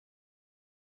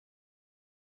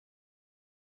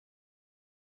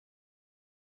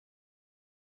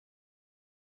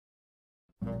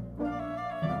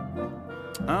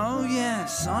Oh,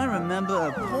 yes, I remember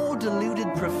a poor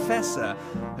deluded professor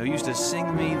who used to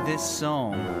sing me this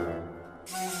song.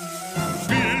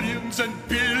 Billions and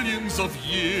billions of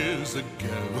years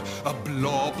ago, a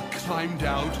blob climbed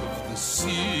out of the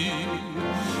sea.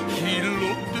 He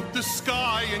looked at the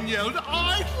sky and yelled,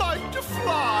 "I'd like to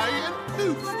fly!" And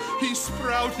poof, he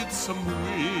sprouted some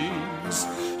wings.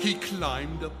 He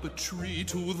climbed up a tree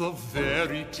to the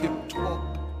very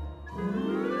tip-top.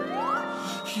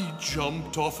 He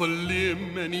jumped off a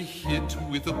limb and he hit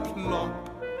with a plop.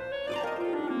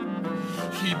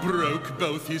 He broke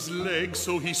both his legs,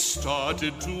 so he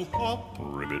started to hop.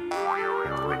 Ribbit,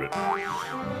 ribbit.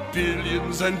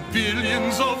 Billions and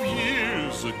billions of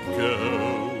years ago.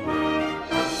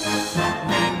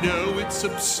 We know it's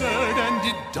absurd and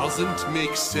it doesn't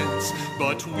make sense,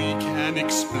 but we can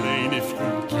explain if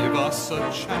you give us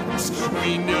a chance.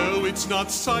 We know it's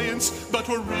not science, but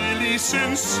we're really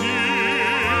sincere.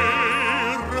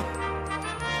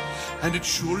 And it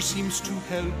sure seems to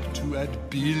help to add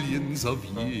billions of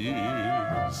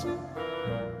years.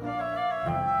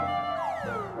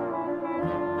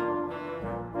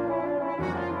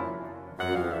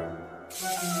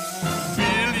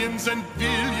 Billions and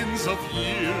billions of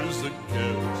years ago,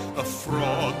 a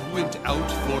frog went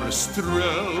out for a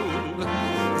stroll.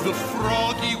 The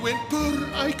froggy went, "Brr,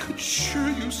 I could sure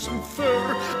use some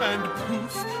fur," and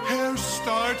poof, hair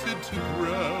started to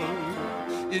grow.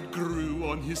 It grew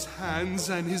on his hands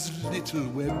and his little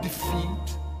webbed feet.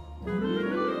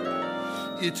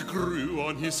 It grew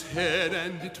on his head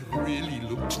and it really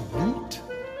looked neat.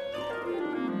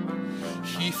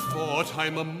 He thought,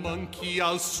 "I'm a monkey,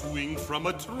 I'll swing from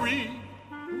a tree."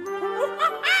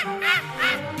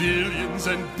 Billions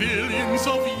and billions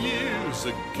of years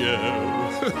ago.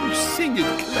 Sing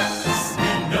it, class.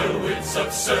 We know it's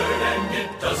absurd and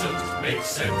it doesn't make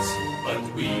sense, but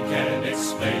we can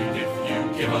explain if you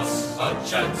give us a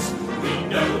chance. We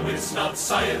know it's not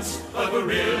science, but we're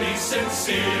really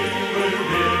sincere. We're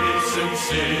really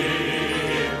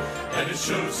sincere. And it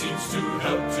sure seems to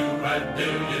help to add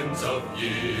billions of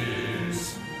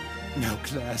years. Now,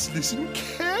 class, listen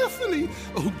carefully.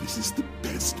 Oh, this is the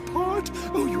best part.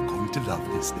 Oh, you're going to love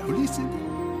this. Now, listen.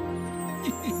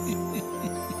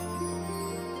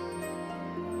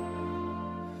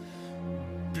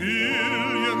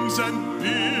 Billions and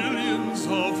billions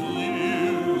of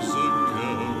years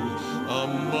ago, a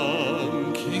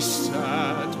monkey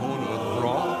sat on a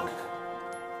rock.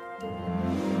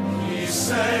 He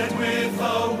said with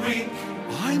a wink,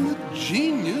 "I'm a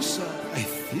genius, I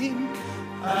think."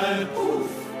 and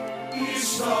poof, he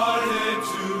started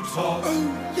to talk.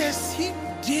 Oh, yes, he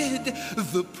did.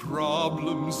 The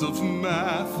problems of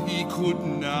math he could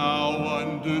now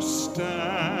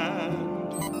understand.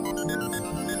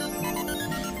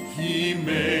 He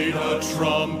made a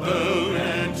trombone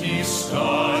and he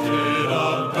started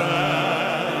a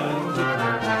band.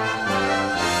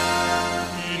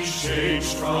 He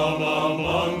changed from a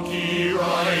monkey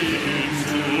right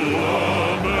into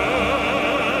a man.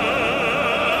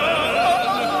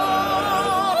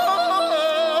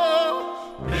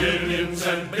 Billions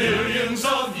and billions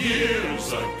of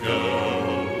years ago.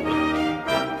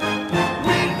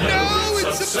 We know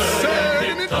it's absurd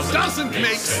and it doesn't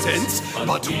make sense,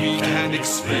 but we can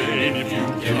explain if you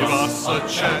give us a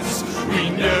chance. We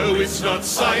know it's not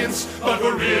science, but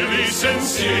we're really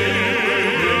sincere.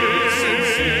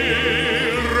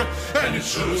 And it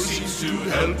sure seems to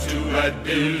help to add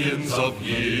billions of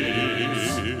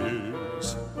years.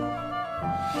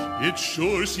 It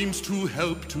sure seems to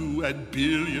help to add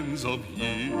billions of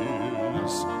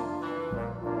years.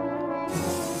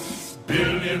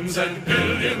 Billions and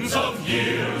billions of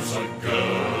years ago.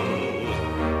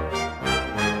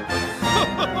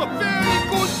 Very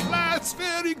good, class,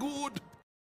 very good.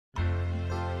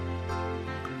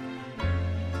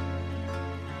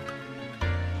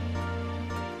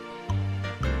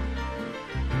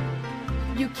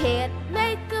 You can't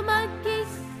make a monkey.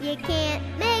 You can't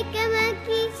make a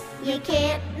monkey. You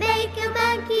can't make a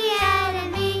monkey out of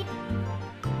me.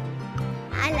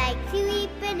 I like to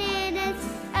eat bananas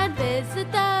And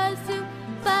visit the zoo.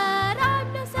 But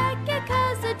I'm no second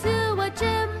cousin to a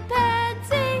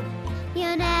chimpanzee.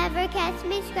 You'll never catch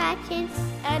me scratching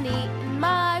And eating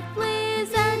my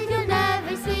fleas. And you'll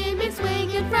never see me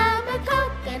swinging from a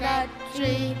coconut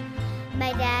tree.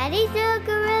 My daddy's a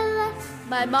gorilla,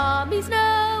 My mommy's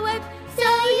no ape. so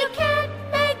you can't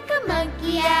make a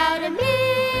monkey out of me.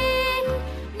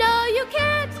 No, you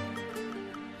can't.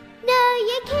 No,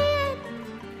 you can't.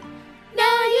 No,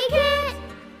 you can't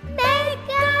make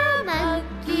a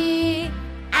monkey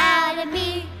out of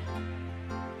me.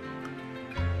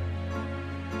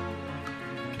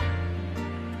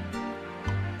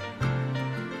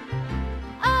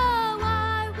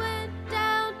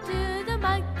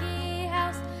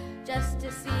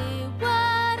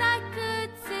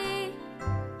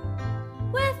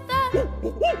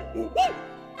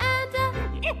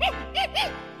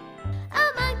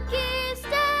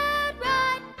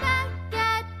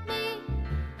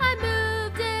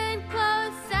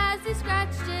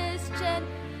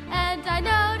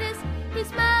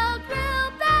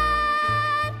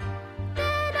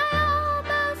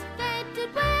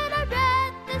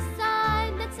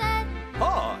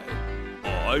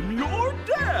 I'm your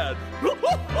dad.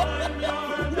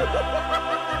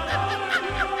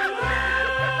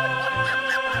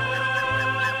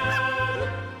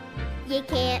 You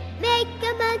can't make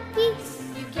a monkey.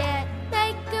 You can't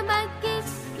make a monkey.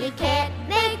 You can't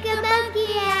make a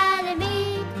monkey out of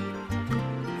me.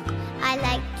 I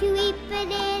like to eat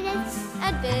bananas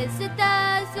And visit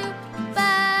the zoo.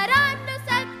 But I'm no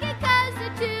second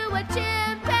cousin to a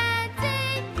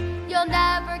chimpanzee. You'll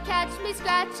never catch me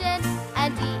scratching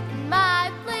and eating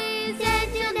my fleas.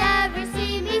 and you'll never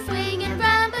see me swinging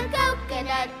from a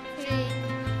coconut tree.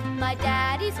 My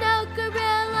daddy's no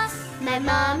gorilla. My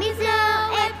mommy's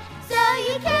no ape, so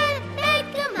you can't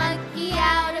make a monkey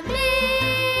out of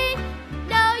me.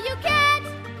 No, you can't.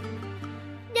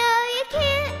 No, you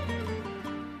can't.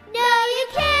 No, you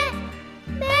can't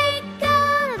make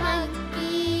a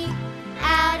monkey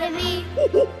out of me.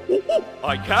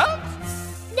 I can't?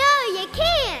 No, you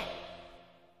can't.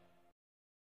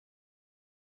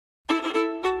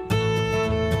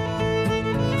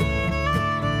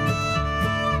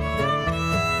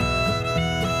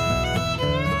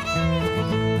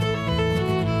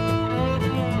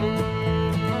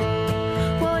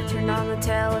 Well, I turned on the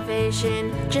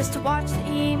television just to watch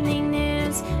the evening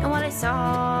news, and what I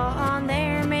saw on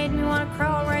there made me want to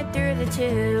crawl right through the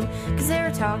tube. Cause they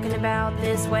were talking about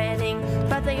this wedding,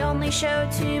 but they only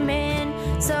showed 2 men.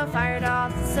 So I fired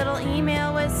off this little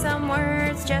email with some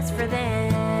words just for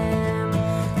them.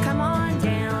 Come on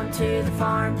down to the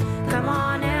farm, come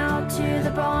on out to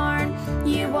the barn.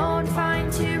 You won't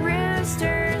find 2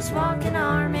 roosters walking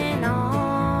arm in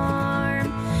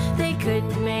arm. They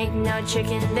couldn't make no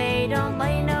chicken, they don't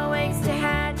lay no eggs to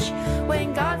hatch.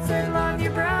 When God said love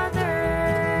your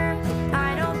brother,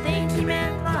 I don't think he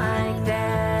meant like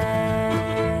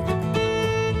that.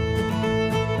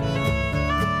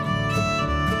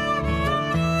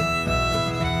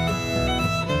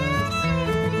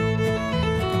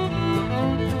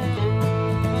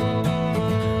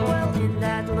 Well, in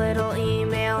that little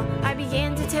email, I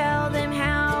began to tell them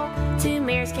how 2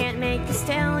 mares can't make a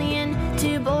stallion,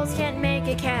 2 bulls can't make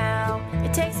a cow.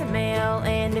 It takes a male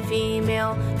and a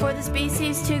female for the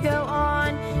species to go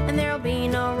on, and there'll be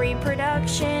no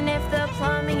reproduction if the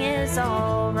plumbing is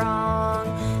all wrong.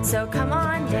 So come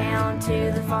on down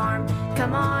to the farm,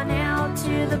 come on out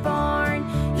to the barn.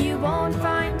 You won't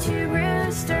find 2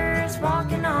 roosters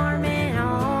walking arm in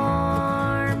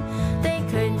arm. They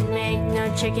couldn't make no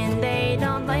chicken, they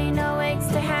don't lay no eggs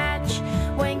to hatch.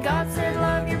 When God said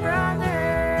love your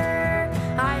brother,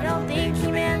 I don't think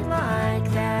he meant like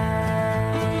that.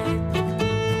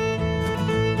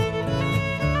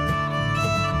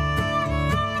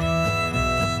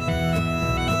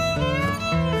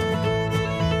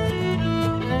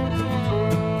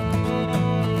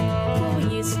 Well, we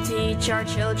used to teach our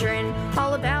children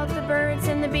all about the birds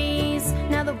and the bees.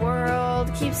 Now the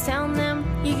world keeps telling them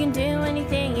you can do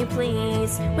anything you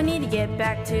please. We need to get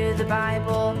back to the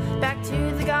Bible, back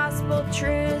to the gospel of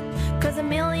truth. Cause a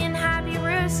million happy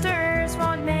roosters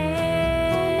won't make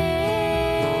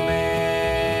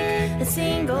a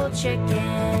single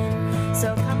chicken.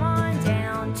 So come on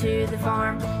down to the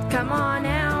farm, come on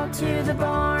out to the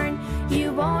barn.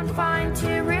 You won't find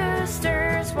 2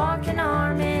 roosters walking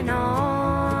arm in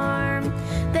arm.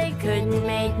 They couldn't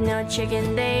make no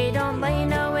chicken, they don't lay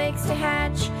no eggs to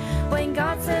hatch. When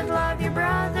God said love your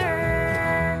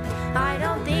brother, I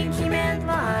don't think he meant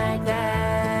like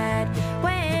that.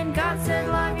 When God said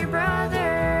love your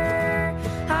brother,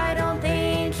 I don't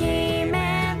think he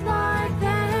meant like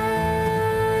that.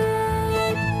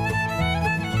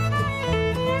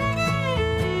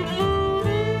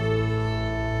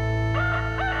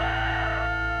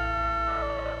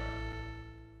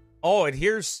 Oh, and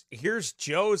here's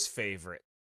Joe's favorite.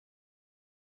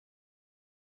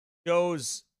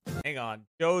 Joe's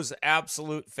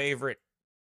absolute favorite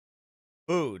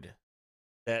food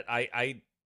that I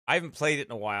haven't played it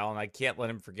in a while, and I can't let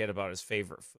him forget about his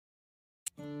favorite food.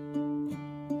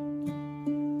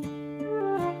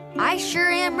 I sure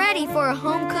am ready for a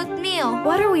home-cooked meal.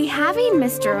 What are we having,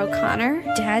 Mr. O'Connor?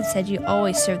 Dad said you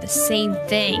always serve the same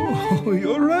thing. Oh,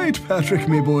 you're right, Patrick,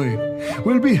 me boy.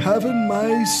 We'll be having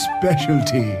my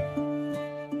specialty.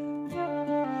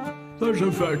 There's a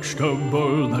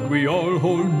vegetable that we all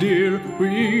hold dear. We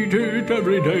eat it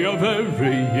every day of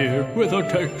every year. With a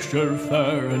texture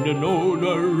fair and an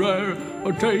odor rare,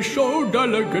 a taste so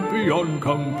delicate beyond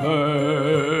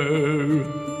compare.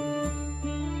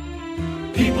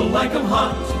 People like 'em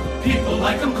hot, people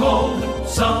like 'em cold.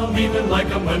 Some even like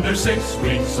 'em when they're 6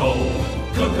 weeks old.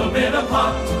 Cook 'em in a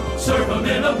pot, serve 'em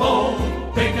in a bowl.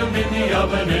 Bake 'em in the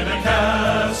oven in a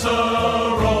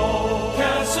casserole.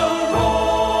 Casserole!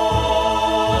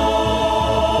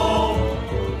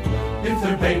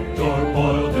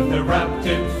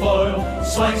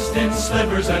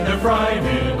 slivers and they're fried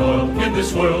in oil. In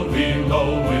this world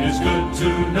below, it is good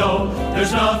to know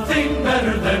there's nothing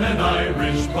better than an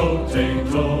Irish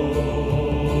potato.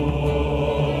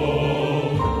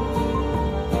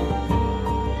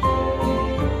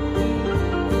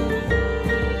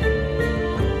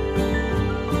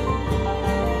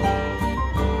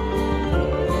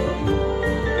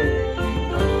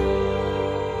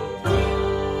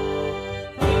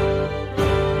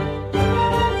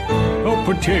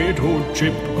 Potato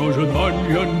chip goes with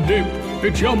onion dip.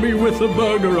 It's yummy with a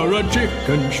burger or a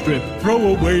chicken strip.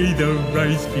 Throw away the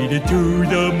rice, feed it to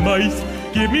the mice.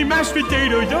 Give me mashed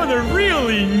potatoes, oh, they're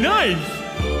really nice.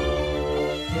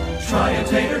 Try a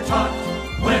tater tot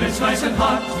when it's nice and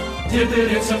hot. Dip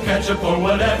it in some ketchup or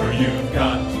whatever you've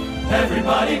got.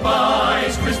 Everybody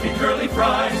buys crispy curly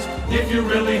fries. If you're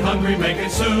really hungry, make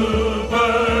it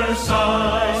super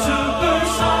size. Super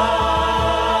size.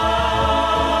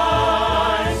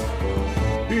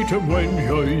 Eat 'em when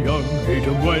you're young, eat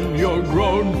 'em when you're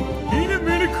grown. Eat 'em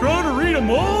in a crowd or eat 'em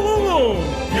all alone.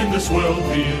 In this world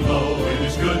below, it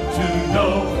is good to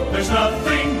know there's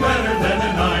nothing better than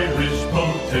an Irish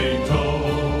potato.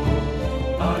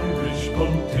 Irish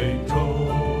potato.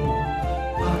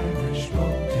 Irish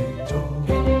potato.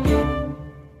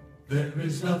 There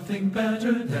is nothing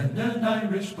better than an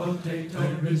Irish potato.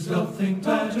 There is nothing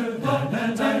better than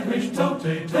an Irish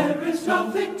potato. There is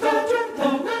nothing better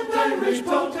than an Irish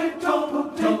potato.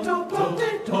 Potato,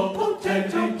 potato,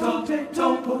 potato,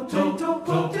 potato,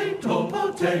 potato,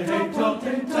 potato,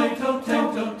 potato,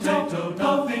 potato, potato,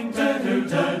 nothing better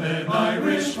than an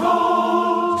Irish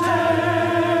potato.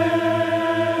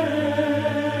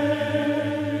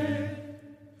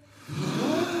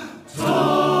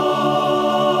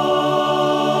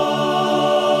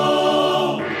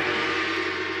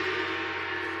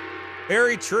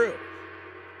 Very true.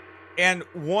 And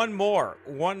one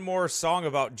more song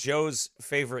about Joe's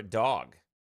favorite dog.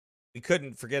 We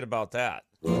couldn't forget about that.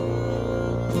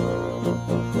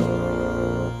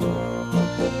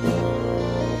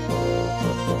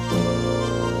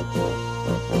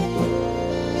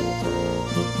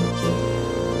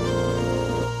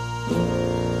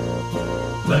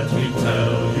 Let me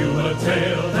tell you a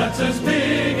tale that's as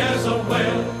big as a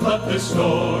whale, but the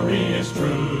story is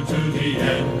true to the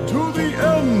end. To the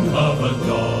end of a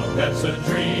dog that's a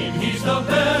dream. He's the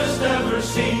best ever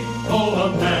seen. Oh,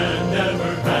 a man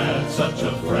never had such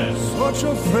a friend. Such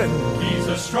a friend. He's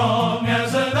as strong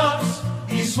as an ox.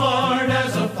 He's smart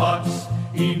as a fox.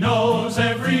 He knows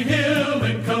every hill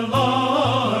in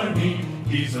Killarney.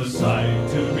 He's a sight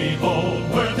to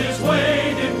behold, worth his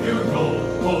weight in pure gold.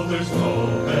 Oh, there's no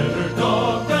better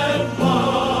dog than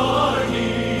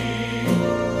Barney.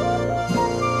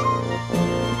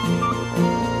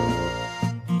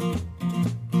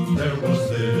 There was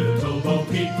little Bo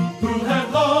Peep who had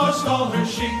lost all her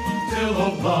sheep, till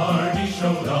old Barney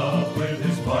showed up with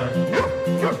his bark.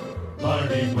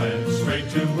 Barney went straight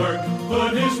to work,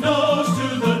 put his nose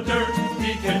to the dirt.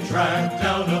 He can track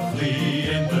down a flea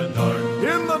in the dark.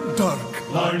 In the dark.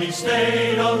 Barney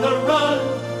stayed on the run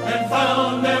and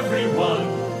found everyone.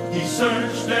 He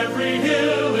searched every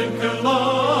hill in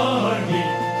Killarney.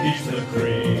 He's the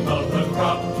cream of the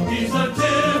crop. He's the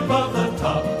tip of the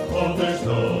top. Oh, there's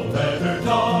no better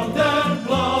dog than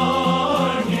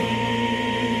Barney.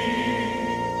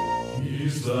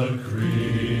 He's the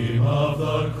cream of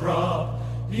the crop.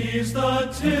 He's the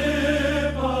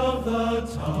tip of the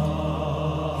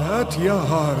top. That you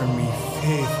are, me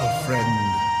faithful friend.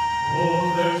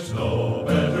 Oh, there's no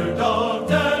better dog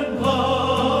than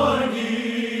Barney.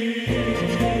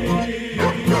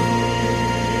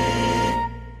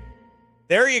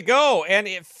 There you go. And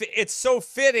it's so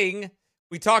fitting.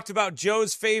 We talked about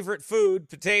Joe's favorite food,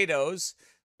 potatoes.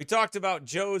 We talked about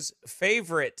Joe's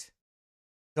favorite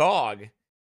dog.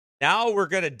 Now we're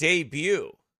going to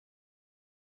debut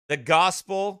the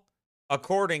gospel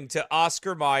according to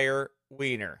Oscar Mayer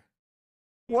Wiener.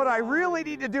 What I really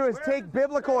need to do is take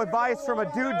biblical advice from a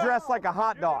dude dressed like a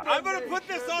hot dog. I'm going to put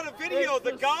this on a video.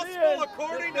 The gospel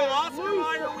according to Oscar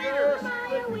Mayer Wiener.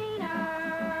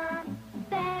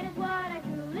 That is what I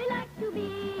truly like to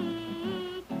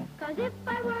be. 'Cause if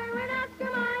I were an Oscar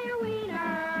Mayer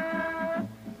Wiener,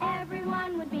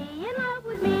 everyone would be in love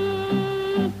with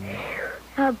me.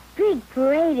 A big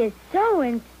parade is so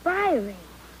inspiring.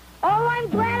 Oh, I'm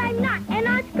glad I'm not an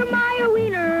Oscar Mayer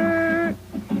Wiener.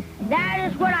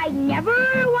 That is what I never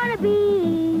want to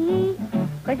be.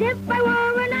 'Cause if I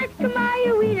were an Oscar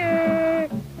Mayer Wiener,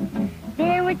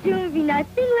 there would soon be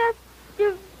nothing left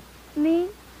of me.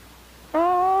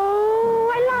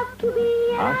 Oh, I love to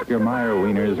be an Oscar Mayer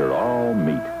wieners are all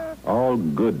meat, all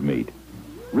good meat.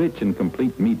 Rich and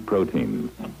complete meat protein,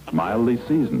 mildly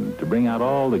seasoned to bring out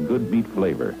all the good meat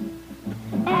flavor.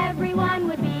 Everyone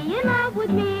would be in love with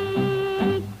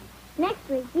me. Next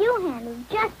week, you handle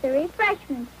just the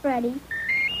refreshments, Freddie.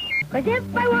 'Cause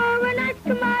if I were an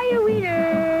Oscar Mayer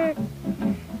wiener,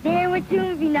 there would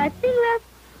soon be nothing left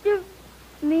of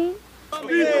me.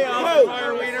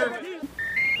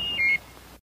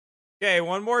 Okay,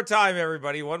 one more time,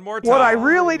 everybody. One more time. What I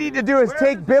really need to do is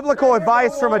take biblical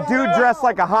advice from a dude dressed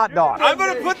like a hot dog. I'm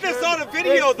going to put this on a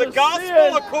video. The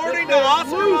gospel according to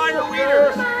Oscar Mayer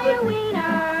wieners. Mayer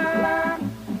wiener,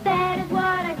 that is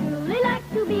what I truly like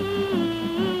to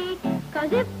be.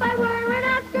 'Cause if I were an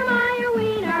Oscar Mayer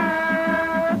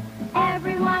wiener,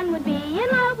 everyone would be in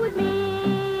love with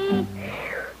me.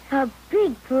 A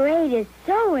big parade is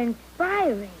so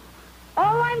inspiring.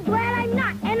 Oh, I'm glad I'm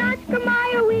not an Oscar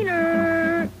Mayer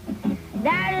wiener.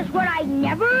 That is what I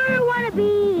never want to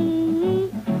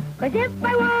be. 'Cause if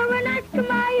I were an Oscar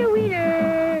Mayer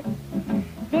wiener,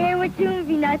 there would soon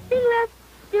be nothing left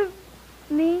of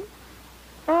me.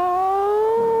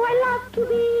 Oh, I love to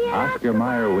be an Oscar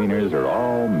Mayer wieners are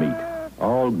all meat,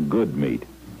 all good meat.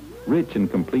 Rich and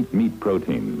complete meat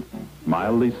protein,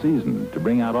 mildly seasoned to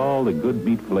bring out all the good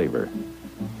meat flavor.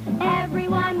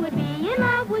 Everyone would be in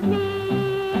love with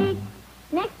me.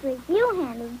 Next week, you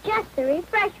handle just the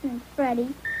refreshments,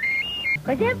 Freddie.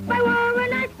 'Cause if I were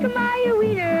an Oscar Mayer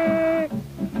wiener,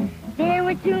 there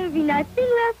would soon be nothing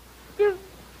left of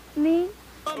me.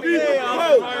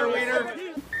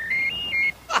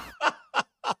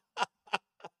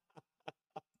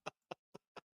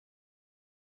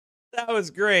 That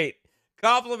was great.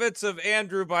 Compliments of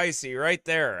Andrew Bicey right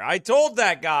there. I told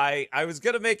that guy I was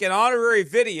going to make an honorary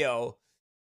video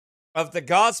of the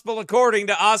gospel according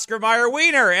to Oscar Mayer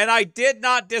wiener, and I did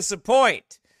not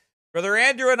disappoint. Brother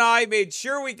Andrew and I made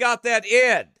sure we got that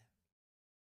in.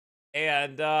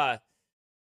 And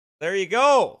there you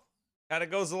go. Kind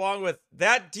of goes along with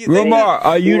that. Do you think Rumar,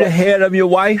 are you the head of your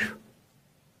wife?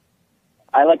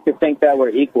 I like to think that we're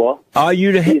equal. Are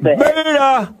you the head?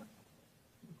 Beta!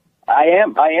 I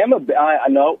am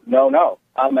no.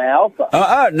 I'm an alpha.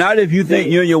 Not if you think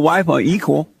you and your wife are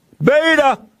equal.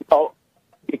 Beta! Oh,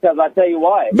 because I tell you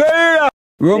why. Beta!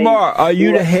 Rumar, are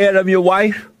you the head of your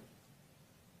wife?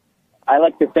 I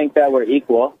like to think that we're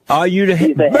equal. Are you the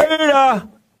head? Beta!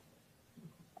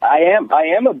 I am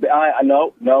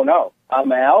no.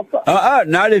 I'm an alpha.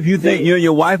 Not if you think you and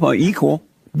your wife are equal.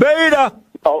 Beta!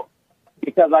 Oh,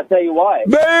 because I tell you why.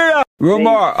 Beta!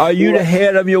 Rumar, are you the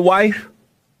head of your wife?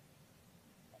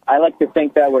 I like to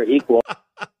think that we're equal.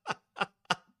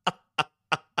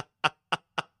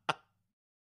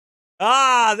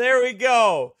 There we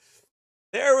go.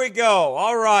 There we go.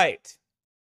 All right.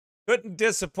 Couldn't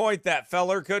disappoint that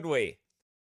feller, could we?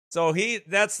 So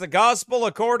that's the gospel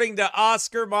according to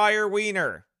Oscar Mayer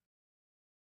wiener.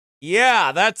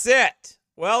 Yeah, that's it.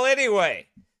 Well, anyway,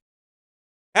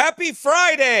 happy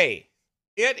Friday.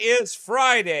 It is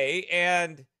Friday,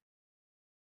 and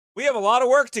we have a lot of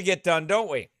work to get done, don't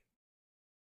we?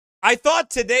 I thought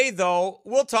today, though,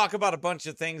 we'll talk about a bunch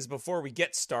of things before we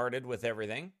get started with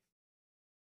everything.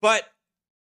 But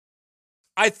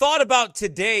I thought about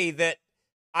today that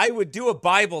I would do a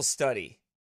Bible study.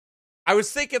 I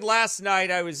was thinking last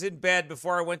night, I was in bed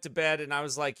before I went to bed, and I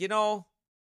was like, I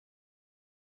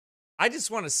just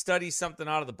want to study something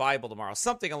out of the Bible tomorrow,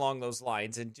 something along those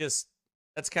lines, and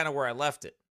that's kind of where I left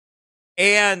it.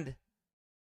 And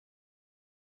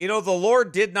the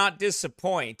Lord did not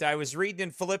disappoint. I was reading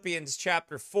in Philippians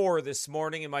chapter 4 this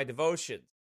morning in my devotion.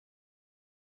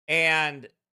 And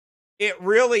it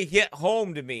really hit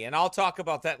home to me. And I'll talk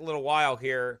about that in a little while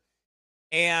here.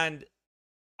 And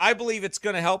I believe it's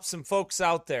going to help some folks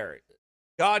out there.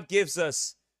 God gives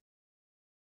us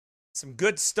some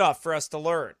good stuff for us to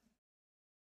learn.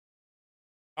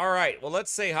 All right. Well,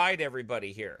 let's say hi to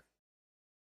everybody here.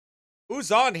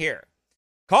 Who's on here?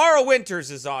 Carl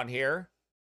Winters is on here.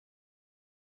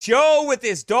 Joe with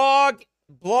his dog,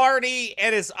 Blarney,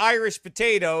 and his Irish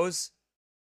potatoes.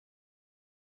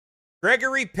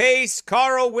 Gregory Pace,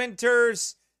 Carl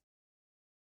Winters,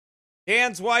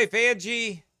 Dan's wife,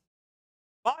 Angie.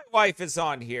 My wife is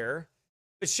on here.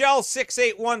 Michelle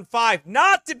 6815,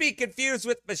 not to be confused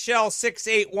with Michelle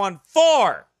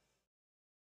 6814.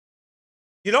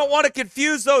 You don't want to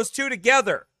confuse those two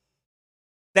together.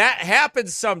 That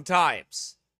happens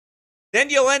sometimes. Then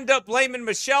you'll end up blaming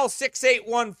Michelle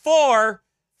 6814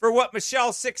 for what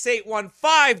Michelle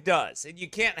 6815 does, and you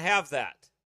can't have that.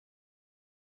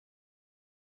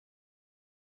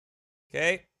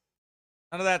 Okay?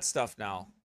 None of that stuff now.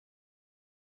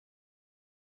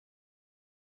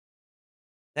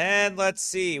 Then let's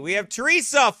see. We have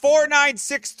Teresa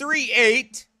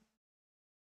 49638.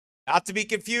 Not to be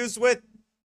confused with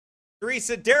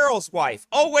Teresa Daryl's wife.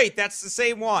 Oh, wait, that's the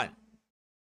same one.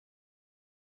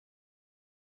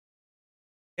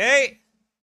 Okay.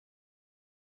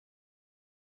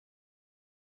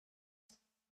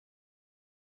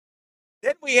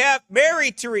 Then we have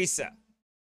Mary Teresa.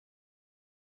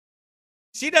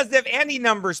 She doesn't have any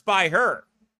numbers by her.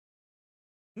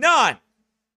 None.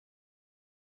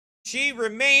 She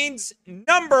remains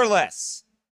numberless.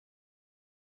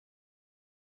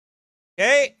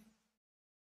 Okay.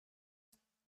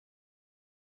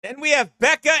 Then we have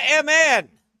Becca MN.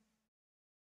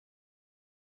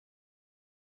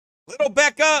 Little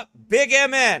Becca, big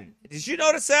MN. Did you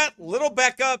notice that? Little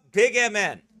Becca, big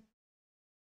MN.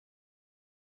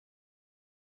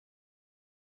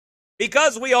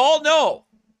 Because we all know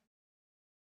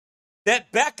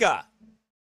that Becca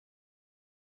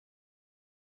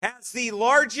has the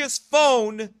largest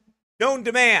phone known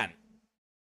to man.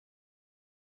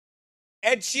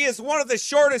 And she is one of the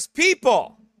shortest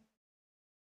people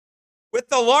with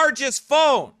the largest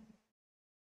phone.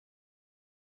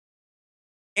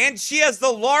 And she has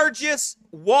the largest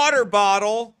water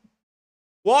bottle,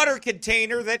 water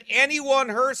container that anyone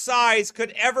her size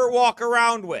could ever walk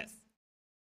around with.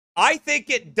 I think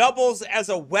it doubles as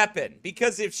a weapon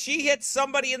because if she hits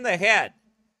somebody in the head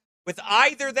with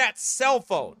either that cell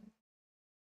phone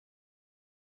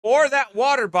or that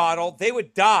water bottle, they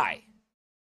would die.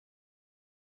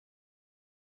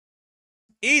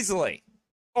 Easily.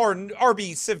 Or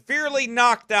be severely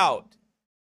knocked out.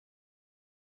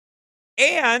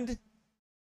 And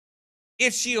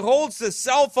if she holds the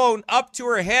cell phone up to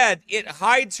her head, it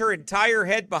hides her entire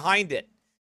head behind it.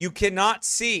 You cannot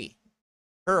see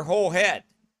her whole head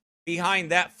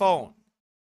behind that phone.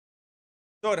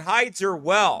 So it hides her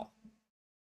well.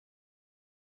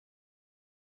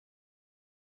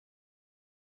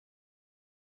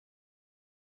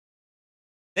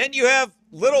 Then you have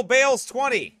Little Bales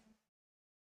 20.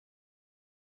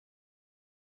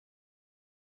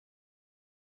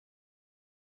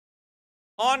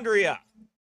 Andrea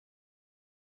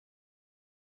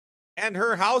and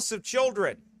her house of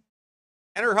children.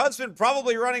 And her husband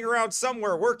probably running around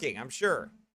somewhere working, I'm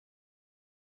sure.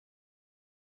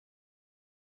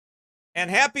 And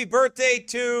happy birthday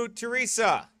to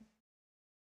Teresa.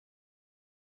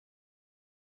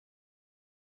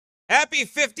 Happy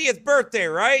 50th birthday,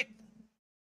 right?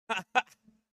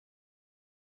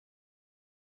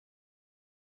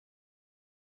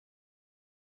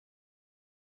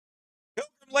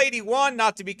 Pilgrim Lady 1,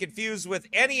 not to be confused with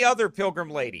any other Pilgrim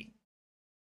Lady.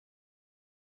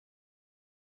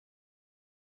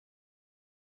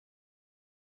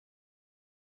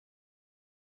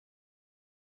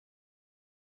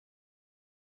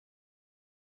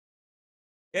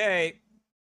 Okay.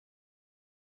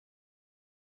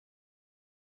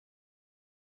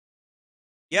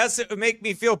 Yes, it would make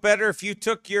me feel better if you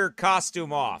took your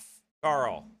costume off,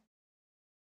 Carl.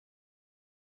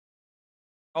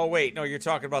 Oh, wait. No, you're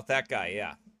talking about that guy.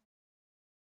 Yeah.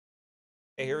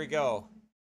 Okay, here we go.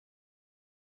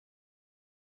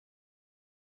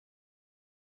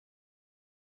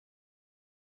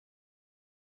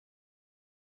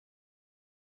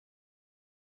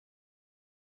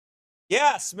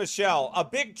 Yes, Michelle. A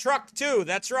big truck, too.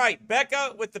 That's right.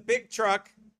 Becca with the big truck.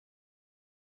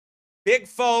 Big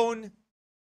phone.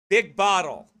 Big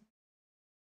bottle.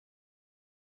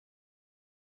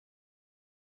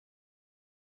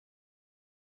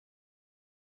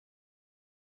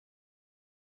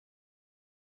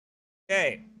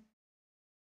 Okay.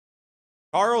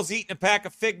 Carl's eating a pack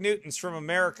of Fig Newtons from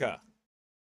America.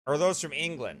 Or are those from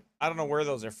England? I don't know where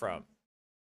those are from.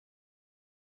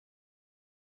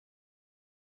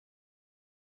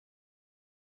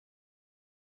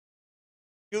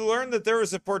 You learned that there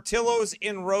was a Portillo's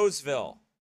in Roseville.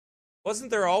 Wasn't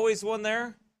there always one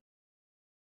there?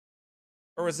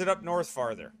 Or was it up north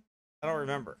farther? I don't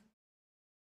remember.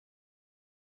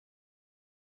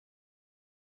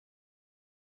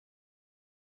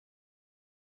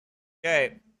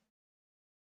 Okay.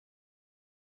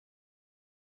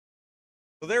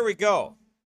 So there we go.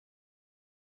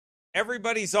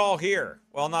 Everybody's all here.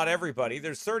 Well, not everybody.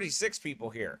 There's 36 people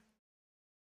here.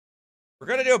 We're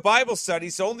going to do a Bible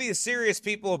study, so only the serious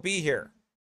people will be here.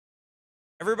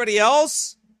 Everybody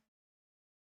else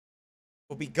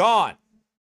will be gone.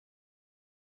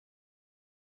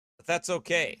 But that's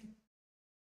okay.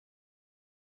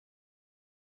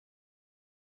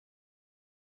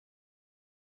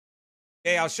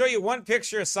 Okay, I'll show you one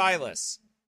picture of Silas.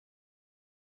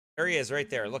 There he is right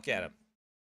there. Look at him.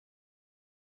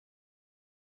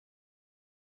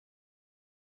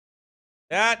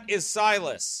 That is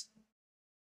Silas.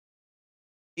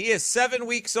 He is 7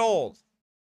 weeks old,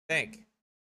 I think.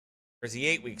 Or is he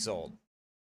 8 weeks old?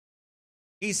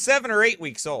 He's 7 or 8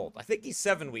 weeks old. I think he's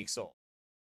 7 weeks old.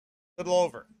 A little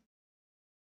over.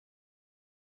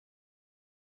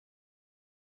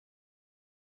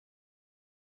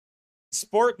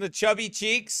 Sporting the chubby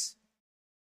cheeks.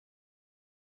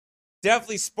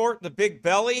 Definitely sporting the big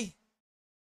belly.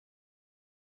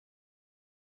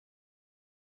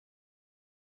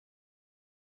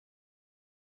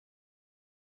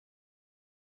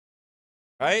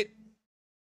 Right?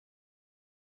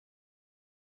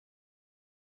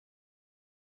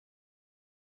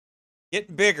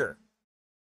 Getting bigger.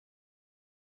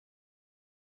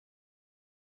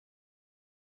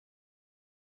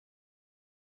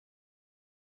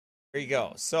 There you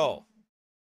go. So,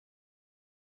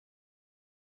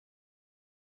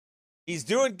 he's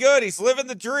doing good. He's living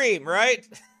the dream, right?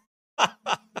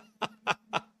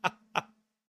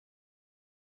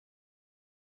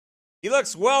 He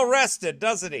looks well rested,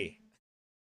 doesn't he?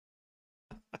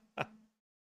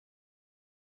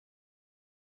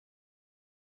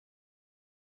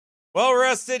 Well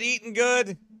rested, eating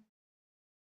good.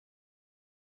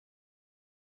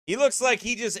 He looks like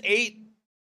he just ate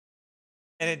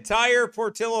an entire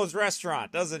Portillo's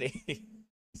restaurant, doesn't he?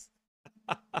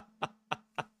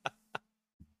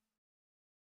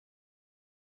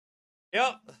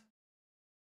 Yep.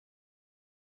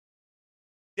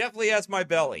 Definitely has my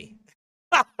belly.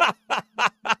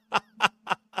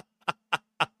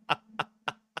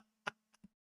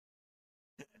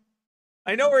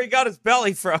 I know where he got his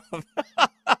belly from.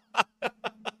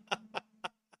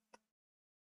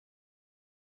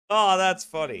 Oh, that's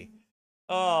funny.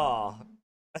 Oh.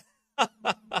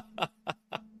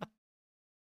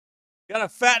 Gotta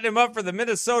fatten him up for the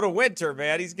Minnesota winter,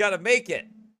 man. He's gotta make it.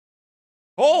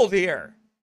 Cold here.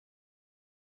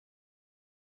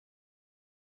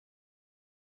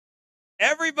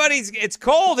 It's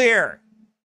cold here.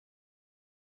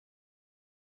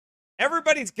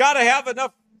 Everybody's gotta have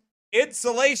enough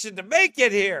insulation to make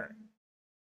it here.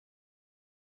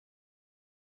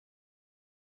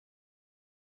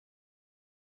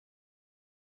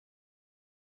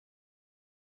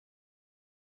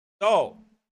 So,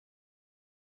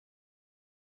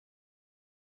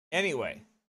 anyway,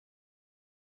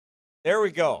 there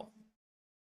we go.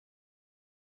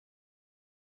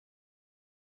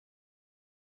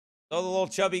 So the little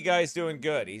chubby guy's doing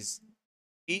good. He's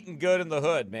eating good in the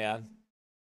hood, man.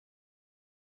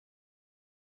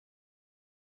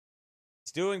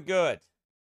 He's doing good.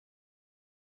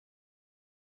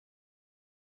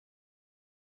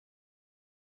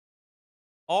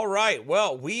 All right.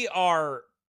 Well, we are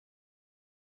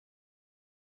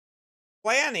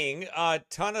planning a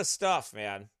ton of stuff,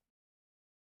 man.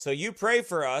 So you pray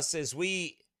for us as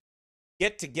we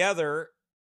get together.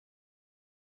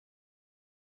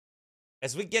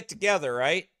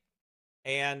 Right?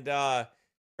 And try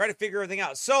to figure everything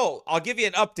out. So I'll give you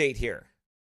an update here.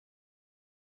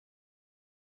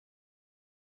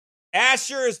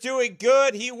 Asher is doing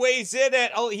good. He weighs in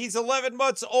at, he's 11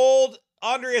 months old,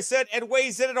 Andrea said, and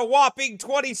weighs in at a whopping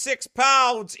 26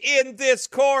 pounds in this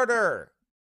quarter.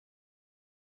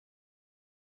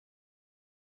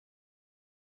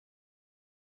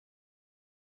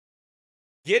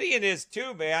 Gideon is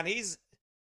too, man.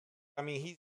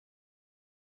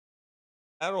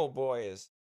 That old boy is.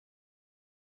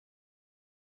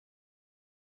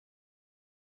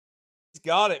 He's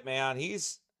got it, man.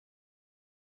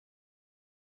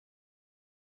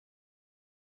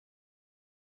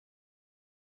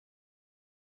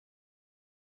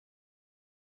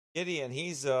 Gideon,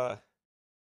 he's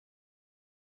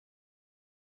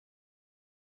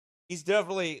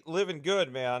definitely living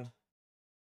good, man.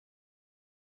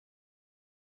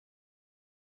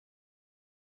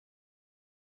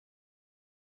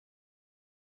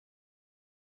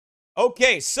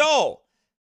 Okay, so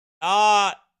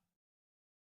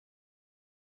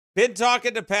been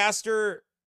talking to Pastor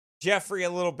Jeffrey a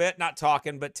little bit, not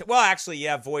talking, but actually,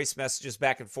 yeah, voice messages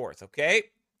back and forth, okay?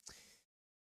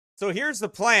 So here's the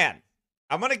plan.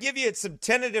 I'm going to give you some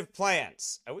tentative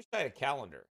plans. I wish I had a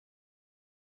calendar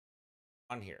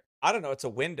on here. I don't know, it's a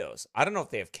Windows. I don't know if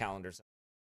they have calendars.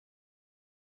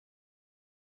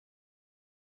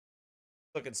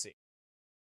 Look and see.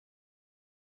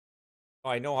 Oh,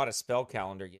 I know how to spell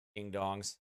calendar, you ding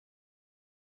dongs.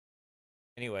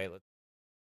 Anyway, let's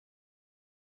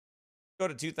go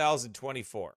to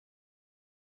 2024.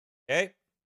 Okay?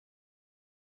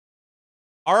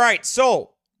 All right,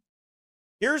 so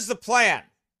here's the plan.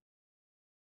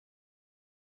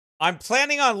 I'm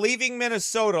planning on leaving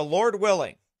Minnesota, Lord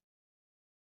willing,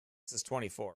 This is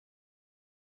 24.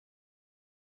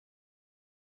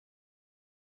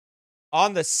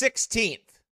 On the 16th.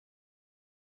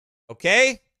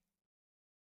 Okay?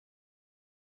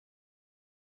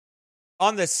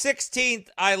 On the 16th,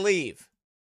 I leave.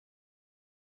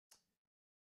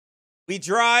 We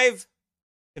drive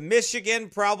to Michigan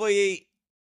probably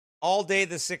all day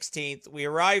the 16th. We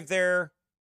arrive there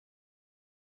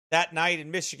that night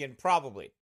in Michigan,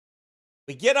 probably.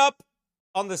 We get up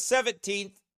on the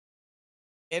 17th,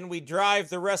 and we drive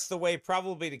the rest of the way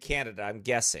probably to Canada, I'm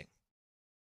guessing.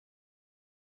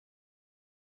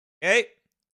 Okay?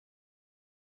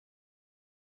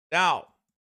 Now,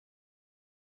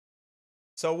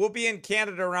 so we'll be in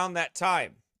Canada around that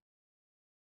time.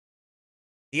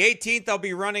 The 18th, I'll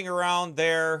be running around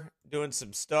there doing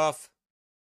some stuff.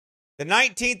 The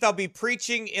 19th, I'll be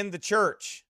preaching in the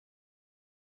church.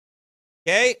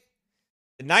 Okay?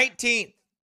 The 19th,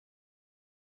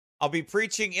 I'll be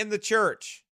preaching in the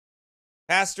church.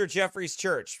 Pastor Jeffrey's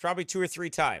church, probably 2 or 3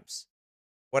 times.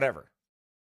 Whatever.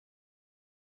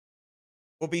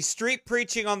 We'll be street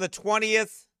preaching on the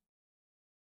 20th.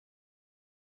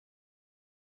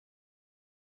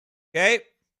 Okay?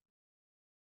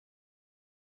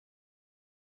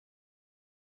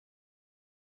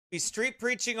 Be street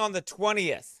preaching on the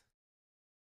 20th.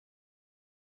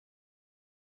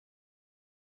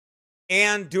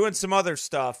 And doing some other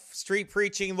stuff. Street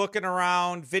preaching, looking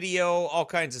around, video, all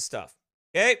kinds of stuff.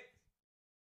 Okay?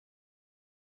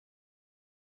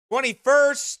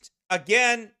 21st,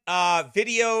 again,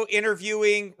 video,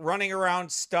 interviewing, running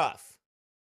around stuff.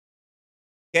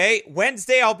 Okay?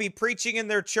 Wednesday, I'll be preaching in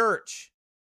their church.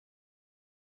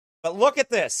 But look at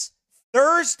this.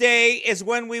 Thursday is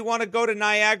when we want to go to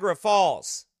Niagara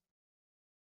Falls.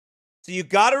 So you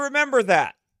got to remember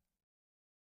that.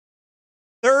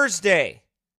 Thursday.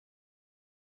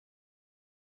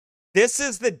 This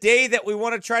is the day that we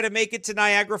want to try to make it to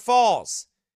Niagara Falls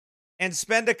and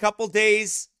spend a couple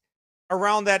days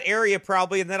around that area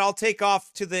probably, and then I'll take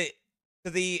off to the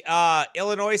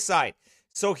Illinois side.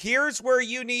 So here's where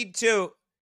you need to,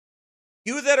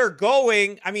 you that are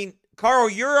going, I mean, Carl,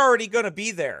 you're already going to be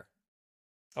there.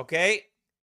 Okay?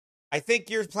 I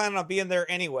think you're planning on being there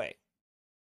anyway.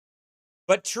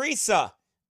 But Teresa,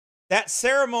 that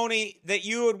ceremony that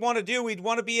you would want to do, we'd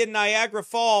want to be in Niagara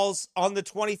Falls on the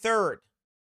 23rd.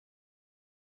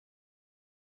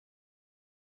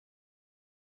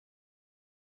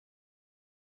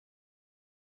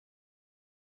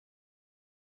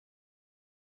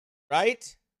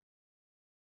 Right?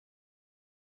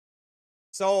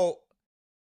 So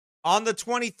on the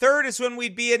 23rd is when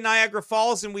we'd be in Niagara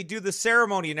Falls and we do the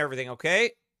ceremony and everything,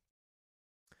 okay?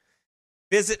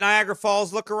 Visit Niagara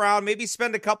Falls, look around, maybe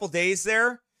spend a couple days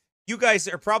there. You guys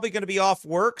are probably going to be off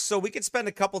work, so we could spend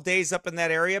a couple days up in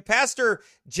that area. Pastor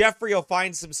Jeffrey will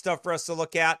find some stuff for us to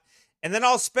look at. And then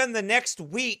I'll spend the next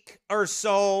week or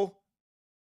so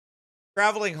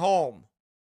traveling home.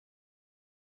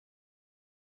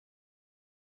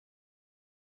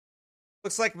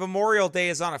 Looks like Memorial Day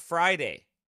is on a Friday.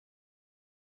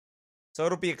 So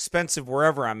it'll be expensive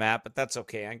wherever I'm at, but that's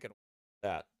okay. I ain't going to do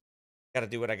that. Got to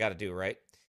do what I got to do, right?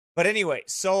 But anyway,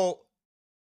 so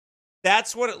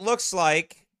that's what it looks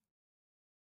like.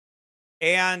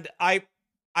 And I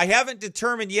haven't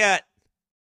determined yet.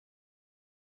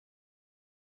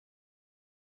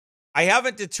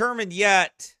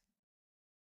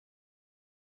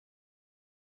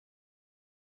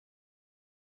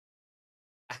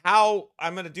 How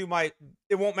I'm going to do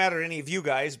it won't matter to any of you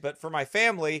guys, but for my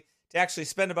family to actually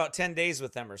spend about 10 days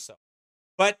with them or so.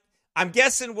 But I'm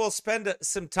guessing we'll spend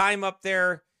some time up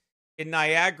there in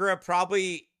Niagara.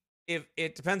 Probably, if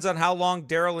it depends on how long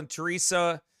Daryl and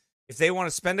Teresa, if they want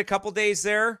to spend a couple days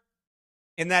there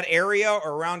in that area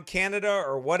or around Canada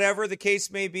or whatever the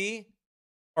case may be,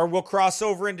 or we'll cross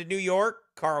over into New York.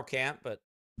 Carl can't, but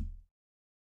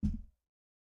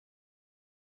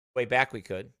way back we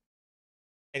could.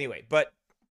 Anyway, but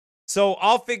so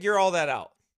I'll figure all that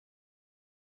out.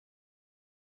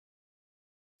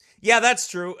 Yeah, that's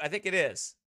true. I think it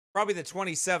is. Probably the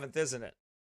 27th, isn't it?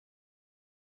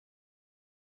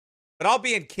 But I'll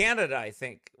be in Canada, I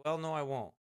think. Well, no, I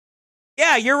won't.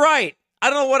 Yeah, you're right. I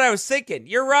don't know what I was thinking.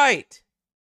 You're right,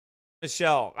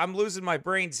 Michelle. I'm losing my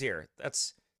brains here. That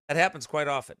happens quite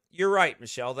often. You're right,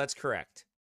 Michelle. That's correct.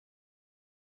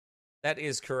 That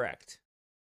is correct.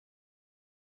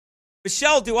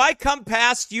 Michelle, do I come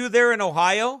past you there in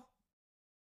Ohio?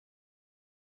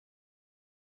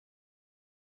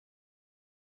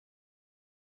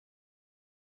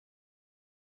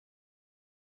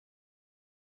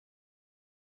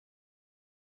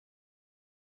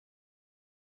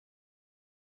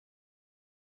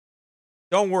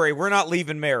 Don't worry, we're not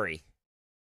leaving Mary.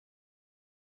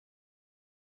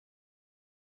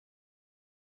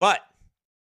 But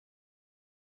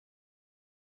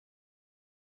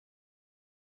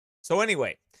so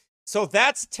anyway, so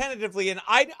that's tentatively, and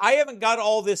I haven't got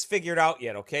all this figured out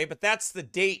yet, okay? But that's the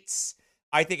dates.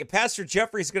 I think Pastor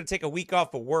Jeffrey's going to take a week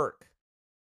off of work.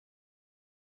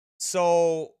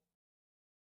 So,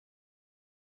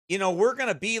 you know, we're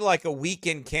going to be like a week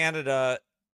in Canada,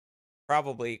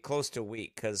 probably close to a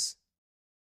week, because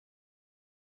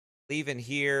leaving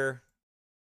here,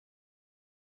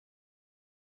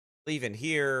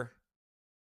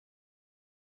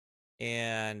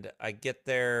 and I get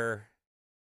there.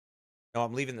 No,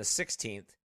 I'm leaving the 16th.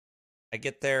 I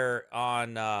get there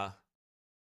on,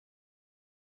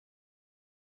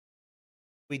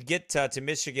 we'd get to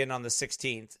Michigan on the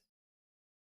 16th.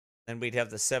 Then we'd have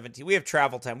the 17th. We have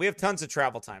travel time. We have tons of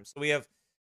travel time. So we have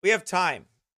time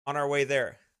on our way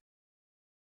there.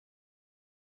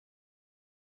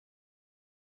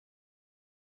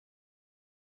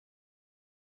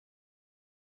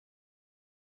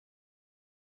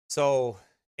 So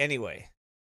anyway,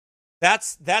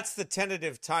 that's the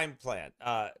tentative time plan.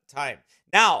 Time.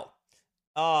 Now,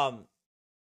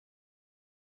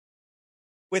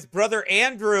 with Brother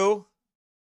Andrew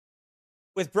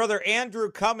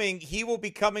coming, he will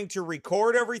be coming to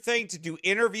record everything, to do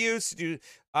interviews, to do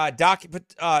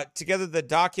put together the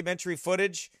documentary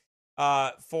footage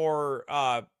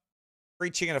for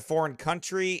preaching in a foreign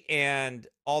country and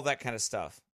all that kind of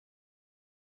stuff.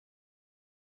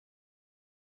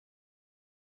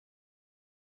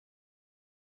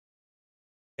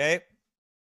 Okay.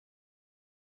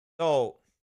 So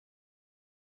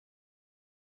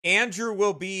Andrew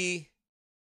will be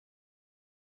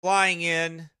flying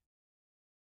in.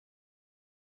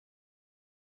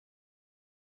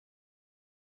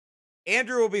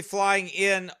 Andrew will be flying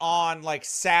in on like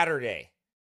Saturday.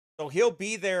 So he'll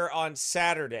be there on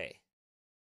Saturday.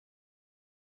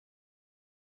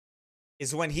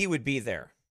 Is when he would be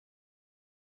there.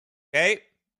 Okay?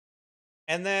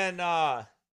 And then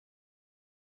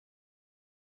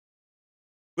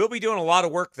we'll be doing a lot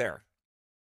of work there.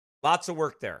 Lots of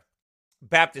work there.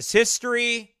 Baptist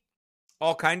history,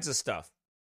 all kinds of stuff.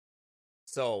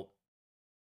 So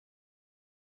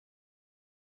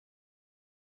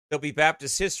there'll be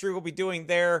Baptist history we'll be doing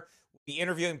there. We'll be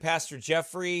interviewing Pastor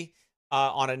Jeffrey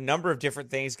on a number of different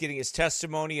things, getting his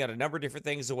testimony on a number of different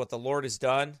things of what the Lord has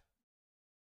done.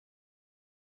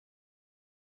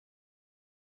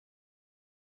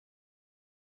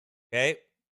 Okay.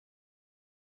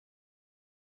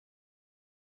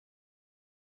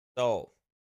 So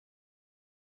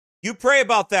you pray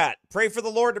about that. Pray for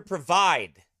the Lord to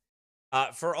provide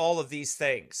for all of these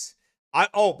things.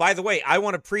 By the way, I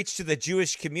want to preach to the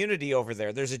Jewish community over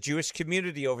there. There's a Jewish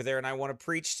community over there, and I want to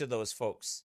preach to those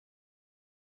folks.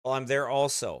 Well, I'm there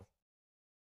also.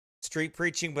 Street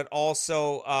preaching, but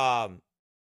also,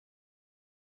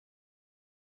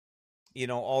 you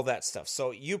know, all that stuff.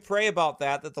 So you pray about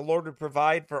that the Lord would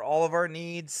provide for all of our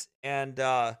needs and,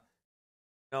 you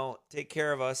know, take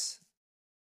care of us.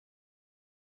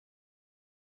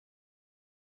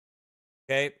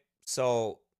 Okay,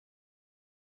 so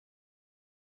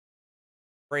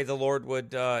pray the Lord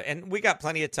would, and we got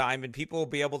plenty of time, and people will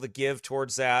be able to give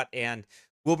towards that, and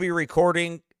we'll be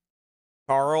recording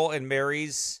Carl and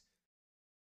Mary's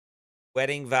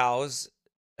wedding vows,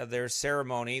 their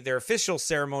ceremony, their official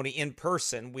ceremony in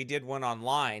person. We did one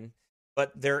online,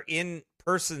 but their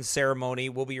in-person ceremony,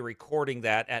 we'll be recording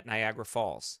that at Niagara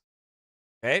Falls.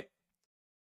 Okay?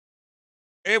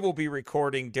 It will be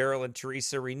recording Daryl and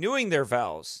Teresa renewing their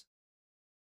vows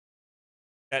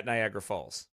at Niagara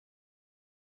Falls.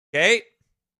 Okay?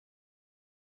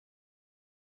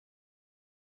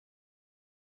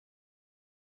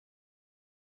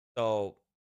 So,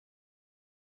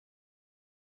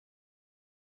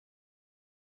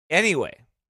 anyway,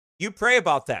 you pray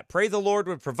about that. Pray the Lord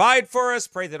would provide for us.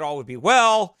 Pray that all would be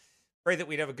well. Pray that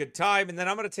we'd have a good time. And then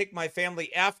I'm going to take my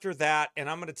family after that, and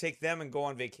I'm going to take them and go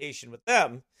on vacation with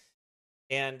them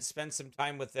and spend some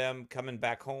time with them coming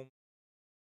back home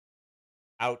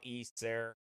out east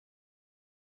there.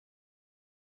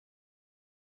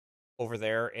 Over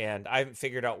there. And I haven't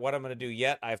figured out what I'm going to do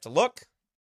yet. I have to look.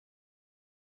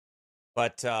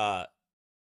 But we're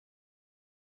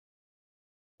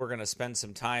going to spend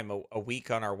some time, a week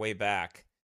on our way back,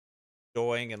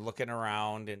 going and looking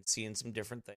around and seeing some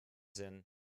different things and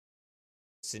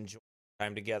just enjoy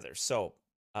time together. So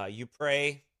you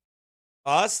pray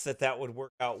us that would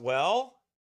work out well.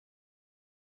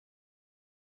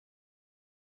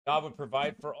 God would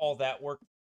provide for all that work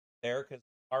there because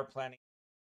our planning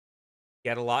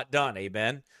get a lot done.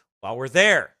 Amen. While we're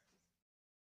there.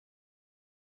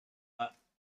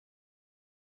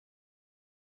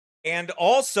 And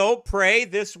also pray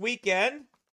this weekend.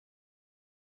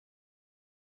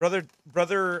 Brother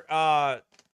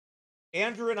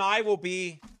Andrew and I will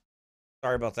be,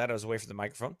 sorry about that, I was away from the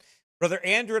microphone. Brother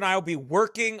Andrew and I will be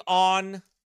working on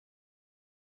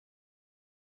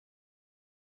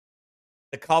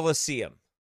the Colosseum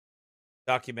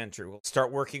documentary. We'll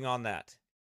start working on that.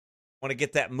 I want to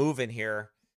get that moving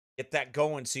here, get that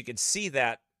going so you can see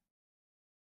that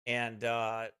and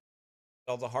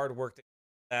all the hard work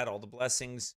that, all the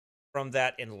blessings from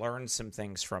that, and learn some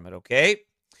things from it, okay?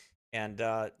 And,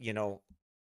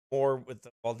 more with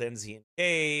the Waldensian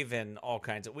Cave and all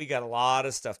kinds of, we got a lot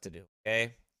of stuff to do,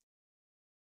 okay?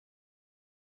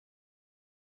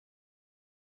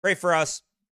 Pray for us.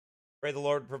 Pray the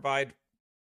Lord provide,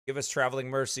 give us traveling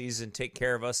mercies and take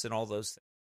care of us and all those things.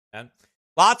 And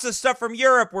lots of stuff from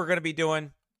Europe we're going to be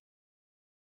doing.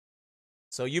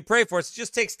 So you pray for us. It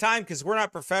just takes time because we're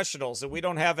not professionals and we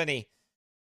don't have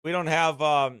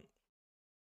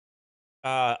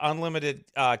unlimited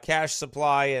cash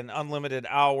supply and unlimited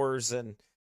hours and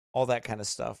all that kind of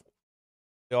stuff.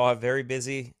 We all have very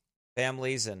busy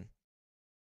families and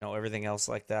everything else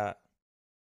like that.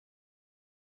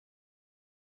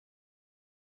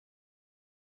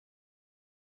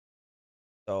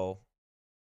 So,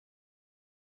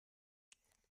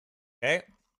 okay.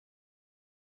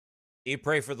 You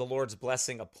pray for the Lord's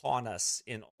blessing upon us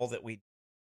in all that we do.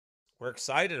 We're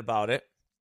excited about it.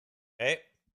 Okay.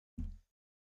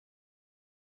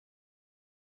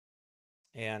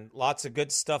 And lots of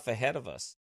good stuff ahead of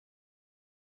us.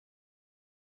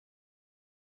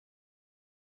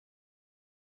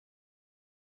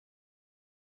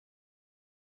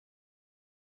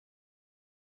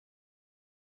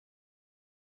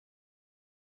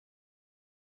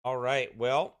 All right.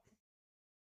 Well,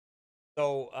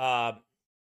 so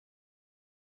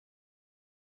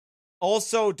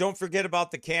also don't forget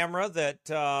about the camera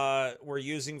that we're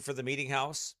using for the meeting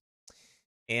house.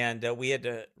 And we had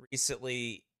to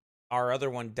recently, our other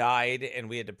one died, and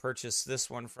we had to purchase this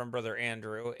one from Brother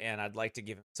Andrew, and I'd like to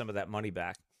give him some of that money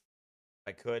back if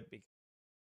I could, because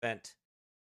I spent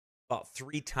about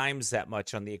 3 times that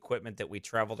much on the equipment that we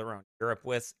traveled around Europe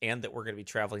with, and that we're going to be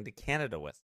traveling to Canada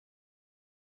with.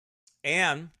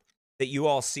 And that you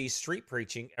all see street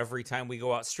preaching every time we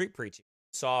go out street preaching.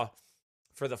 Saw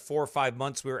for the 4 or 5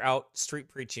 months we were out street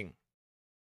preaching.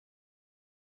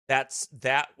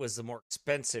 That was the more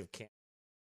expensive camp.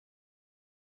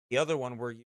 The other one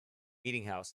were meeting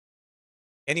house.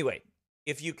 Anyway,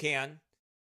 if you can,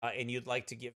 and you'd like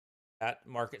to give that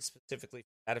market specifically,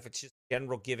 that if it's just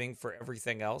general giving for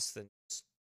everything else, then just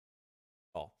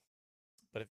call.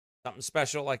 But if something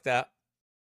special like that,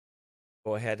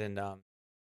 go ahead and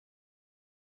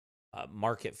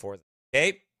market for them.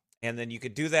 Okay, and then you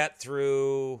could do that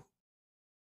through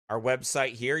our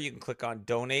website here. You can click on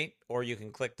donate, or you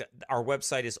can click our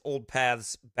website is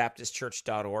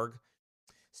oldpathsbaptistchurch.org.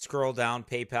 Scroll down,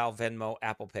 PayPal, Venmo,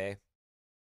 Apple Pay.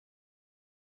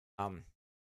 Or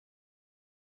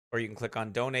you can click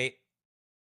on donate.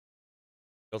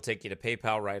 It'll take you to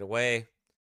PayPal right away. You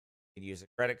can use a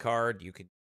credit card. You can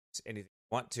use anything you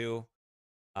want to,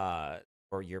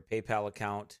 or your PayPal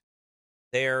account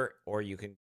there, or you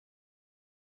can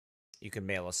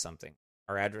mail us something.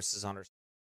 Our address is on our.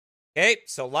 Okay,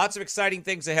 so lots of exciting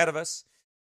things ahead of us.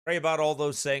 Pray about all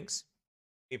those things.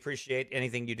 We appreciate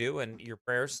anything you do and your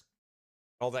prayers,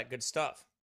 all that good stuff.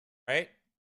 Right?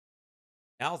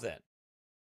 Now then.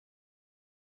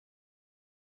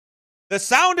 The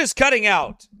sound is cutting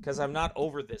out because I'm not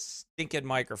over this stinking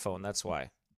microphone. That's why.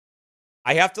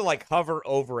 I have to hover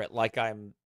over it like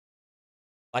I'm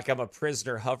a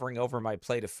prisoner hovering over my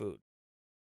plate of food.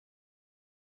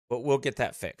 But we'll get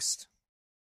that fixed.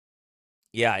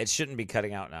 Yeah, it shouldn't be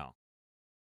cutting out now.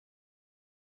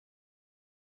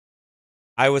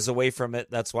 I was away from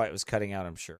it. That's why it was cutting out,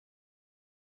 I'm sure.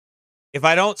 If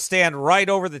I don't stand right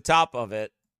over the top of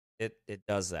it, it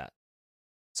does that.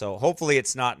 So hopefully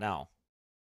it's not now.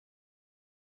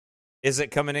 Is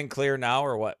it coming in clear now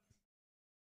or what?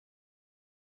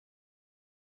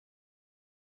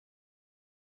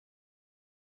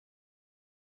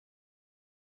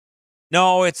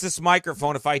 No, it's this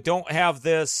microphone. If I don't have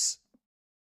this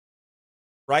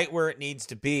right where it needs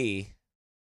to be,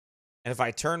 and if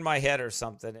I turn my head or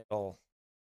something, it'll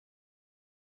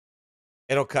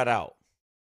cut out.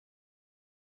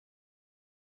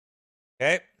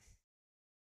 Okay?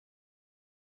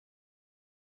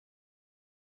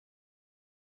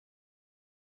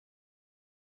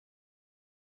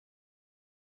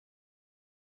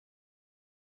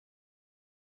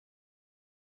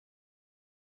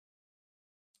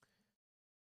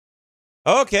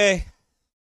 Okay.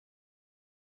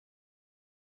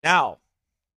 Now,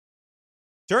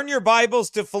 turn your Bibles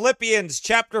to Philippians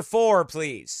chapter 4,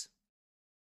 please.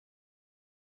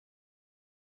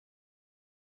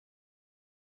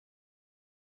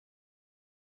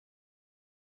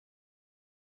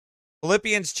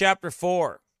 Philippians chapter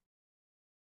 4.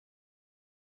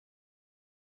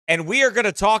 And we are going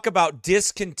to talk about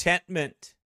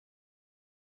discontentment.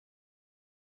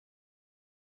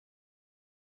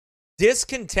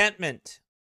 Discontentment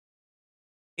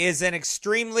is an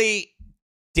extremely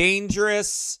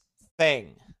dangerous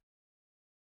thing.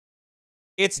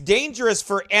 It's dangerous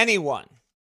for anyone,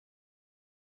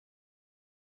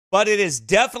 but it is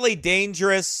definitely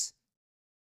dangerous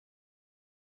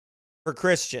for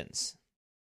Christians.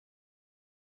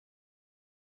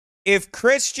 If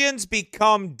Christians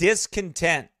become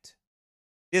discontented,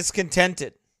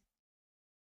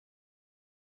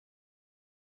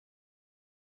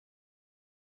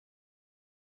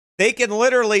 they can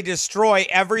literally destroy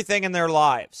everything in their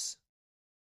lives.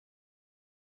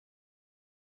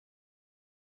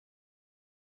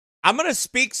 I'm going to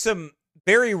speak some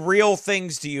very real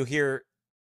things to you here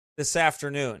this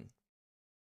afternoon.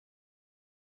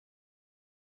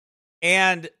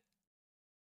 And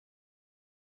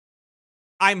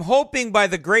I'm hoping by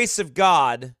the grace of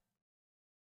God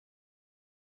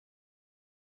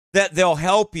that they'll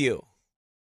help you.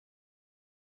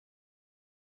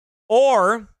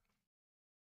 Or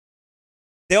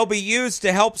they'll be used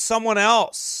to help someone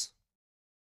else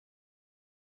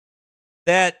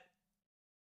that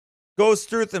goes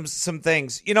through some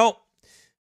things. You know,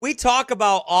 we talk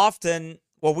about often,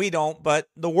 well, we don't, but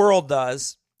the world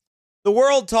does. The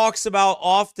world talks about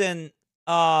often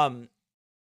a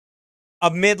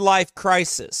midlife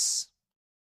crisis.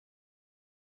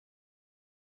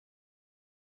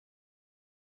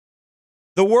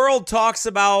 The world talks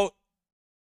about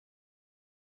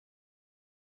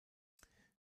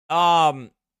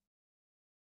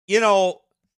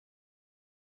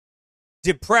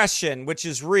depression, which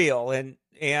is real,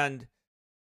 and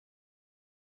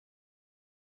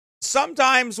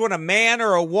sometimes when a man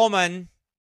or a woman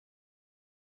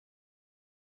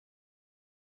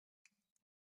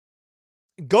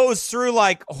goes through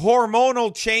like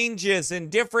hormonal changes and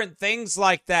different things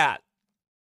like that,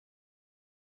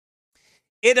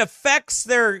 it affects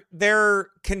their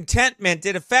contentment.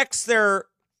 It affects their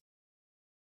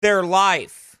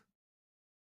life.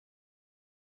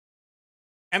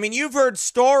 I mean, you've heard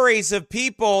stories of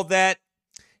people that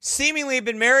seemingly have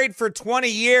been married for 20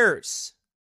 years.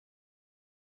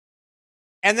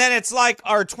 And then it's like,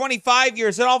 or 25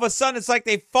 years, and all of a sudden it's like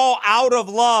they fall out of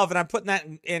love. And I'm putting that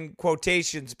in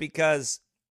quotations because,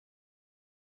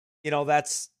 you know,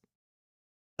 that's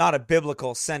not a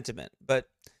biblical sentiment. But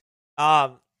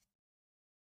I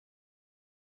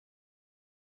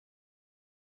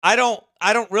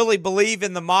don't really believe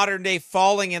in the modern day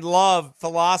falling in love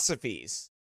philosophies.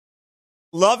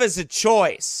 Love is a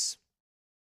choice.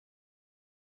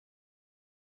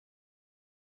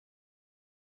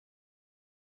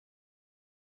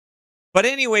 But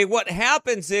anyway, what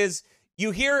happens is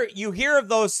you hear of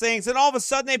those things, and all of a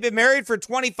sudden they've been married for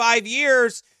 25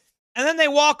 years, and then they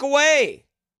walk away.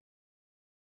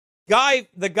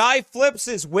 The guy flips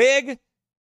his wig,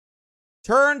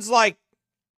 turns like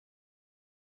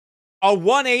a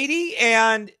 180,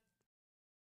 and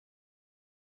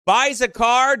buys a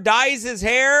car, dyes his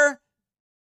hair,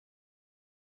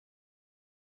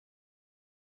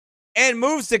 and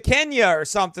moves to Kenya or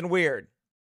something weird.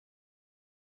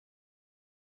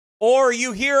 Or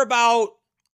you hear about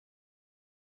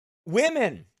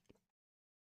women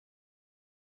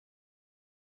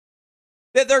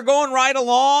that they're going right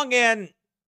along, and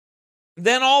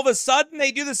then all of a sudden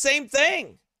they do the same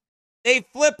thing. They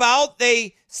flip out.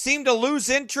 They seem to lose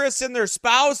interest in their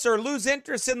spouse or lose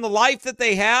interest in the life that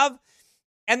they have,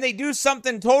 and they do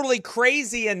something totally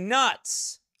crazy and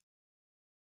nuts.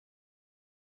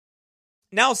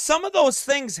 Now, some of those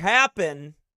things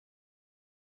happen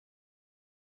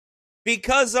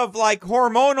because of like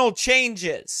hormonal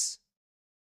changes.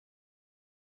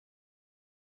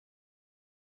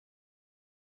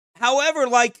 However,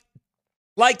 like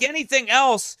anything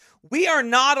else, we are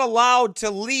not allowed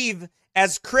to leave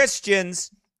as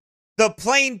Christians the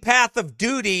plain path of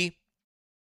duty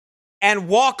and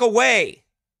walk away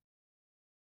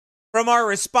from our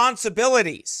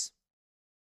responsibilities.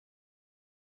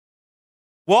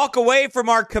 Walk away from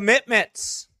our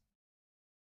commitments.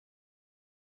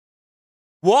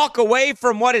 Walk away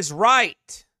from what is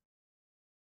right.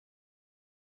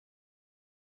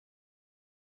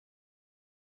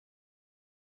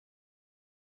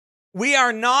 We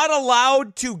are not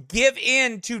allowed to give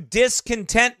in to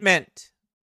discontentment.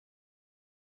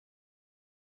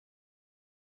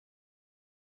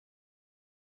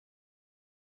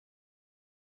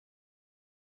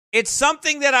 It's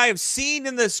something that I have seen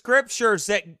in the scriptures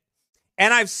and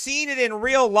I've seen it in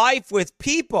real life with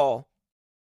people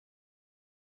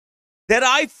that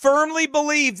I firmly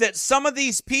believe that some of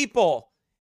these people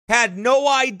had no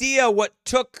idea what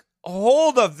took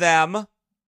hold of them.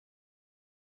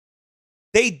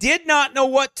 They did not know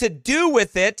what to do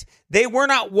with it. They were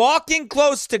not walking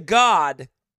close to God.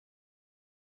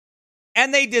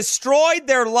 And they destroyed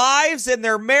their lives and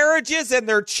their marriages and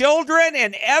their children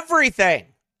and everything.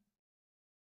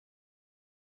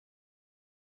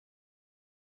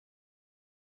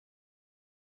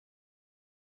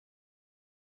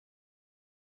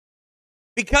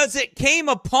 Because it came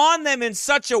upon them in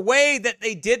such a way that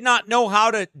they did not know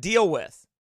how to deal with.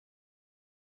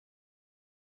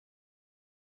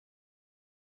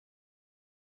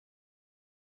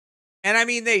 And I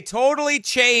mean, they totally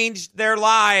changed their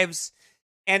lives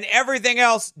and everything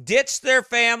else, ditched their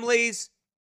families,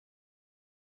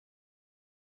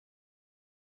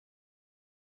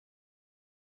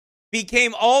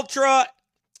 became ultra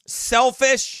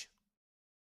selfish,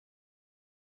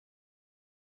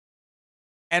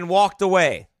 and walked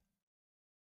away.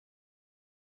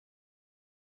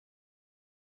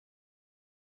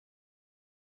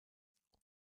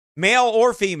 Male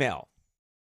or female.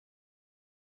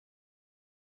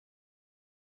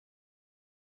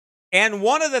 And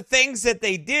one of the things that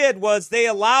they did was they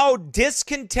allowed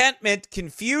discontentment,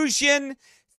 confusion,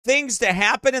 things to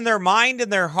happen in their mind and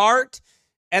their heart,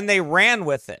 and they ran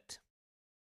with it.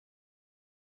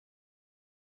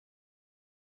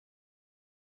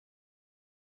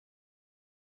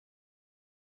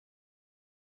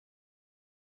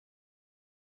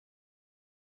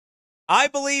 I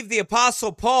believe the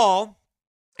Apostle Paul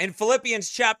in Philippians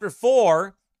chapter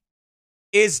 4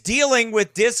 is dealing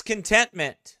with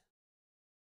discontentment.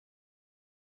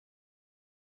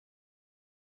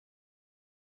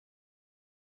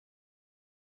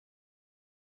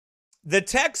 The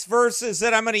text verses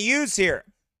that I'm going to use here,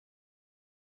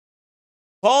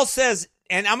 Paul says,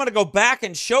 and I'm going to go back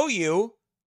and show you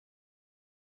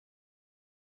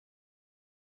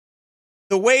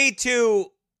the way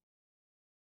to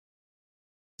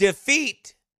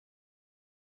defeat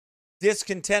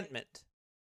discontentment.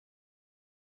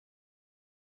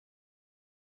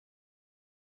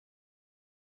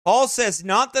 Paul says,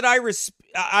 not that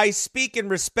I speak in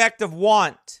respect of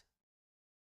want,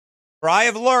 for I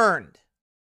have learned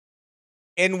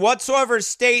in whatsoever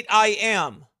state I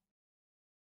am,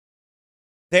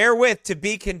 therewith to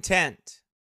be content.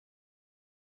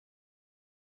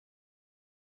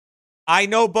 I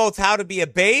know both how to be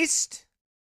abased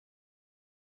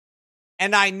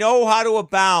and I know how to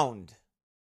abound.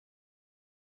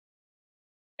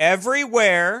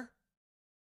 Everywhere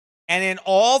and in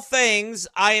all things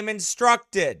I am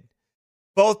instructed,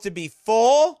 both to be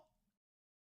full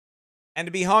and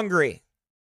to be hungry.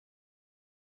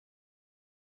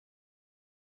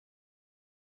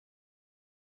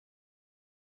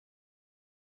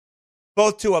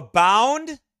 Both to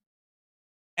abound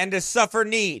and to suffer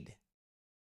need.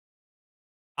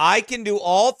 I can do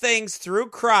all things through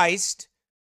Christ,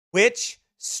 which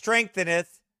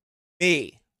strengtheneth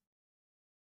me.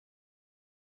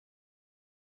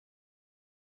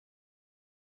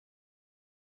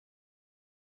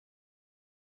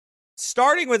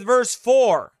 Starting with verse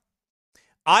 4,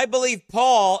 I believe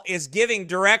Paul is giving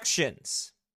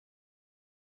directions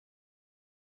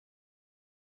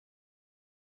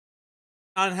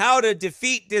on how to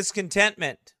defeat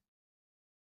discontentment.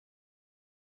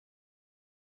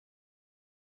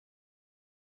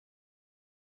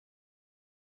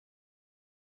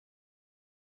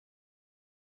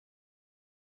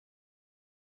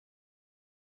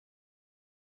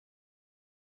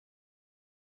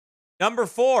 Number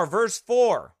 4, verse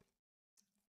 4.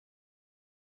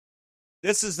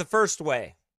 This is the first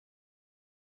way.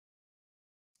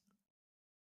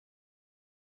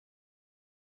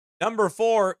 Number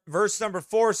 4, verse number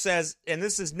 4 says, and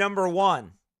this is number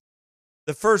 1,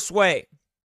 the first way.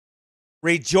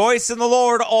 Rejoice in the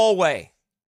Lord always.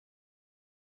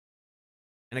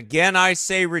 And again, I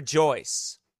say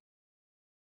rejoice.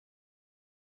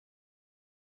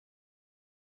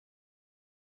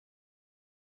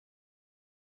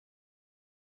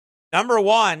 Number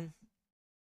 1,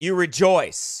 you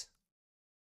rejoice.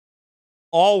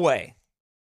 Always.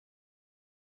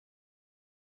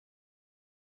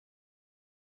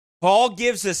 Paul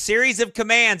gives a series of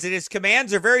commands, and his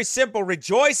commands are very simple.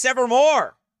 Rejoice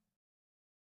evermore.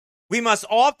 We must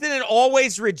often and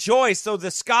always rejoice, though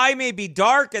the sky may be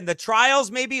dark and the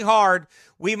trials may be hard.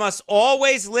 We must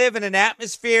always live in an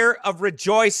atmosphere of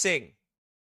rejoicing.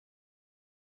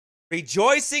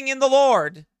 Rejoicing in the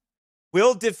Lord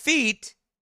will defeat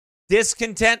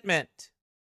discontentment.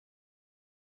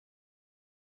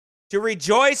 To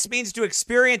rejoice means to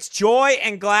experience joy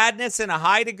and gladness in a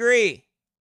high degree.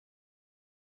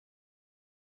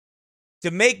 To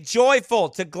make joyful,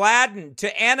 to gladden,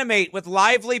 to animate with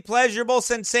lively, pleasurable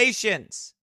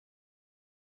sensations.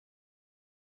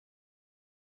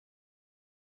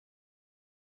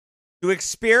 To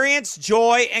experience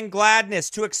joy and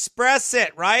gladness, to express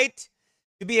it, right?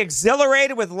 To be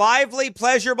exhilarated with lively,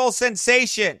 pleasurable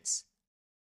sensations.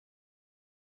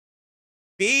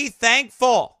 Be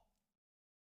thankful.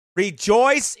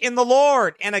 Rejoice in the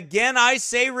Lord. And again, I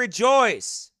say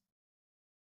rejoice.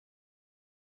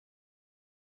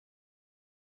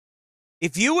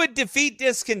 If you would defeat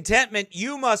discontentment,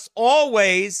 you and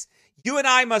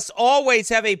I must always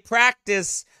have a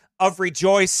practice of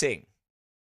rejoicing.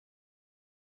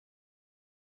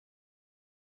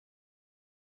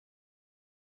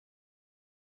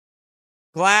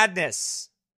 Gladness.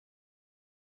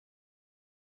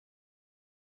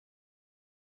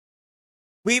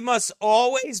 We must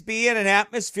always be in an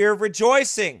atmosphere of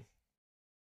rejoicing.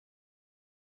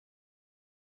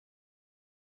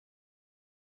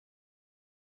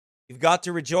 You've got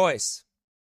to rejoice.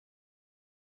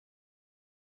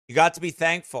 You got to be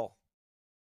thankful.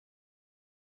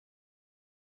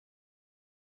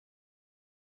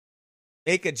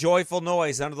 Make a joyful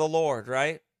noise unto the Lord,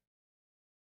 right?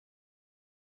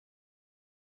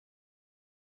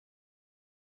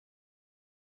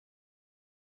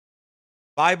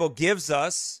 Bible gives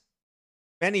us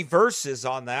many verses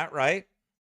on that, right?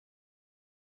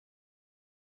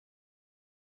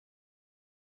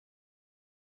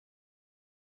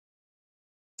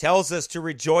 Tells us to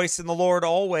rejoice in the Lord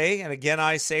always, and again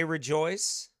I say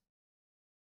rejoice.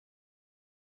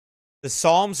 The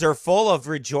Psalms are full of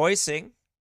rejoicing.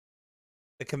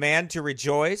 The command to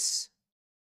rejoice.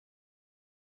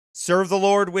 Serve the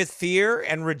Lord with fear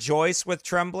and rejoice with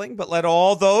trembling, but let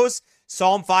all those,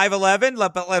 Psalm 5:11,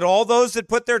 let all those that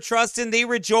put their trust in thee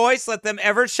rejoice. Let them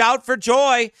ever shout for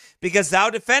joy, because thou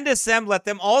defendest them. Let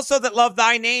them also that love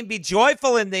thy name be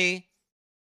joyful in thee.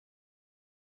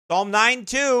 Psalm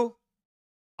 9:2,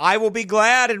 I will be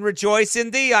glad and rejoice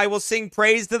in thee. I will sing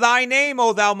praise to thy name,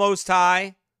 O thou most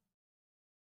high.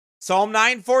 Psalm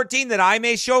 9:14, that I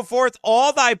may show forth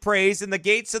all thy praise in the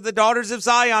gates of the daughters of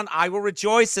Zion. I will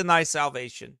rejoice in thy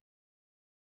salvation.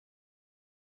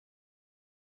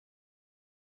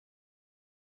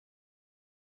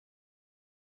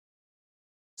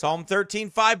 Psalm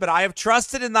 13:5, but I have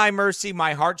trusted in thy mercy.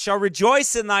 My heart shall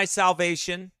rejoice in thy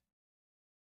salvation.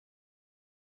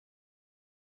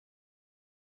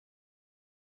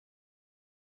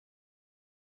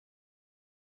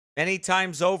 Many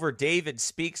times over, David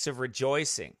speaks of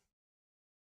rejoicing.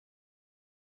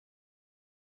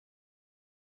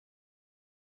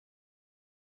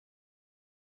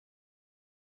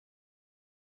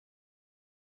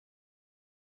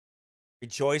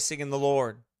 Rejoicing in the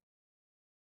Lord.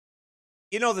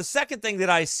 You know, the second thing that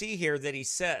I see here that he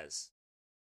says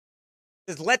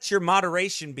is, let your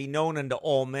moderation be known unto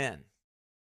all men.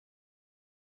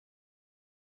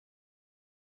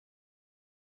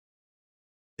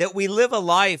 That we live a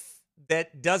life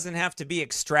that doesn't have to be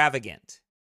extravagant.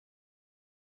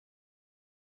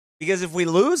 Because if we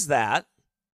lose that,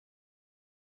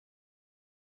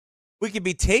 we can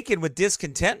be taken with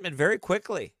discontentment very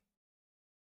quickly.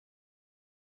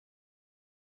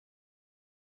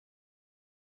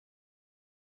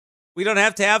 We don't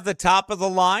have to have the top of the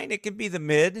line. It can be the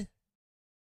mid.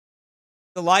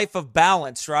 The life of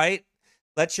balance, right?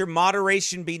 Let your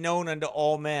moderation be known unto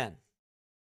all men.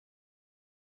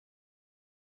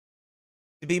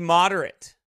 To be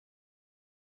moderate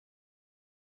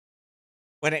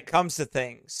when it comes to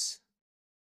things.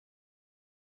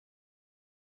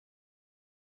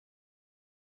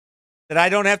 That I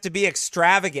don't have to be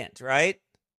extravagant, right?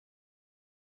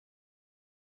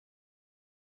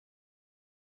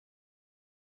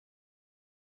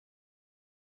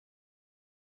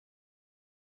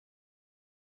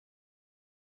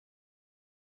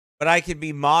 But I can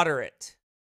be moderate.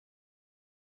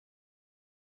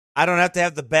 I don't have to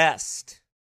have the best.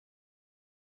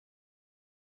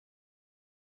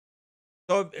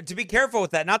 So to be careful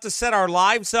with that, not to set our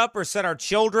lives up or set our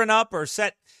children up or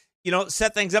set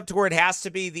things up to where it has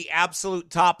to be the absolute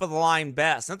top of the line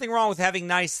best. Nothing wrong with having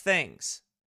nice things.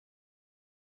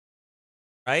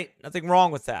 Right? Nothing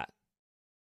wrong with that.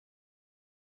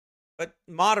 but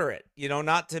moderate,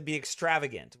 not to be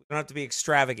extravagant. We don't have to be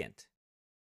extravagant.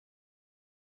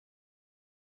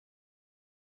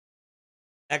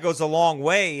 That goes a long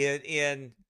way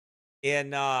in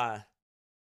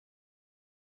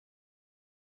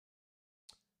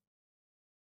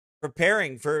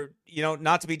preparing for,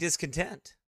 not to be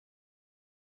discontent.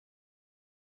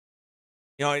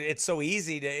 It's so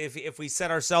easy to, if we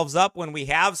set ourselves up when we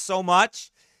have so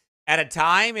much at a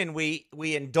time and we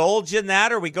indulge in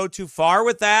that, or we go too far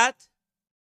with that,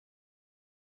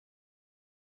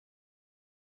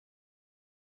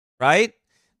 right?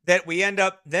 That we end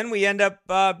up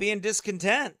being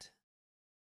discontent.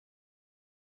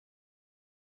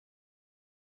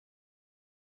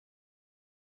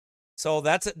 So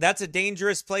that's a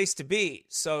dangerous place to be.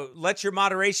 So let your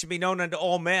moderation be known unto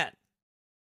all men.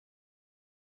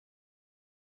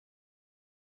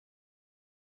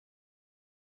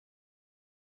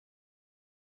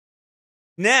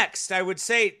 Next, I would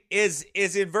say is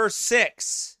in verse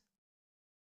 6.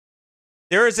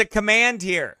 There is a command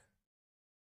here.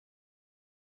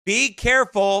 Be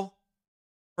careful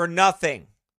for nothing.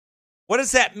 What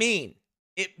does that mean?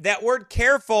 That word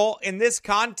careful in this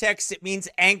context, it means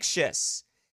anxious.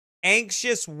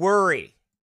 Anxious worry.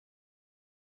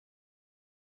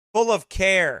 Full of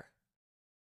care.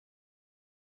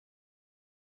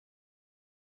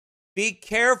 Be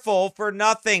careful for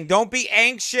nothing. Don't be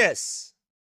anxious.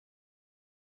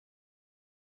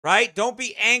 Right? Don't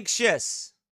be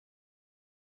anxious.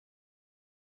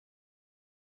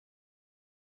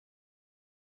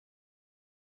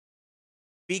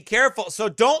 Be careful. So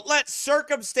don't let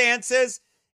circumstances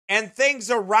and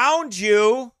things around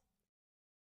you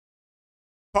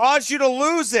cause you to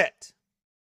lose it.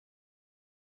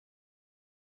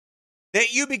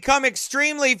 That you become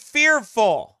extremely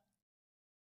fearful.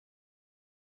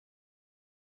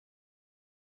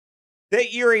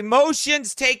 That your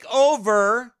emotions take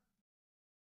over.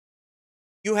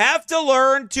 You have to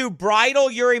learn to bridle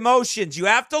your emotions. You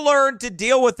have to learn to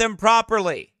deal with them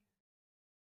properly.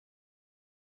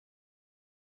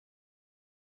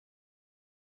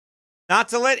 Not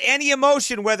to let any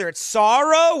emotion, whether it's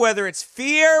sorrow, whether it's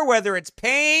fear, whether it's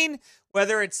pain,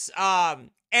 whether it's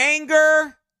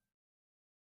anger.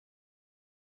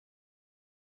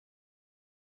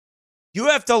 You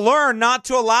have to learn not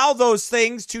to allow those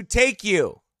things to take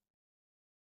you.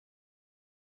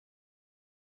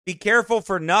 Be careful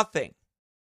for nothing.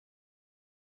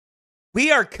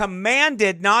 We are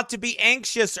commanded not to be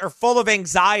anxious or full of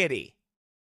anxiety.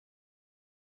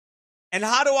 And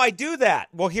how do I do that?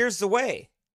 Well, here's the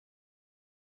way.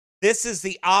 This is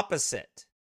the opposite.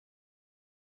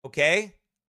 Okay?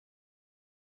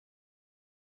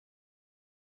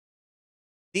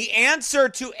 The answer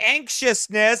to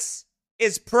anxiousness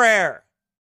is prayer.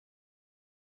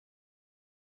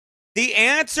 The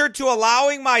answer to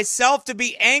allowing myself to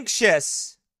be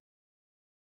anxious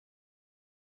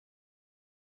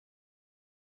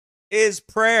is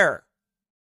prayer.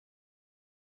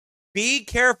 Be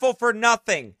careful for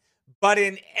nothing, but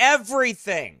in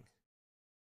everything,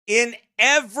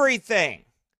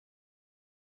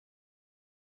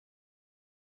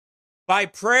 by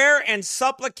prayer and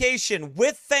supplication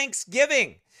with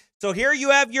thanksgiving. So here you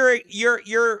have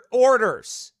your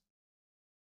orders.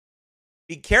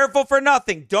 Be careful for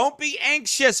nothing. Don't be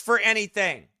anxious for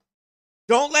anything.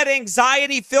 Don't let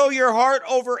anxiety fill your heart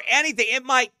over anything. It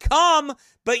might come,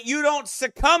 but you don't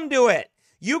succumb to it.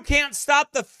 You can't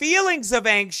stop the feelings of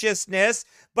anxiousness,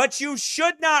 but you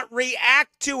should not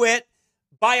react to it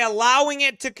by allowing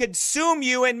it to consume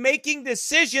you and making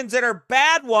decisions that are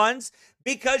bad ones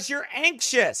because you're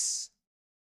anxious,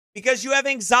 because you have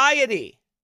anxiety.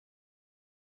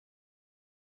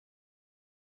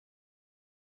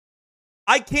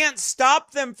 I can't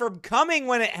stop them from coming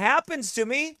when it happens to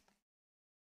me.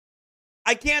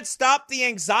 I can't stop the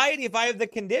anxiety if I have the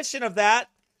condition of that.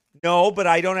 No, but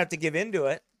I don't have to give in to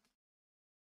it.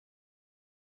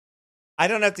 I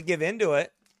don't have to give in to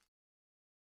it.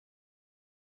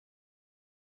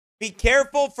 Be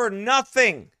careful for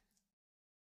nothing.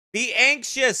 Be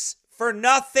anxious for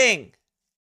nothing.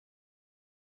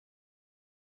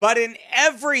 But in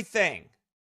everything,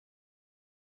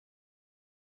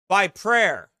 by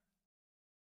prayer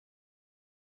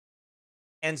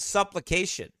and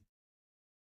supplication.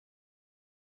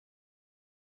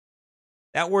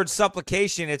 That word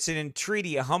supplication, it's an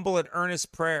entreaty, a humble and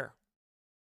earnest prayer,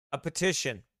 a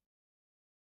petition.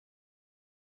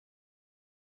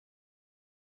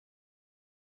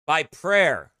 By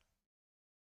prayer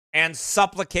and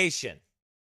supplication.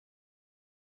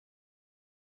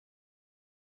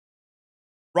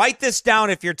 Write this down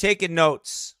if you're taking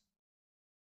notes.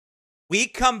 We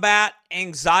combat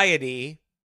anxiety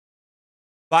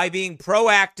by being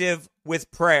proactive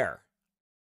with prayer.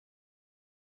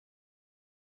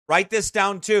 Write this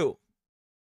down too.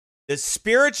 The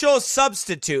spiritual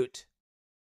substitute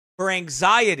for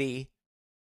anxiety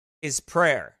is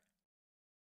prayer.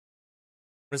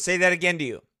 I'm going to say that again to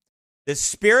you. The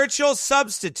spiritual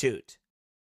substitute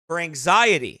for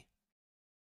anxiety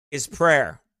is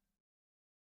prayer.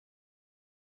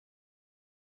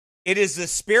 It is the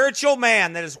spiritual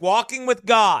man that is walking with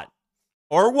God,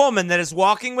 or woman that is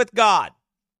walking with God.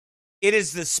 It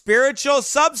is the spiritual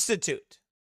substitute.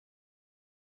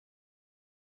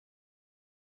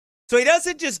 So he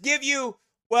doesn't just give you,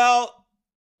 well,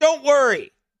 don't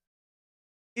worry.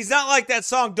 He's not like that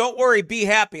song, Don't Worry, Be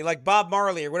Happy, like Bob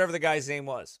Marley or whatever the guy's name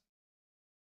was.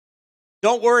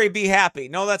 Don't worry, be happy.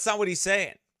 No, that's not what he's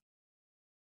saying.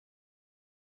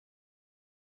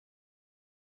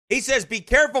 He says, be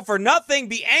careful for nothing,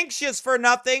 be anxious for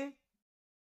nothing.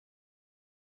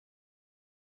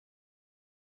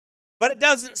 But it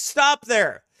doesn't stop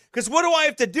there. Because what do I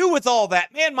have to do with all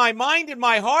that? Man, my mind and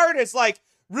my heart is like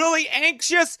really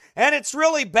anxious, and it's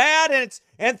really bad,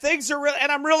 and things are real,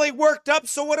 and I'm really worked up.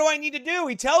 So what do I need to do?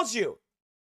 He tells you.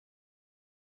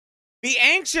 Be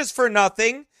anxious for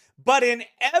nothing, but in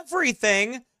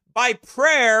everything by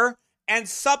prayer and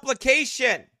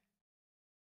supplication.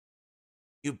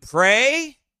 You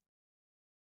pray,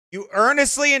 you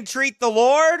earnestly entreat the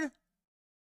Lord,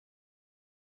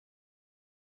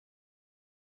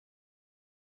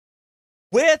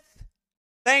 with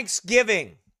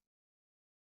thanksgiving.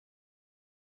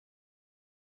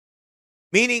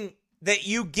 Meaning that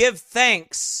you give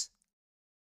thanks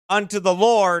unto the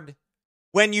Lord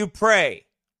when you pray.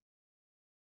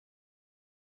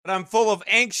 But I'm full of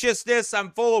anxiousness,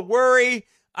 I'm full of worry,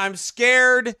 I'm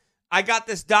scared, I got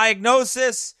this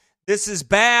diagnosis, this is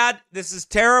bad, this is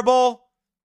terrible,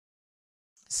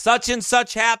 such and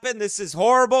such happened, this is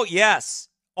horrible. Yes,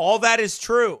 all that is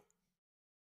true.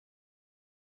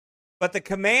 But the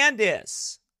command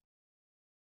is,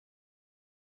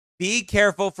 be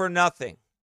careful for nothing,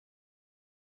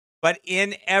 but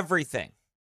in everything,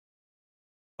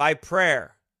 by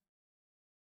prayer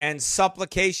and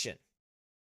supplication,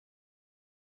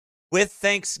 with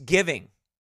thanksgiving,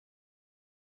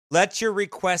 let your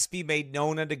requests be made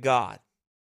known unto God.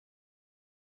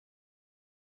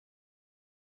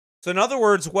 So in other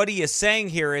words, what he is saying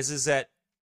here is that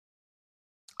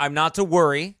I'm not to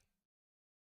worry,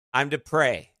 I'm to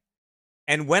pray.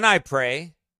 And when I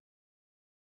pray,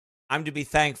 I'm to be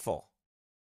thankful.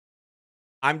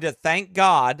 I'm to thank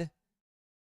God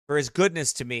for his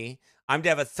goodness to me. I'm to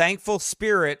have a thankful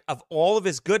spirit of all of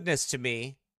his goodness to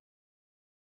me.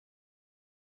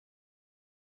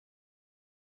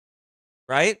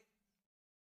 Right?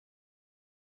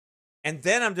 And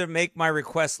then I'm to make my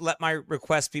request, let my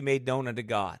request be made known unto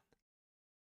God.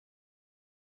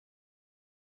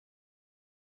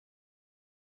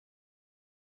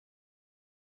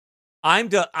 I'm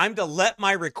to let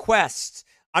my request,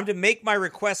 I'm to make my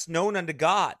request known unto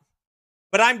God.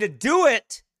 But I'm to do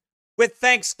it with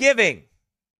thanksgiving.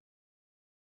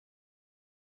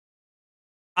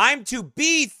 I'm to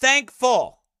be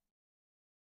thankful.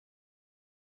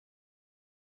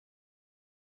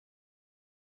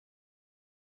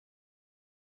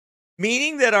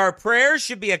 Meaning that our prayers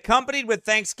should be accompanied with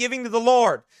thanksgiving to the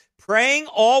Lord. Praying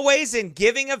always and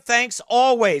giving of thanks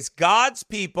always. God's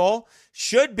people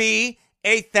should be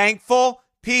a thankful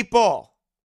people.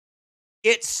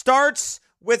 It starts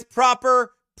with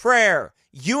proper prayer.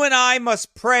 You and I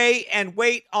must pray and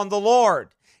wait on the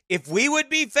Lord. If we would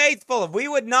be faithful, if we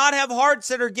would not have hearts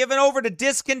that are given over to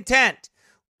discontent,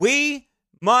 we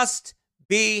must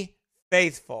be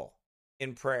faithful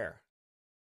in prayer.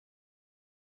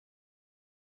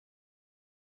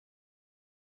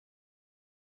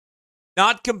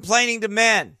 Not complaining to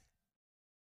men,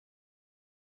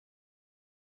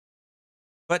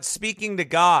 but speaking to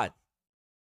God.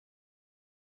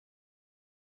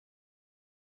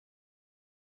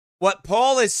 What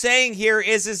Paul is saying here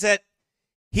is that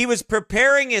he was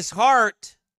preparing his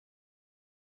heart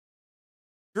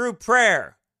through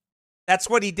prayer. That's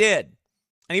what he did.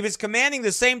 And he was commanding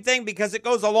the same thing because it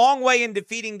goes a long way in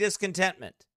defeating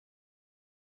discontentment.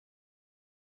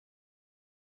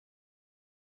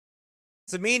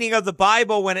 It's the meaning of the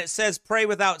Bible when it says pray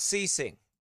without ceasing.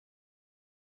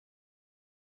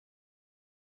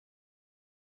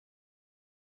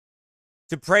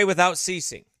 To pray without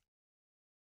ceasing.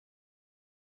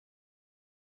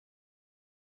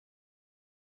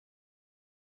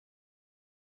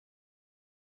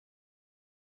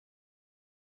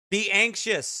 Be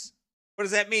anxious What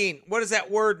does that mean? What does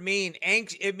that word mean?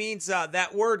 It means,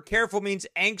 that word careful means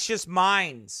anxious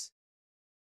minds.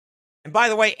 And by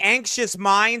the way, anxious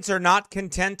minds are not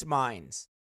content minds.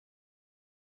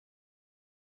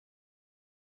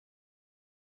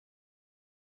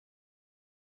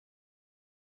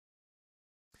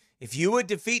 If you would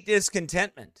defeat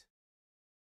discontentment,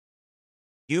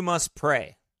 you must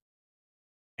pray.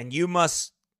 And you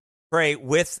must pray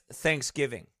with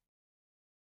thanksgiving.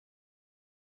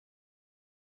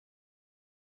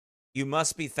 You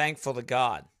must be thankful to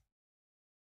God.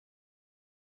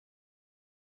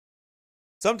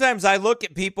 Sometimes I look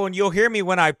at people, and you'll hear me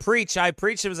when I preach. I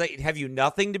preach, it was like, have you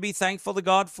nothing to be thankful to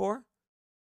God for?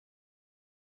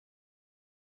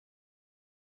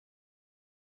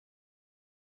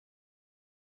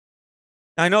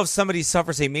 I know if somebody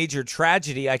suffers a major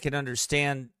tragedy, I can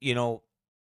understand,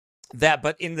 that.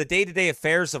 But in the day-to-day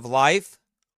affairs of life,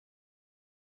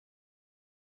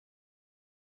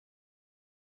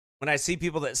 when I see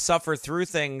people that suffer through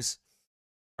things,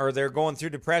 or they're going through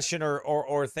depression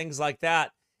or things like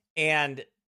that, and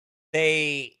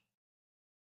they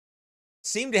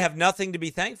seem to have nothing to be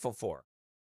thankful for.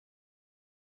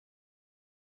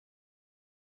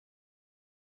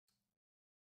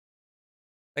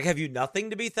 Like, have you nothing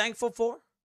to be thankful for?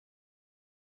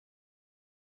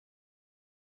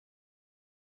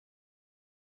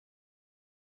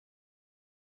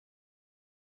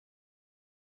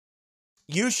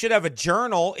 You should have a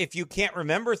journal if you can't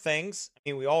remember things. I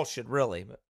mean, we all should really,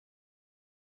 but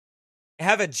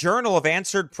have a journal of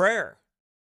answered prayer.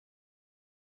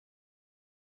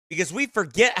 Because we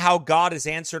forget how God has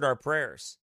answered our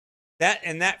prayers.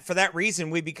 For that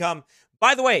reason, we become,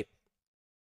 by the way,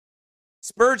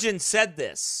 Spurgeon said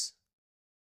this.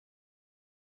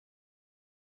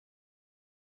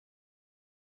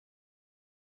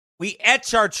 We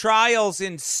etch our trials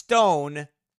in stone,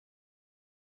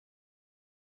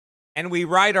 and we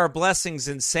write our blessings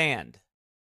in sand.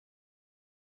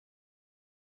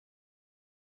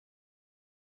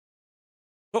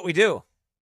 What we do.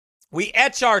 We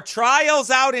etch our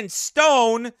trials out in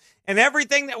stone and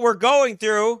everything that we're going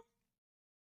through,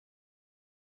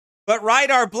 but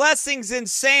write our blessings in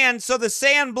sand, so the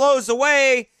sand blows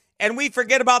away and we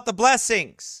forget about the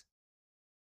blessings.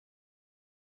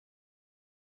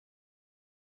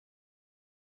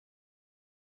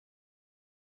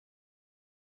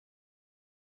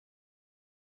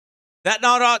 That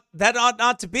ought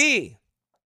not to be.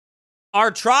 Our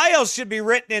trials should be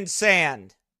written in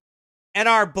sand, and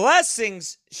our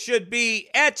blessings should be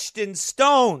etched in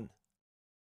stone.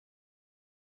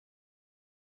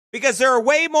 Because there are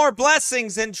way more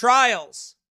blessings than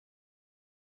trials.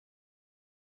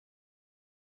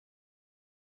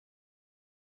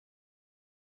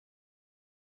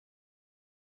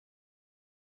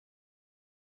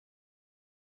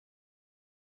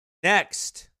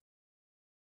 Next.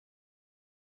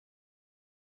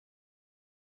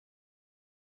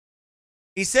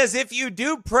 He says, if you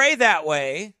do pray that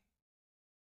way,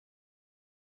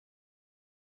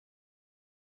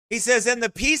 he says, and the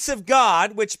peace of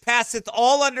God, which passeth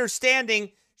all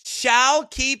understanding, shall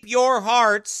keep your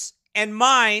hearts and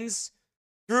minds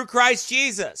through Christ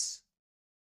Jesus.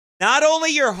 Not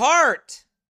only your heart.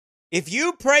 If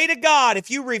you pray to God,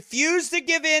 if you refuse to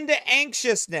give in to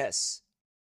anxiousness,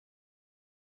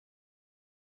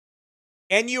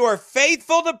 and you are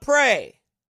faithful to pray,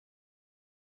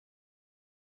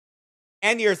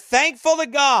 and you're thankful to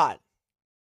God,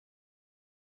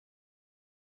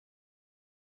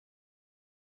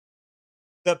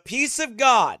 the peace of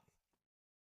God,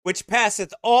 which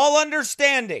passeth all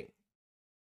understanding,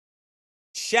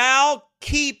 shall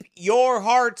keep your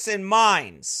hearts and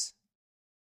minds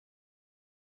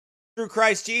through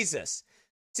Christ Jesus.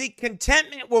 See,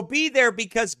 contentment will be there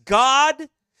because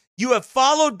you have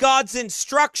followed God's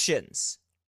instructions,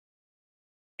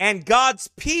 and God's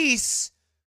peace,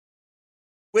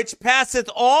 which passeth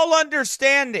all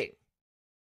understanding,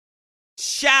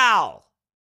 shall,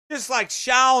 just like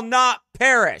shall not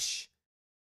perish,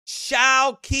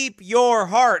 shall keep your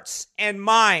hearts and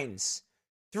minds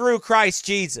through Christ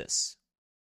Jesus.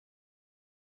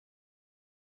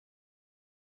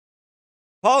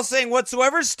 Paul's saying,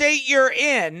 whatsoever state you're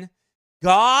in,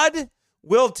 God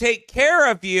will take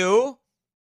care of you.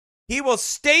 He will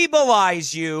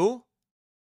stabilize you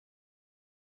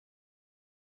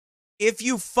if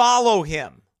you follow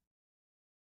him.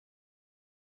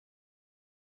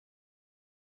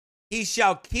 He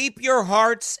shall keep your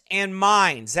hearts and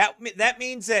minds. That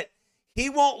means that he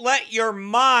won't let your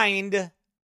mind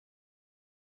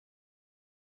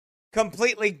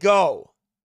completely go.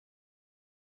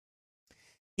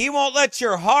 He won't let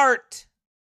your heart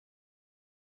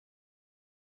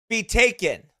be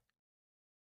taken.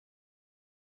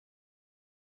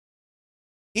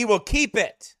 He will keep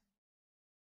it.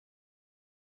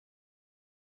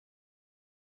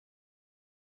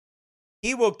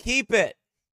 He will keep it.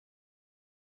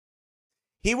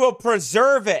 He will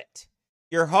preserve it,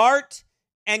 your heart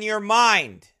and your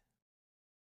mind.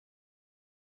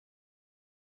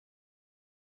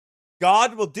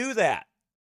 God will do that.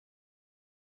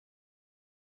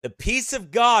 The peace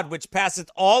of God, which passeth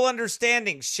all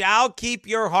understanding, shall keep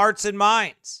your hearts and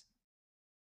minds.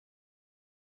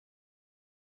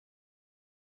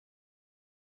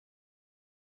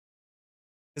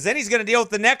 Because then he's going to deal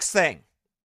with the next thing.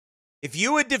 If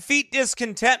you would defeat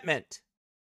discontentment,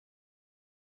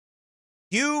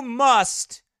 you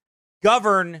must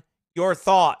govern your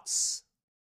thoughts.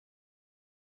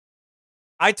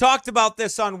 I talked about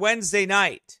this on Wednesday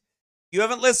night. You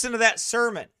haven't listened to that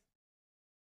sermon.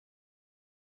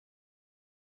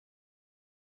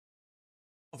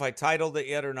 If I titled it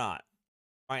yet or not.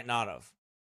 Might not have.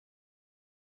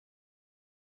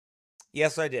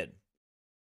 Yes, I did.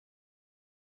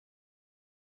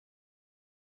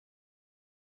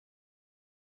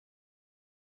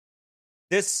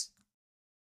 This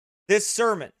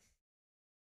sermon,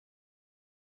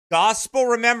 gospel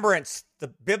remembrance, the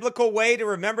biblical way to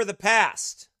remember the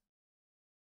past.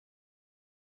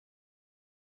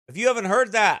 If you haven't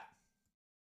heard that,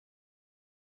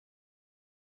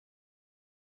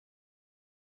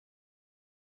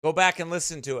 go back and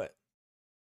listen to it.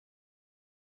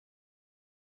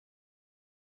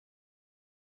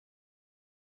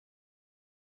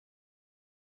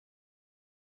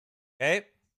 Okay?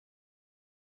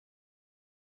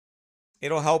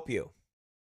 It'll help you.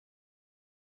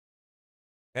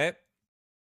 Okay?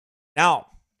 Now,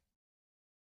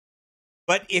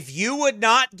 but if you would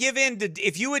not give in to,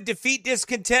 if you would defeat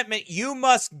discontentment, you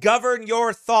must govern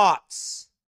your thoughts.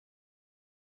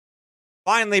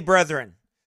 Finally, brethren,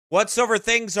 whatsoever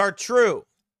things are true.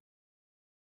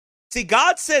 See,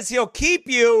 God says he'll keep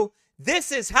you.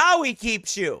 This is how he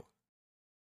keeps you.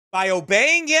 By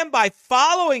obeying him, by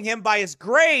following him, by his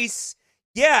grace,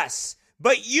 yes.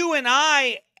 But you and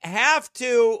I have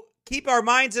to keep our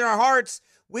minds and our hearts.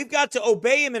 We've got to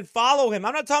obey him and follow him.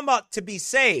 I'm not talking about to be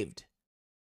saved.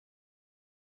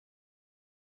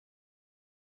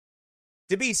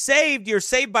 To be saved, you're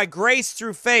saved by grace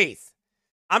through faith.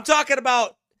 I'm talking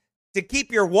about to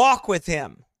keep your walk with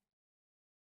him.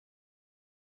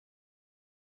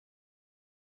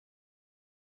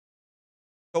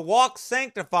 To walk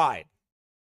sanctified.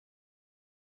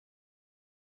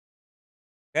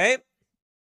 Okay?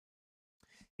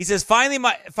 He says,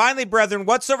 finally, brethren,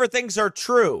 whatsoever things are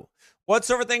true,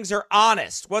 whatsoever things are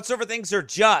honest, whatsoever things are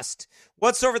just,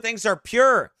 whatsoever things are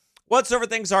pure, whatsoever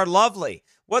things are lovely,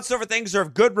 whatsoever things are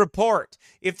of good report,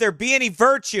 if there be any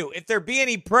virtue, if there be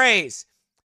any praise,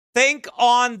 think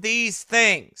on these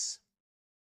things.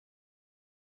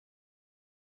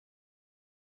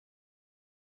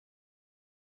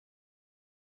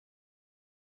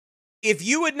 If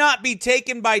you would not be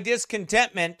taken by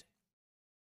discontentment,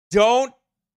 don't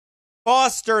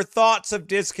foster thoughts of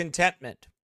discontentment.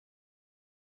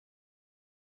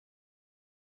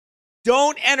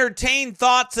 Don't entertain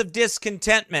thoughts of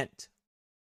discontentment.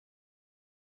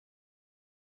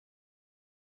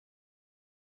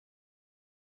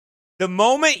 The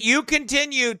moment you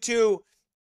continue to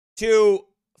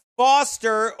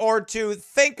foster or to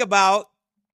think about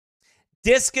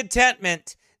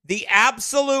discontentment, the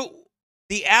absolute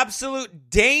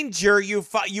danger you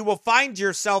will find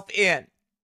yourself in.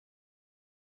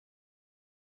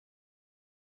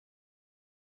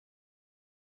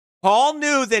 Paul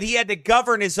knew that he had to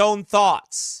govern his own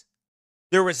thoughts.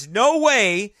 There was no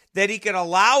way that he could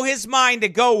allow his mind to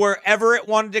go wherever it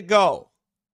wanted to go.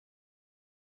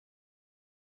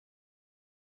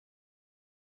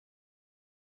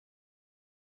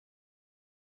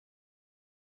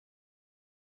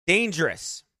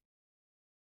 Dangerous.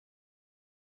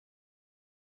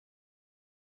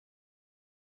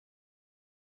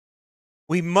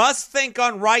 We must think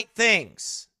on right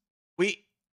things.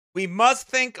 We must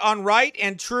think on right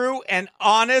and true and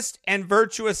honest and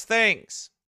virtuous things.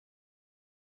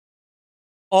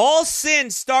 All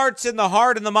sin starts in the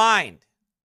heart and the mind.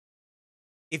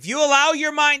 If you allow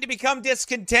your mind to become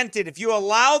discontented, if you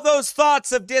allow those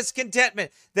thoughts of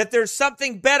discontentment, that there's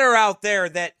something better out there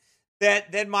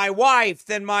than my wife,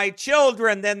 than my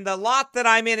children, than the lot that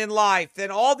I'm in life, than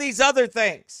all these other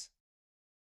things,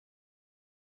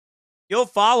 you'll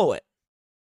follow it.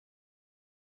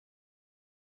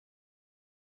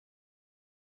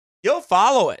 You'll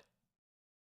follow it.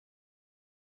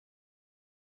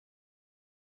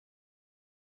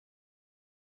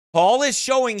 Paul is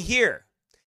showing here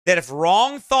that if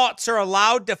wrong thoughts are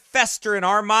allowed to fester in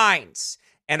our minds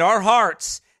and our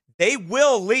hearts, they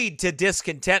will lead to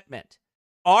discontentment.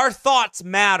 Our thoughts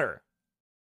matter,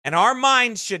 and our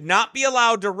minds should not be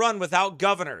allowed to run without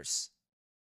governors.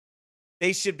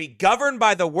 They should be governed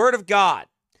by the Word of God.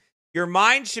 Your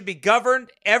mind should be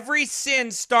governed. Every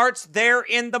sin starts there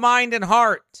in the mind and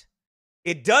heart.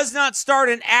 It does not start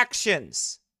in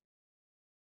actions.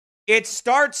 It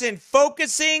starts in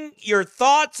focusing your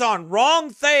thoughts on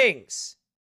wrong things.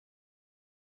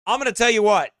 I'm going to tell you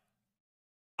what.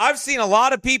 I've seen a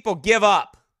lot of people give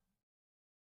up.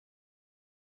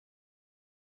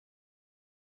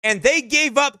 And they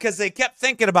gave up because they kept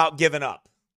thinking about giving up.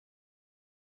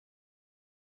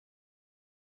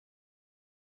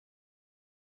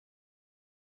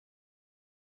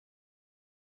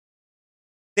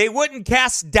 They wouldn't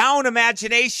cast down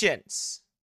imaginations.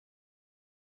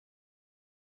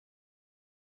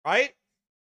 Right?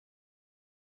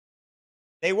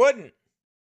 They wouldn't.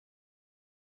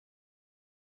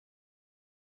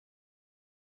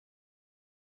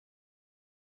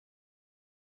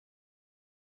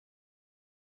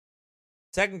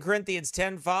 Second Corinthians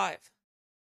 10:5.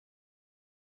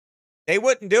 They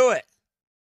wouldn't do it.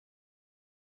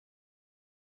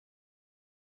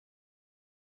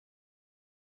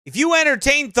 If you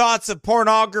entertain thoughts of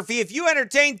pornography, if you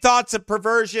entertain thoughts of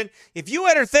perversion, if you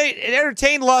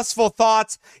entertain lustful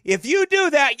thoughts, if you do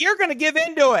that, you're going to give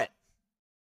into it.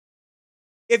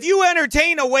 If you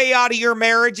entertain a way out of your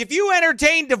marriage, if you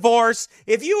entertain divorce,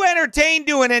 if you entertain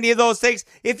doing any of those things,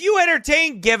 if you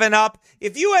entertain giving up,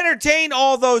 if you entertain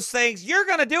all those things, you're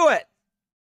going to do it.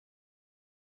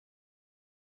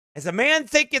 As a man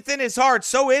thinketh in his heart,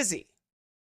 so is he.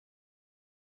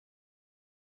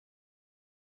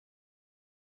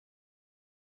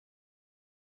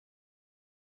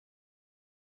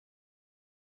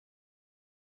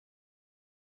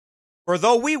 For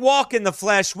though we walk in the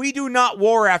flesh, we do not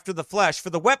war after the flesh. For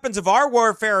the weapons of our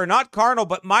warfare are not carnal,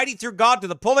 but mighty through God to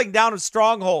the pulling down of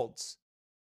strongholds,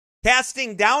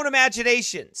 casting down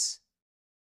imaginations,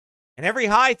 and every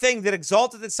high thing that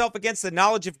exalteth itself against the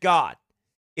knowledge of God.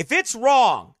 If it's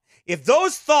wrong, if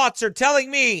those thoughts are telling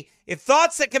me, if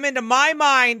thoughts that come into my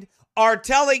mind are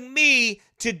telling me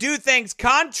to do things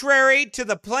contrary to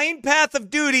the plain path of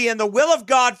duty and the will of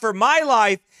God for my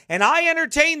life, and I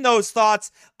entertain those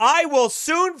thoughts, I will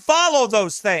soon follow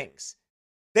those things.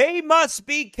 They must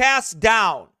be cast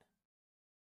down.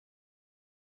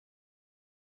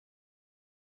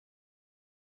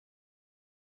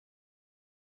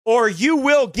 Or you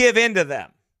will give into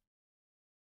them.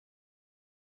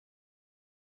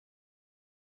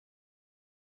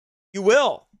 You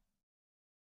will.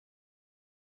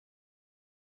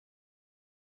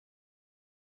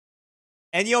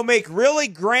 And you'll make really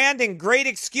grand and great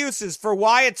excuses for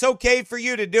why it's okay for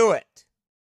you to do it.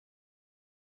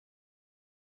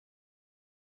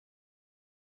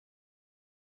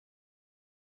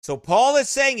 So Paul is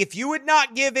saying, if you would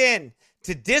not give in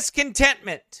to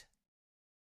discontentment,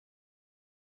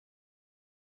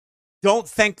 don't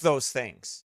think those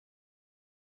things.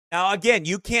 Now, again,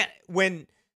 you can't, when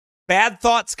bad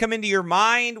thoughts come into your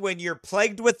mind, when you're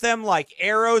plagued with them like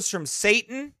arrows from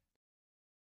Satan,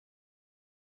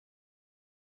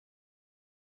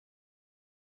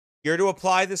 you're to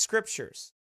apply the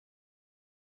scriptures.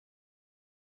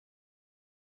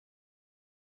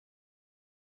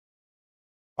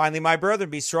 Finally, my brethren,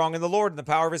 be strong in the Lord and the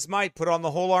power of his might. Put on the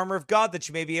whole armor of God, that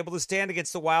you may be able to stand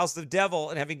against the wiles of the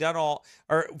devil. And having done all,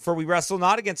 for we wrestle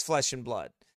not against flesh and blood.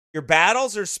 Your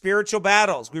battles are spiritual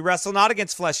battles. We wrestle not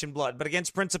against flesh and blood, but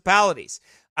against principalities,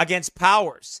 against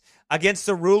powers, against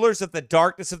the rulers of the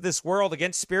darkness of this world,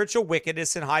 against spiritual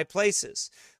wickedness in high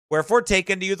places. Wherefore take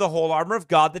unto you the whole armor of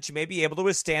God, that you may be able to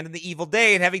withstand in the evil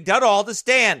day, and having done all, to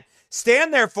stand.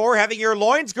 Stand therefore, having your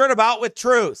loins girt about with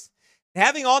truth, and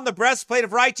having on the breastplate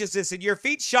of righteousness, and your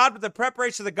feet shod with the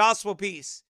preparation of the gospel of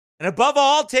peace. And above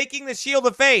all, taking the shield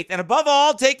of faith, and above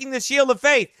all, taking the shield of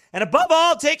faith, and above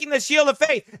all, taking the shield of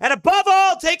faith, and above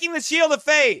all, taking the shield of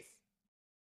faith.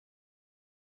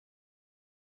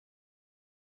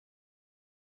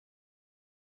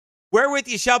 Wherewith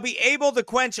ye shall be able to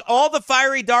quench all the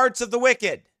fiery darts of the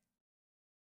wicked.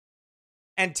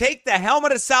 And take the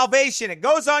helmet of salvation. It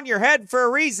goes on your head for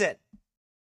a reason.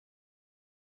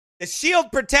 The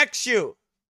shield protects you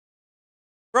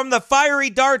from the fiery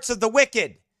darts of the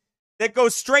wicked that go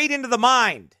straight into the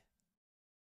mind.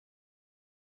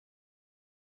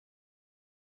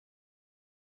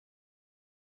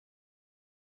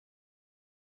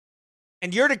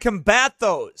 And you're to combat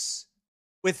those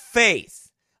with faith.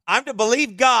 I'm to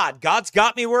believe God. God's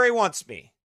got me where he wants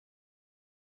me.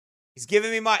 He's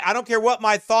given me I don't care what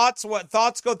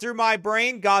thoughts go through my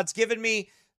brain. God's given me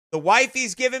the wife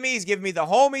he's given me. He's given me the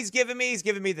home he's given me. He's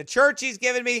given me the church he's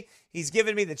given me. He's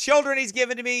given me the children he's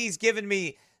given to me. He's given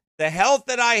me the health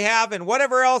that I have and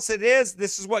whatever else it is.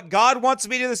 This is what God wants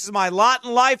me to do. This is my lot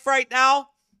in life right now.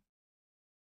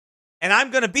 And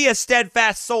I'm going to be a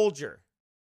steadfast soldier.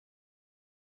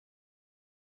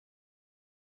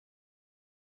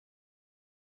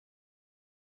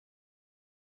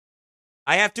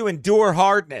 I have to endure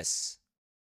hardness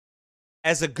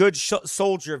as a good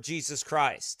soldier of Jesus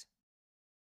Christ.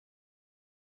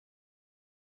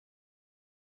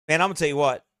 Man, I'm going to tell you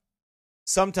what.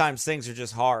 Sometimes things are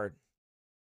just hard.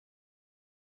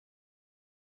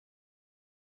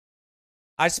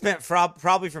 I spent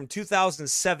probably from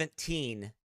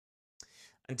 2017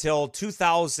 until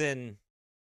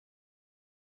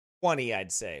 2020,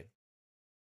 I'd say.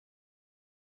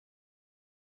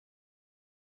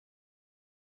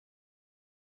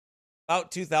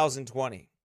 About 2020.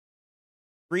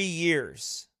 3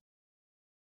 years.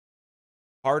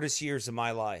 Hardest years of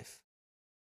my life.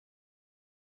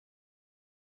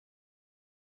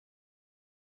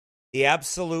 The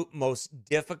absolute most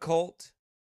difficult,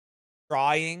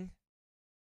 trying,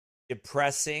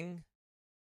 depressing,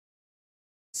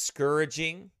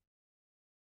 discouraging,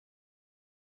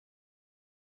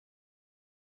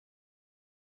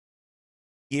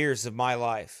 years of my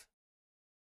life.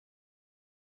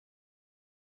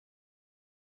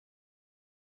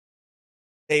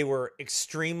 They were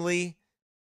extremely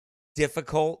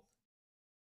difficult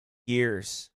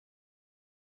years.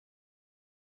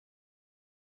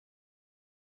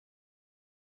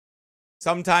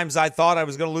 Sometimes I thought I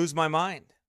was going to lose my mind.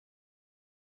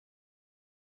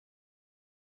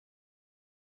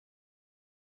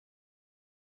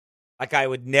 Like I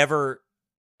would never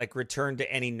return to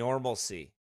any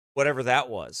normalcy, whatever that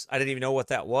was. I didn't even know what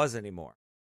that was anymore.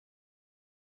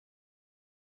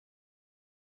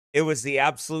 It was the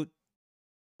absolute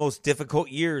most difficult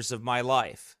years of my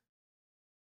life.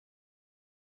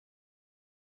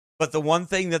 But the one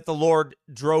thing that the Lord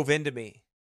drove into me,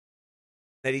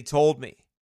 that he told me,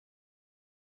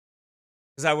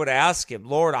 because I would ask him,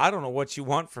 Lord, I don't know what you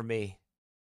want from me.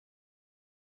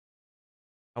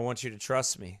 I want you to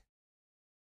trust me.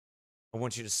 I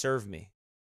want you to serve me.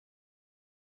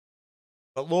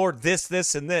 But Lord, this,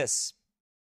 and this.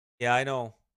 Yeah, I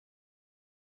know.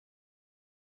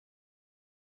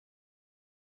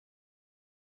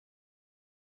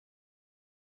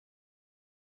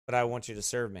 But I want you to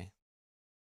serve me.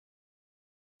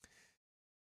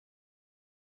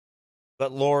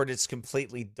 But Lord, it's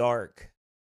completely dark.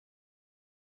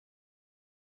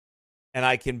 And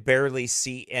I can barely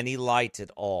see any light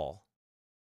at all.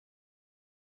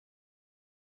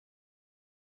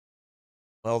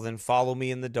 Well, then follow me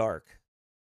in the dark.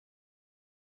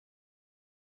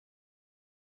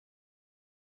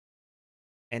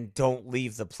 And don't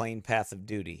leave the plain path of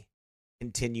duty.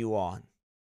 Continue on.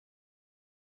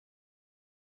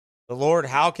 The Lord,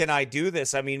 how can I do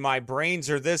this? I mean, my brains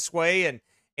are this way,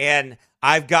 and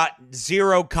I've got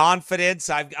zero confidence.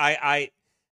 I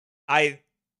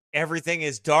everything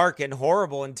is dark and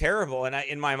horrible and terrible, and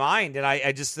in my mind, and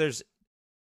I just Yep.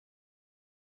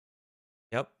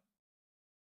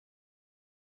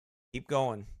 Keep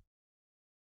going.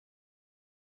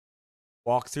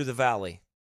 Walk through the valley.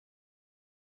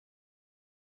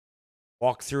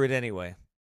 Walk through it anyway.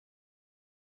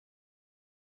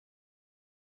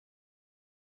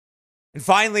 And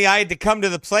finally, I had to come to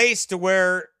the place to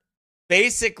where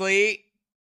basically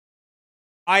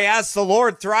I asked the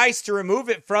Lord thrice to remove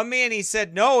it from me, and he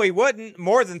said no, he wouldn't.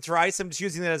 More than thrice. I'm just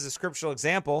using that as a scriptural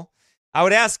example. I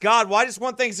would ask God, well, I just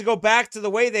want things to go back to the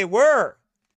way they were,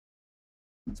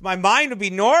 so my mind would be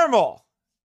normal.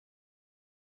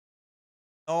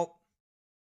 Nope.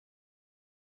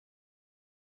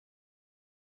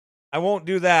 I won't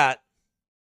do that.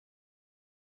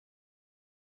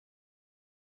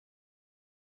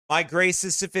 My grace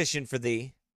is sufficient for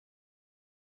thee.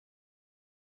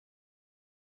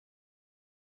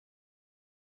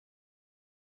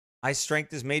 My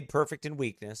strength is made perfect in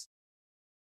weakness.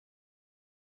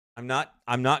 I'm not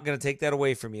going to take that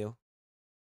away from you.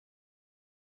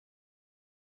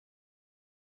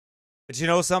 But you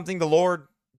know something? The Lord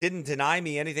didn't deny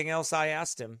me anything else I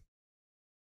asked him.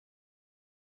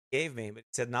 He gave me, but he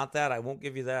said, not that. I won't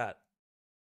give you that.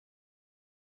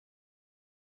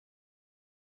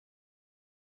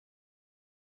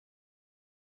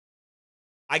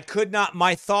 I could not,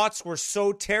 my thoughts were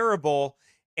so terrible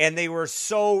and they were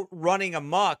so running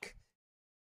amok.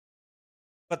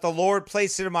 But the Lord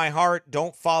placed it in my heart,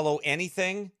 don't follow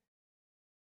anything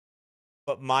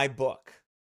but my book.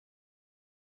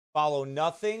 Follow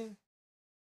nothing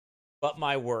but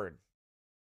my word.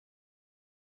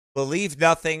 Believe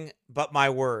nothing but my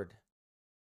word.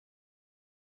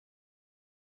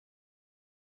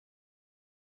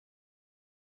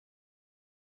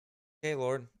 Okay,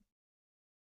 Lord.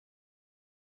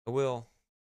 I will.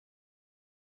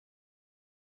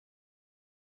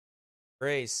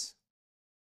 Grace.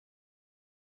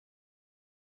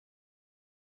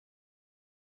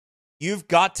 You've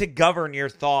got to govern your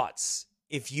thoughts.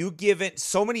 If you give it,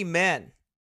 so many men,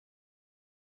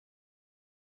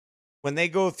 when they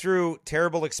go through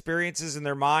terrible experiences in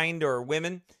their mind, or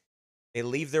women, they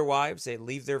leave their wives, they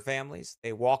leave their families,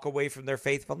 they walk away from their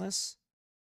faithfulness.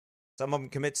 Some of them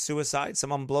commit suicide.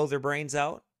 Some of them blow their brains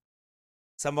out.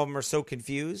 Some of them are so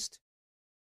confused.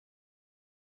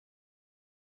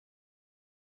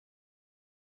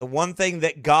 The one thing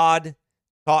that God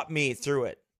taught me through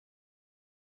it: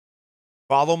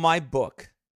 follow my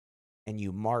book and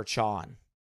you march on.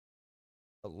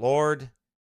 The Lord,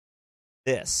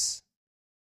 this.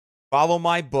 Follow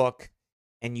my book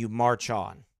and you march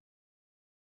on.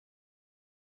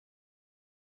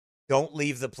 Don't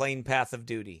leave the plain path of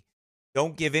duty.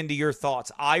 Don't give in to your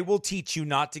thoughts. I will teach you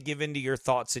not to give in to your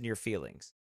thoughts and your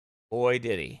feelings. Boy,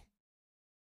 did he.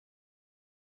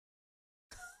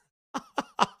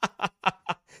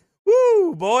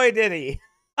 Woo, boy, did he.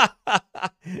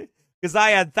 Because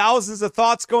I had thousands of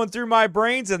thoughts going through my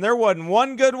brains, and there wasn't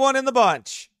one good one in the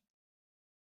bunch.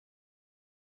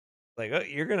 Like, oh,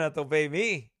 you're going to have to obey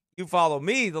me. You follow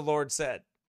me, the Lord said.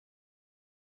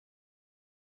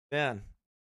 Man.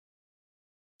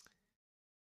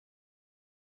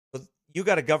 You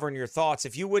got to govern your thoughts.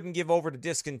 If you wouldn't give over to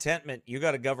discontentment, you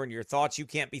got to govern your thoughts. You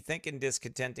can't be thinking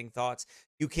discontenting thoughts.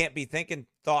 You can't be thinking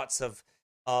thoughts of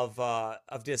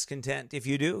discontent. If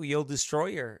you do, you'll destroy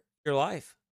your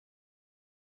life.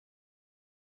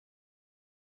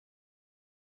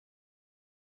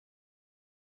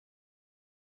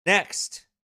 Next,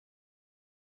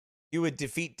 you would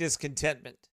defeat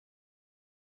discontentment.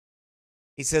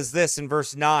 He says this in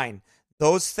verse 9,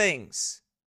 those things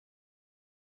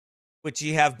which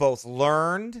ye have both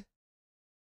learned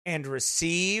and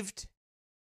received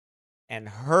and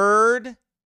heard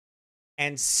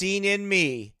and seen in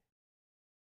me,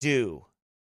 do.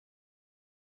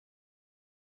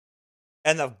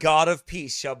 And the God of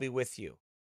peace shall be with you.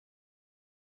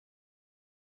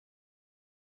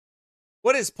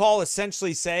 What is Paul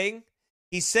essentially saying?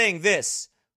 He's saying this: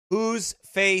 whose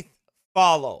faith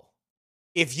follow?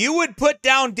 If you would put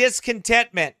down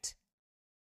discontentment,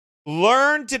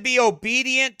 learn to be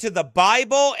obedient to the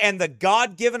Bible and the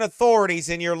God-given authorities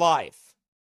in your life.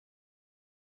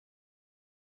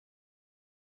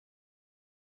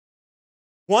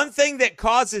 One thing that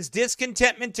causes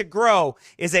discontentment to grow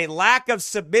is a lack of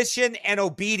submission and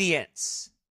obedience.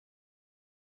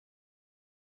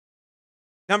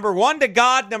 Number one, to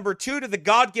God. Number two, to the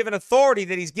God-given authority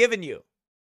that he's given you.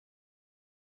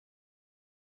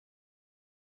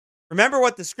 Remember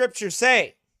what the scriptures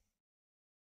say.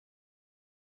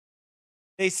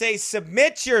 They say,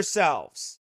 submit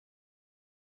yourselves.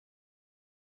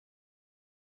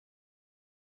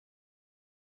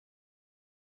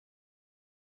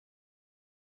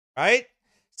 Right?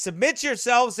 Submit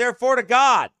yourselves, therefore, to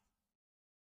God.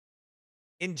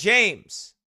 In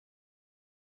James.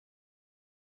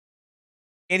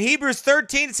 In Hebrews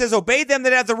 13, it says, obey them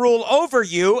that have the rule over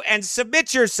you, and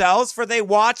submit yourselves, for they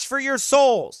watch for your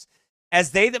souls,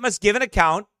 as they that must give an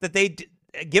account, that they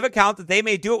give account that they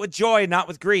may do it with joy and not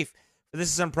with grief, for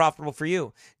this is unprofitable for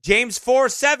you. James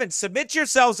 4:7, submit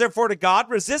yourselves, therefore, to God,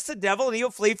 resist the devil, and he'll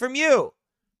flee from you.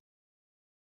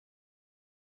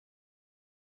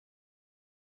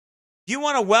 You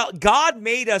want to, God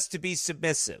made us to be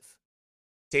submissive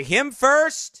to him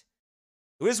first,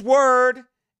 to his word,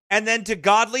 and then to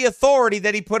godly authority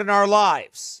that he put in our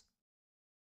lives.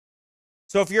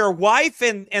 So if you're a wife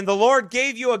and the Lord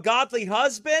gave you a godly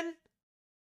husband,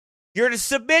 you're to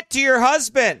submit to your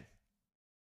husband.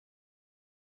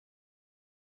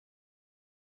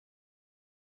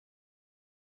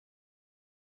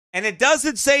 And it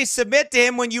doesn't say submit to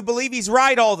him when you believe he's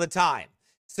right all the time.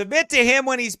 Submit to him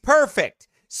when he's perfect.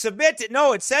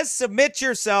 No, it says submit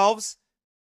yourselves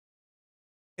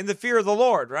in the fear of the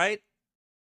Lord, right?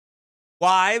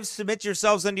 Wives, submit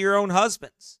yourselves unto your own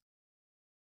husbands,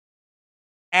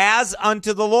 as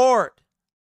unto the Lord.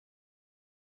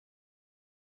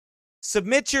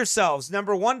 Submit yourselves,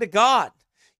 number one, to God.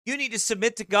 You need to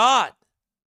submit to God.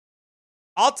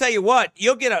 I'll tell you what,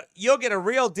 you'll get a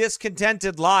real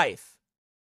discontented life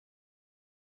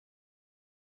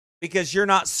because you're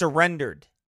not surrendered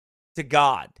to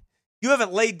God. You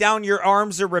haven't laid down your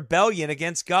arms of rebellion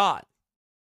against God.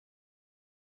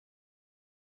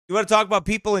 You want to talk about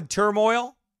people in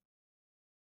turmoil?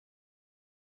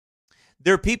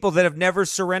 They're people that have never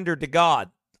surrendered to God.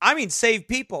 I mean, saved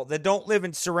people that don't live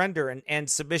in surrender and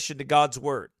submission to God's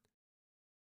word.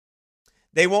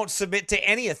 They won't submit to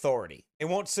any authority. They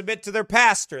won't submit to their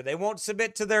pastor. They won't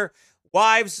submit to their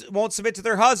wives, won't submit to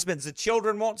their husbands. The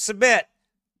children won't submit.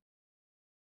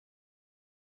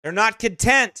 They're not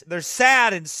content. They're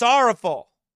sad and sorrowful.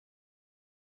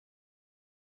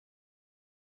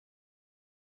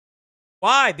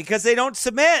 Why? Because they don't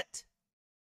submit.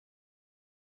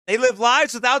 They live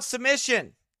lives without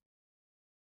submission.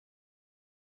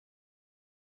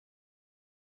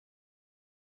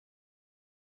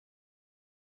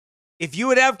 If you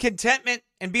would have contentment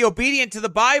and be obedient to the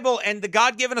Bible and the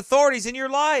God-given authorities in your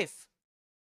life.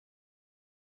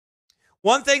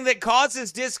 One thing that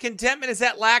causes discontentment is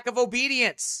that lack of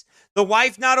obedience. The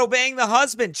wife not obeying the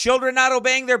husband, children not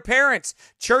obeying their parents,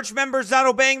 church members not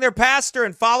obeying their pastor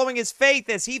and following his faith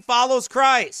as he follows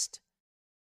Christ.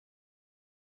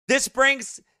 This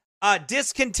brings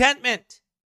discontentment.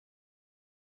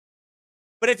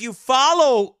 But if you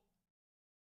follow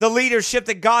the leadership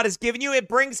that God has given you, it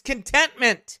brings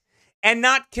contentment and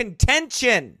not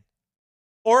contention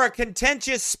or a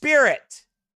contentious spirit.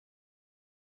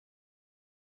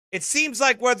 It seems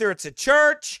like whether it's a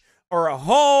church or a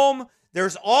home,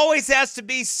 there's always has to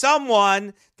be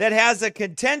someone that has a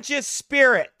contentious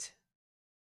spirit.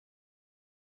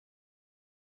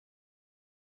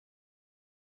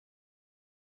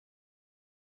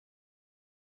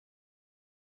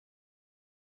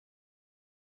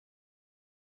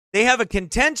 They have a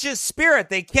contentious spirit.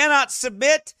 They cannot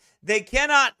submit. They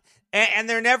cannot, and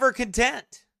they're never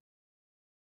content.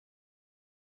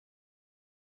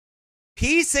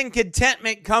 Peace and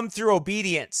contentment come through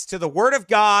obedience to the word of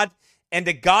God and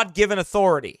to God-given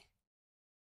authority.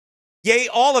 Yea,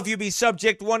 all of you be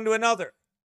subject one to another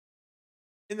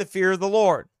in the fear of the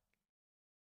Lord.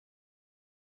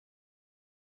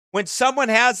 When someone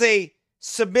has a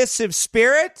submissive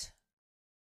spirit,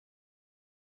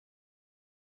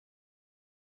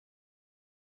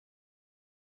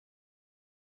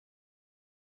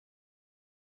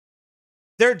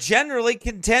 they're generally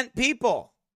content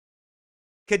people,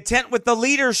 content with the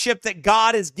leadership that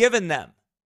God has given them.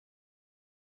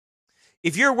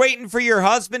 If you're waiting for your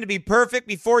husband to be perfect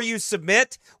before you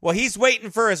submit, well, he's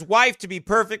waiting for his wife to be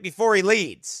perfect before he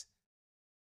leads.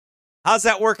 How's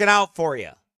that working out for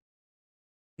you?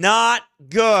 Not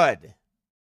good.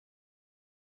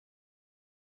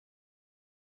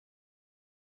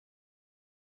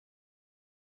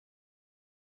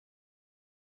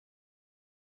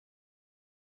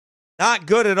 Not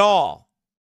good at all.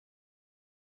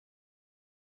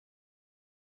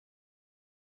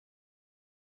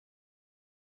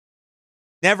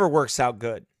 Never works out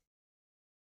good.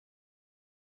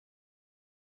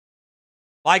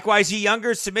 Likewise, ye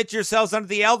younger, submit yourselves unto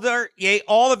the elder. Yea,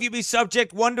 all of you be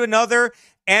subject one to another,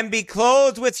 and be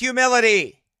clothed with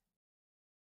humility.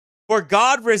 For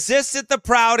God resisteth the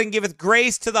proud, and giveth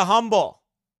grace to the humble.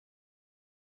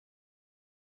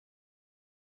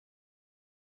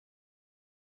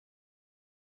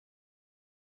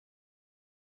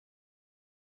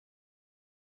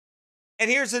 And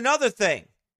here's another thing.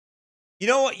 You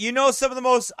know what? You know some of the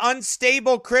most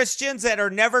unstable Christians that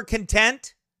are never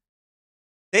content?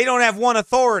 They don't have one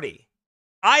authority.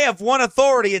 I have one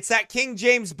authority. It's that King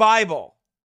James Bible.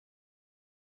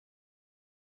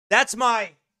 That's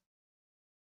my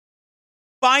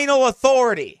final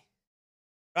authority,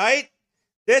 right?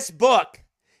 This book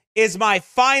is my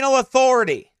final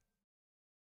authority.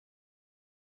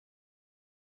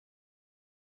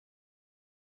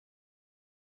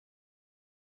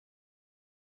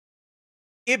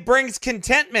 It brings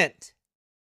contentment.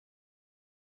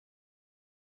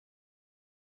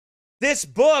 This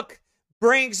book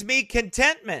brings me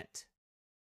contentment.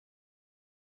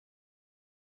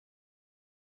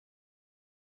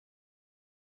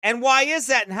 And why is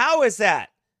that? And how is that?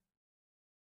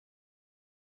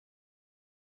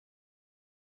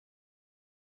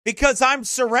 Because I'm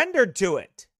surrendered to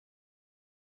it.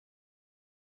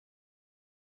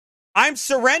 I'm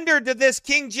surrendered to this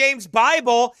King James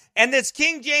Bible, and this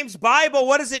King James Bible,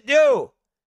 what does it do?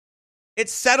 It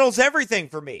settles everything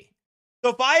for me.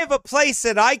 So if I have a place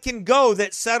that I can go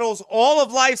that settles all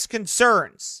of life's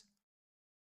concerns,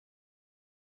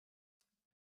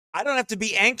 I don't have to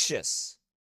be anxious.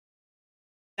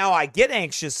 Now, I get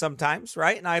anxious sometimes,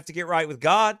 right? And I have to get right with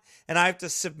God, and I have to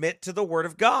submit to the Word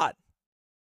of God.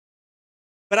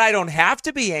 But I don't have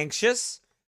to be anxious.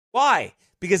 Why?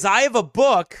 Because I have a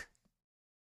book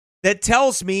that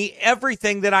tells me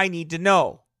everything that I need to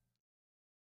know.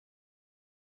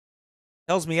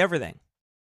 Tells me everything.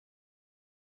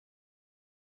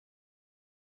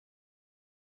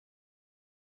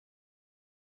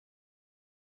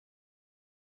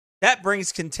 That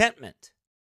brings contentment.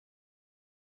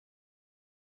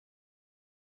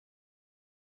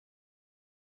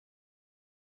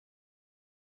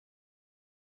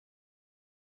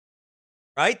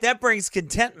 Right? That brings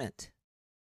contentment.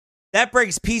 That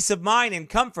brings peace of mind and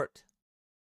comfort.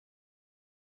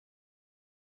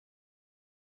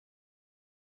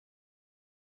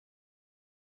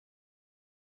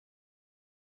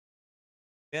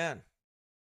 Yeah.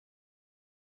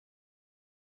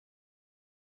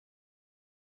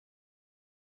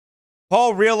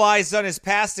 Paul realized on his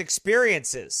past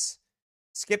experiences.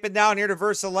 Skipping down here to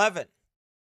verse 11.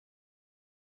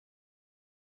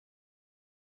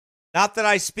 Not that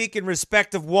I speak in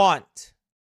respect of want.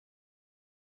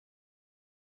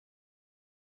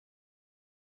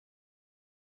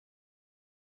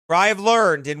 For I have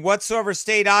learned in whatsoever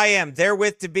state I am,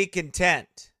 therewith to be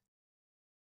content.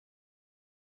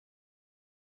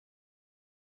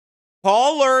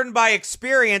 Paul learned by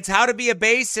experience how to be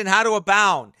abased and how to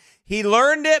abound. He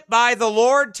learned it by the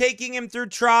Lord taking him through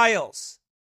trials.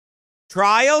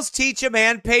 Trials teach a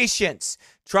man patience.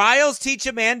 Trials teach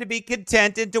a man to be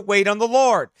content and to wait on the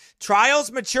Lord.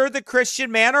 Trials mature the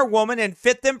Christian man or woman and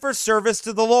fit them for service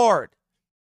to the Lord.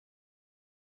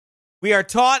 We are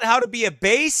taught how to be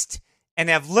abased and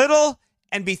have little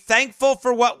and be thankful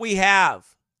for what we have.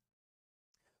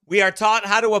 We are taught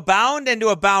how to abound and to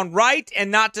abound right and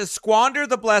not to squander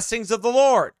the blessings of the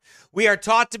Lord. We are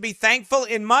taught to be thankful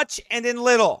in much and in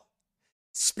little.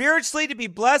 Spiritually, to be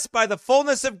blessed by the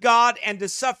fullness of God and to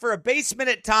suffer abasement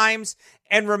at times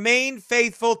and remain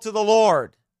faithful to the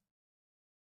Lord.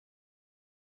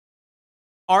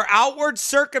 Our outward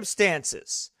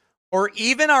circumstances or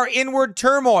even our inward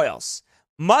turmoils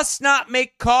must not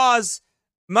cause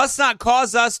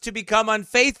us to become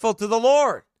unfaithful to the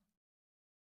Lord.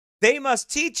 They must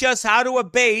teach us how to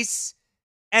abase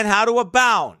and how to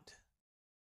abound.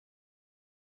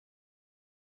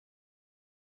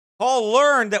 Paul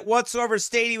learned that whatsoever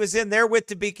state he was in, therewith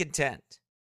to be content.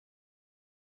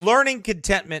 Learning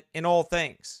contentment in all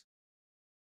things.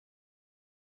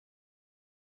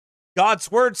 God's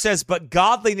word says, but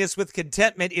godliness with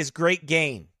contentment is great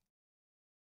gain.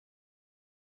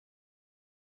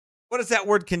 What does that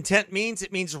word content mean?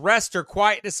 It means rest or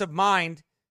quietness of mind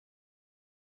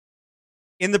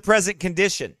in the present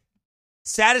condition.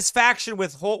 Satisfaction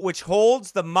which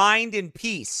holds the mind in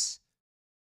peace.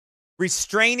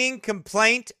 Restraining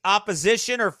complaint,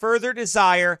 opposition, or further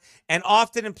desire, and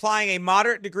often implying a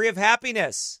moderate degree of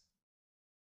happiness.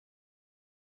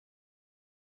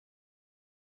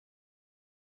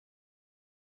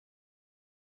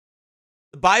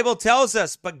 The Bible tells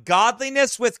us, but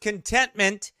godliness with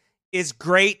contentment is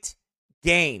great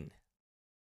gain.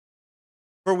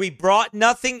 For we brought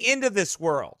nothing into this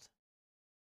world,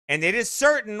 and it is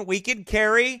certain we can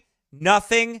carry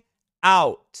nothing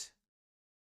out.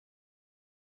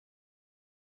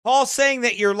 Paul's saying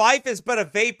that your life is but a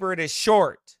vapor, it is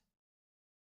short.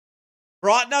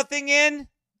 Brought nothing in,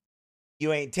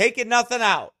 you ain't taking nothing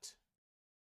out.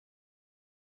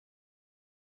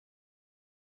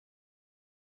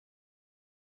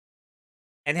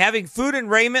 And having food and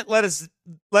raiment, let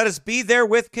us be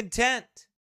therewith content.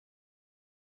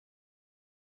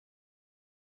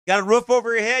 You got a roof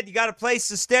over your head, you got a place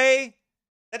to stay.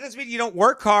 That doesn't mean you don't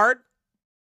work hard.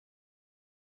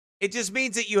 It just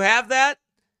means that you have that.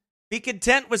 Be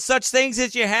content with such things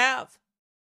as you have.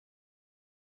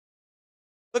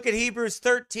 Look at Hebrews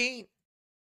 13.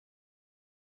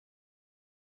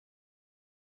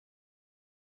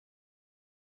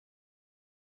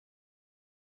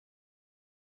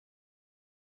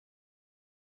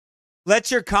 Let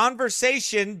your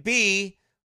conversation be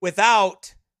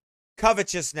without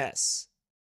covetousness.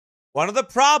 One of the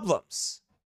problems,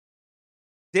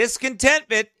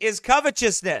 discontentment, is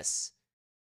covetousness.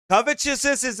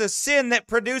 Covetousness is a sin that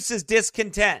produces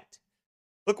discontent.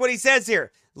 Look what he says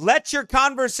here. Let your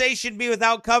conversation be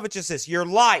without covetousness. Your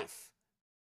life,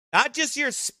 not just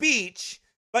your speech,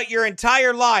 but your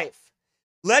entire life.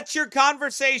 Let your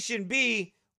conversation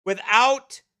be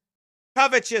without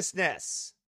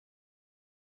covetousness.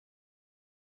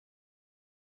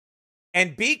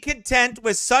 And be content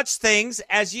with such things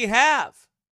as ye have.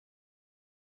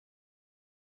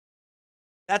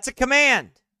 That's a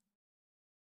command.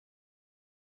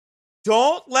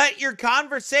 Don't let your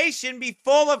conversation be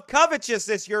full of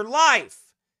covetousness, your life.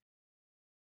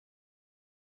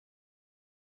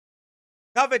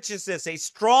 Covetousness, a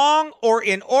strong or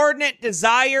inordinate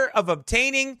desire of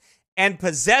obtaining and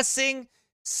possessing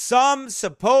some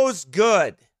supposed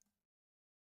good,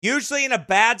 usually in a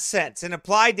bad sense, and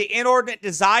applied to inordinate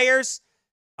desires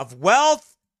of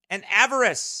wealth and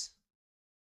avarice.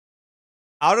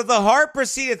 Out of the heart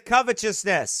proceedeth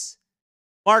covetousness.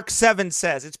 Mark 7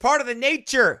 says it's part of the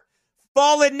nature,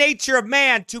 fallen nature of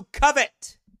man to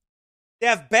covet, to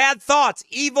have bad thoughts,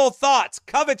 evil thoughts,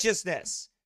 covetousness.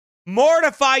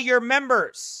 Mortify your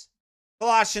members,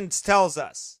 Colossians tells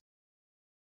us,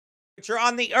 which are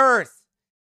on the earth.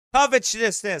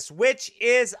 Covetousness, which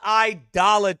is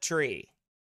idolatry.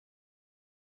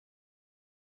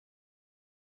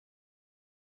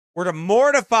 We're to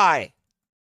mortify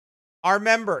our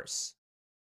members.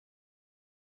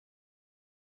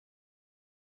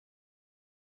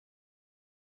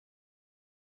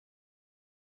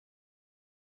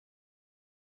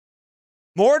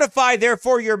 Mortify,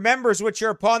 therefore, your members which are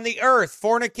upon the earth: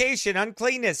 fornication,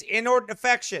 uncleanness, inordinate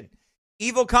affection,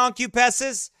 evil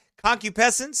concupiscence. I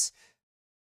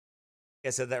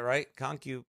said that right?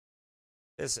 Concupiscence.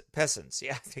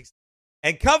 Yeah, I think so.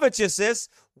 And covetousness,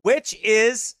 which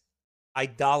is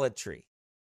idolatry.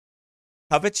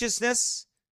 Covetousness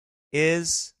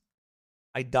is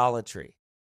idolatry.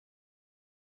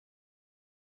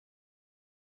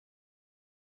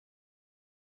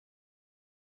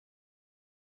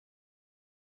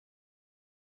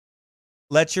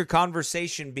 Let your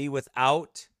conversation be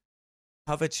without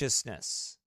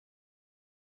covetousness.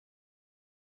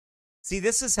 See,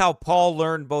 this is how Paul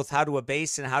learned both how to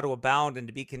abase and how to abound and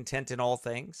to be content in all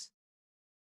things.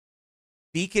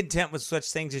 Be content with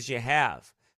such things as you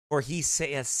have. For he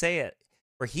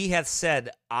hath said,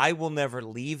 I will never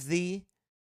leave thee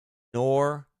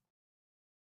nor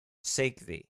forsake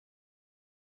thee.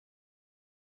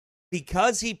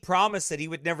 Because he promised that he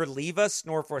would never leave us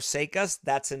nor forsake us,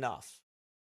 that's enough.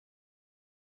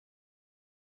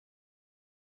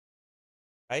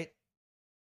 Right?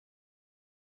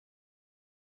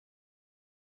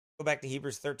 Go back to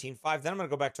Hebrews 13:5. Then I'm going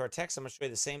to go back to our text. I'm going to show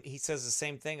you the same. He says the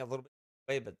same thing a little bit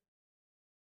away, but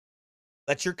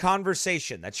let your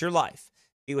conversation, that's your life,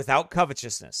 be without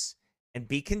covetousness, and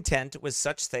be content with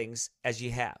such things as ye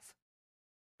have.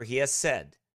 For he has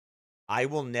said, I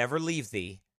will never leave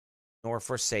thee nor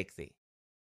forsake thee,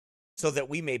 so that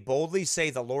we may boldly say,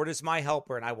 the Lord is my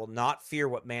helper, and I will not fear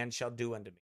what man shall do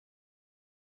unto me.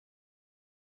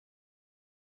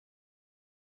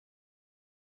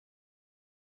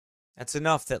 That's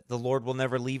enough that the Lord will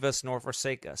never leave us nor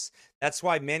forsake us. That's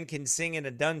why men can sing in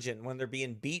a dungeon when they're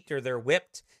being beat or they're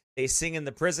whipped. They sing in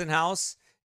the prison house,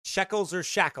 shekels or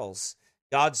shackles.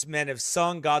 God's men have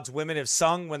sung, God's women have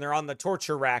sung when they're on the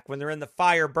torture rack, when they're in the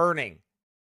fire burning.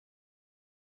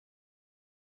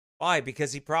 Why?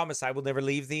 Because he promised, I will never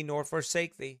leave thee nor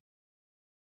forsake thee.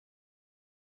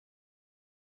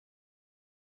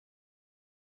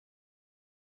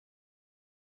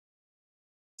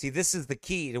 See, this is the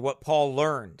key to what Paul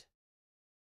learned.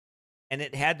 And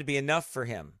it had to be enough for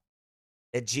him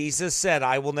that Jesus said,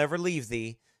 I will never leave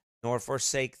thee nor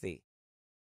forsake thee.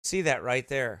 See that right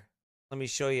there? Let me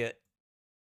show you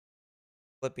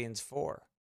Philippians 4.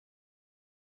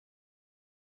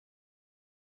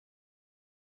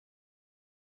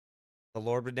 The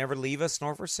Lord would never leave us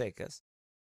nor forsake us.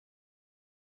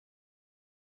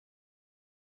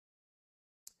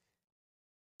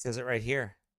 It says it right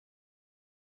here.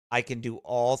 I can do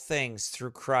all things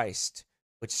through Christ,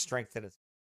 which strengtheneth.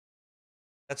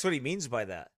 That's what he means by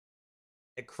that.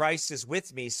 That Christ is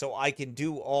with me, so I can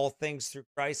do all things through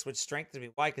Christ, which strengthens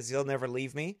me. Why? Because he'll never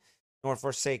leave me nor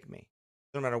forsake me.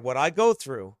 No matter what I go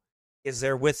through, is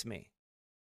there with me.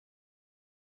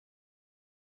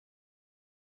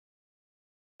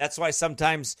 That's why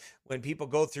sometimes when people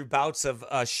go through bouts of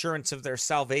assurance of their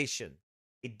salvation,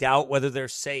 they doubt whether they're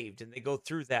saved, and they go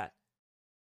through that.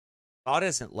 God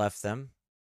hasn't left them.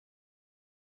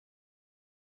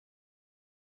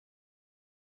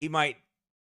 He might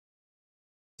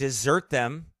desert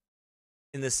them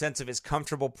in the sense of his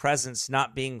comfortable presence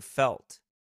not being felt.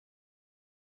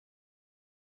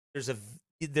 There is,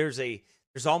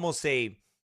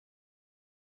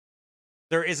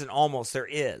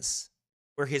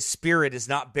 where his spirit is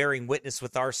not bearing witness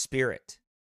with our spirit.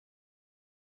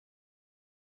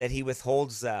 That he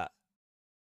withholds that.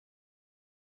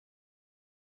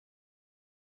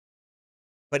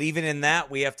 But even in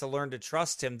that, we have to learn to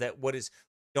trust him.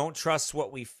 Don't trust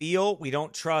what we feel. We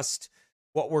don't trust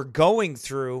what we're going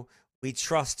through. We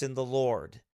trust in the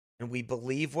Lord. And we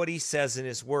believe what he says in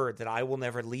his word, that I will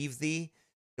never leave thee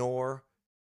nor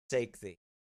forsake thee.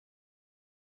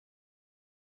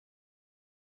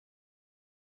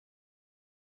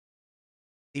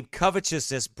 See,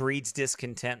 covetousness breeds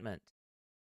discontentment.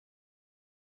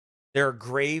 There are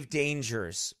grave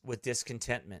dangers with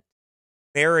discontentment.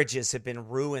 Marriages have been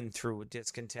ruined through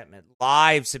discontentment.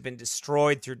 Lives have been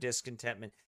destroyed through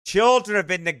discontentment. Children have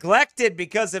been neglected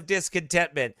because of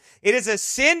discontentment. It is a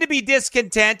sin to be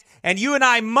discontent, and you and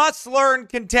I must learn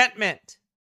contentment.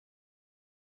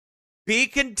 Be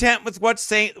content with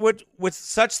with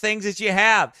such things as you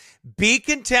have. Be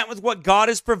content with what God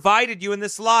has provided you in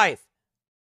this life.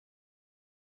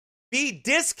 Be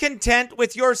discontent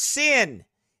with your sin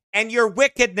and your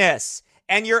wickedness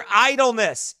and your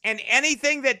idleness and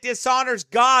anything that dishonors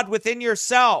God within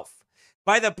yourself.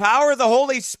 By the power of the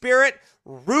Holy Spirit,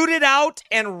 root it out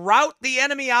and rout the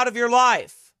enemy out of your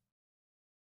life.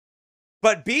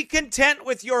 But be content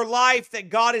with your life that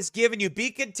God has given you.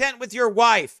 Be content with your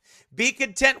wife. Be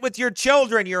content with your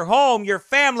children, your home, your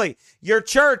family, your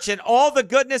church, and all the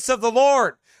goodness of the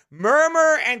Lord.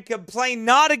 Murmur and complain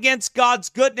not against God's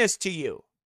goodness to you.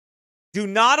 Do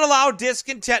not allow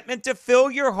discontentment to fill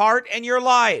your heart and your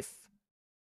life.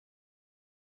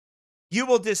 You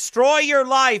will destroy your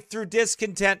life through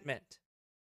discontentment.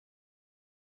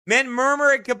 Men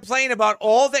murmur and complain about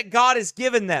all that God has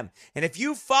given them. And if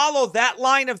you follow that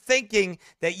line of thinking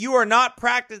that you are not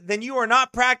then you are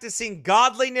not practicing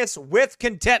godliness with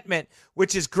contentment,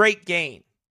 which is great gain.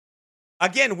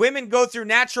 Again, women go through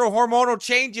natural hormonal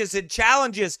changes and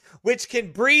challenges which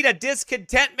can breed a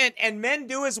discontentment, and men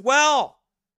do as well.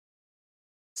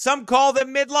 Some call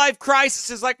them midlife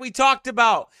crises, like we talked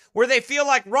about, where they feel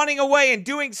like running away and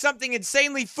doing something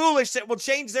insanely foolish that will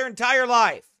change their entire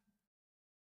life.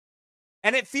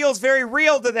 And it feels very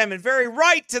real to them and very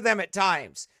right to them at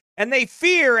times. And they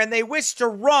fear and they wish to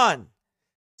run.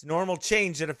 It's normal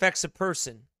change that affects a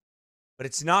person, but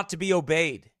it's not to be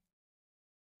obeyed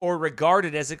or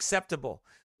regarded as acceptable.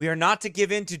 We are not to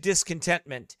give in to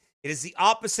discontentment. It is the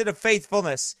opposite of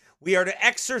faithfulness. We are to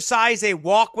exercise a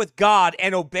walk with God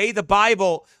and obey the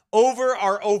Bible over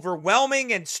our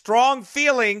overwhelming and strong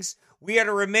feelings. We are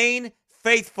to remain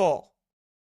faithful.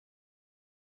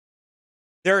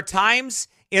 There are times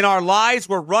in our lives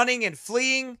where running and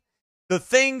fleeing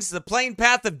the plain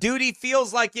path of duty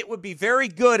feels like it would be very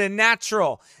good and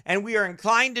natural, and we are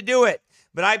inclined to do it.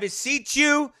 But I beseech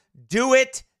you, do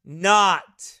it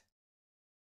not.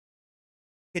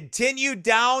 Continue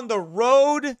down the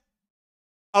road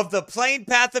of the plain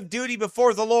path of duty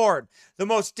before the Lord. The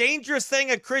most dangerous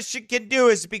thing a Christian can do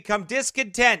is to become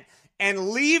discontent and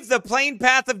leave the plain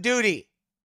path of duty.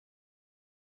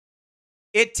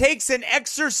 It takes an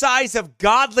exercise of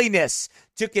godliness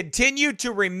to continue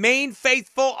to remain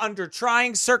faithful under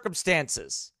trying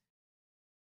circumstances.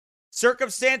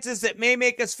 Circumstances that may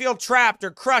make us feel trapped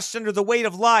or crushed under the weight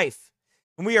of life.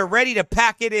 And we are ready to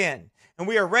pack it in. And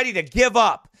we are ready to give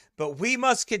up. But we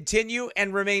must continue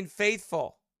and remain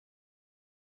faithful.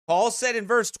 Paul said in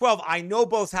verse 12, I know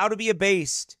both how to be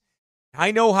abased.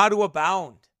 I know how to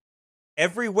abound.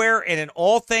 Everywhere and in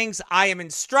all things I am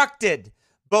instructed,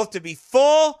 both to be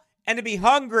full and to be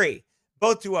hungry,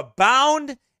 both to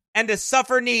abound and to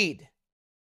suffer need.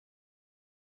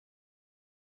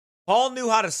 Paul knew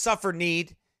how to suffer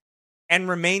need and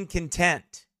remain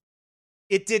content.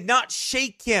 It did not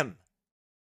shake him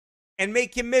and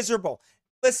make him miserable.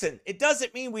 Listen, it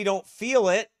doesn't mean we don't feel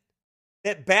it,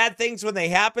 that bad things when they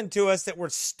happen to us, that we're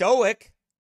stoic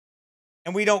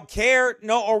and we don't care.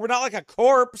 No, or we're not like a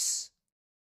corpse.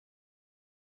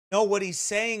 No, what he's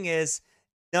saying is,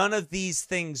 none of these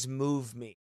things move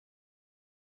me.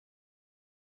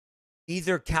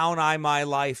 Neither count I my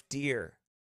life dear.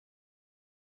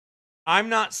 I'm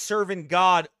not serving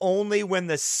God only when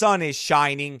the sun is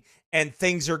shining and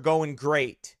things are going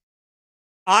great.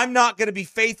 I'm not going to be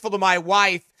faithful to my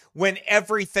wife when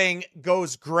everything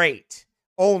goes great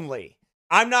only.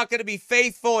 I'm not going to be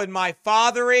faithful in my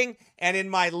fathering and in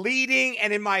my leading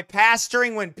and in my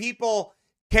pastoring when people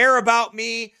care about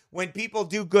me, when people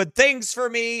do good things for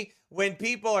me, when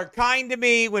people are kind to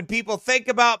me, when people think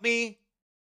about me.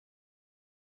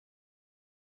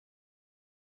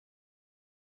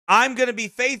 I'm going to be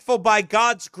faithful by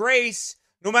God's grace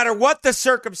no matter what the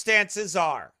circumstances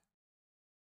are.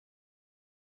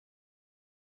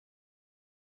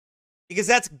 Because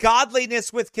that's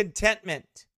godliness with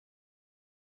contentment.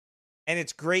 And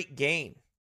it's great gain.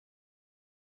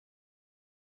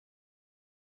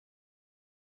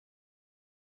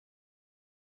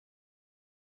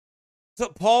 That's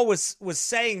what Paul was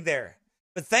saying there.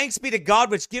 But thanks be to God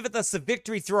which giveth us the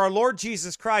victory through our Lord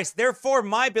Jesus Christ. Therefore,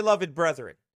 my beloved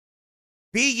brethren,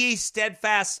 be ye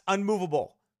steadfast,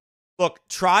 unmovable. Look,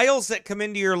 trials that come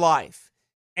into your life,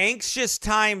 anxious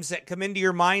times that come into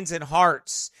your minds and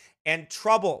hearts, and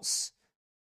troubles,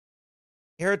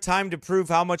 Here a time to prove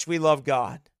how much we love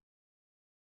God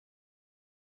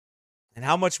and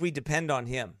how much we depend on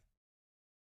him.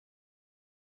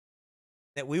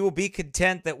 That we will be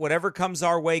content that whatever comes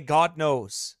our way, God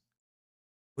knows.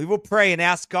 We will pray and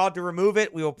ask God to remove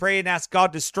it. We will pray and ask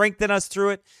God to strengthen us through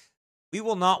it. We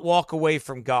will not walk away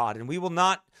from God, and we will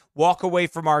not walk away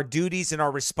from our duties and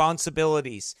our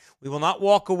responsibilities. We will not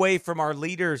walk away from our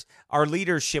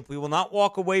leadership. We will not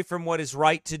walk away from what is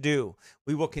right to do.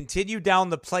 We will continue down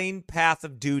the plain path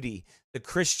of duty, the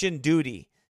Christian duty,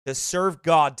 to serve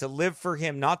God, to live for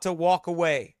him, not to walk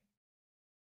away,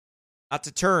 not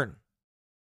to turn.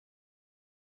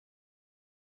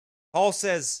 Paul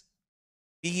says,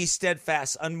 be ye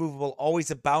steadfast, unmovable, always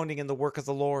abounding in the work of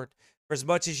the Lord, for as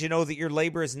much as you know that your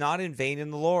labor is not in vain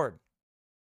in the Lord.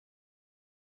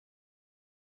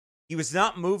 He was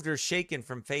not moved or shaken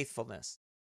from faithfulness.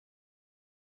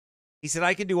 He said,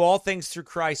 I can do all things through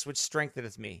Christ, which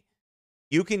strengtheneth me.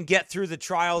 You can get through the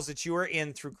trials that you are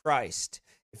in through Christ.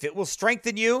 If it will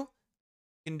strengthen you, you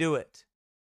can do it.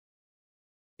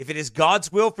 If it is God's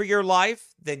will for your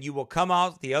life, then you will come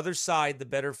out the other side the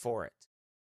better for it.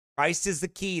 Christ is the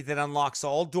key that unlocks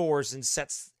all doors and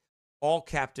sets all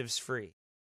captives free.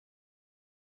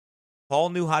 Paul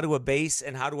knew how to abase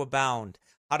and how to abound,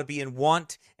 how to be in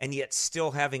want and yet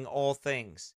still having all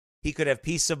things. He could have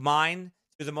peace of mind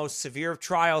through the most severe of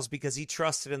trials because he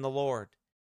trusted in the Lord.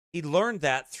 He learned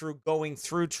that through going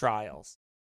through trials.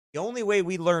 The only way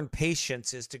we learn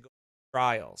patience is to go through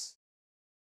trials.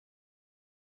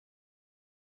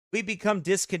 We become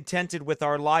discontented with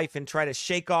our life and try to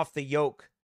shake off the yoke.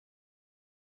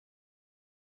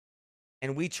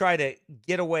 And we try to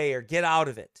get away or get out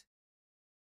of it.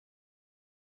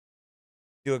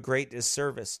 Do a great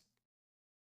disservice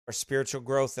for spiritual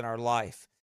growth in our life.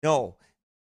 No,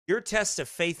 your test of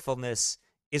faithfulness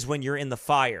is when you're in the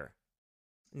fire,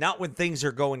 not when things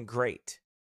are going great,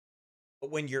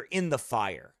 but when you're in the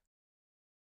fire.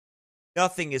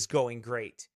 Nothing is going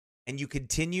great, and you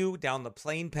continue down the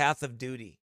plain path of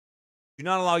duty. Do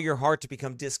not allow your heart to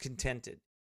become discontented.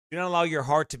 Do not allow your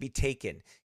heart to be taken.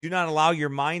 Do not allow your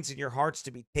minds and your hearts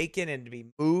to be taken and to be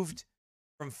moved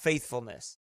from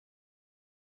faithfulness.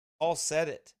 Paul said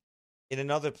it in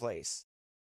another place.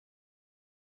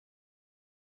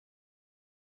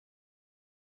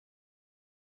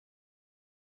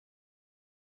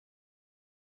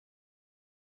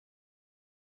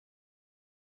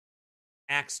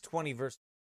 Acts 20, verse.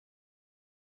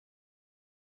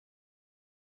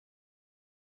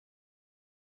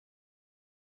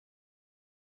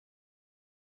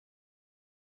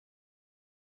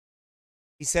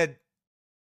 He said,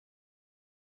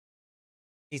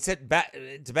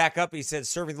 to back up, he said,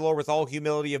 serving the Lord with all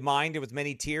humility of mind and with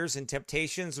many tears and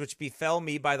temptations which befell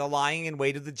me by the lying and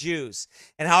weight of the Jews,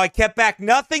 and how I kept back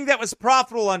nothing that was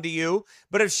profitable unto you,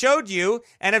 but have showed you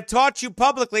and have taught you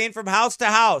publicly and from house to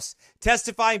house,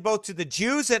 testifying both to the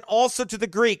Jews and also to the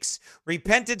Greeks,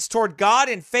 repentance toward God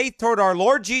and faith toward our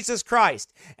Lord Jesus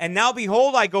Christ. And now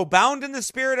behold, I go bound in the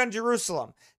Spirit unto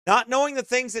Jerusalem, not knowing the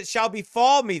things that shall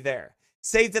befall me there,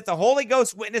 save that the Holy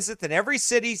Ghost witnesseth in every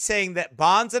city, saying that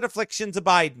bonds and afflictions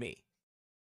abide me.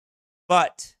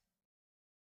 But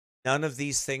none of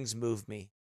these things move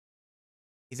me.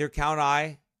 Neither count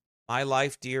I my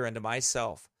life dear unto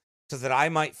myself, so that I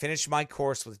might finish my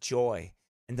course with joy,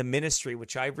 and the ministry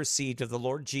which I have received of the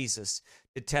Lord Jesus,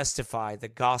 to testify the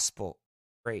gospel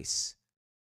of grace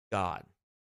of God.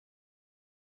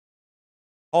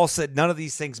 Paul said, none of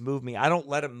these things move me. I don't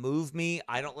let them move me.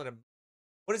 I don't let them.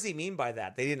 What does he mean by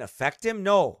that? They didn't affect him?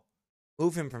 No.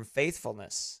 Move him from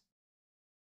faithfulness.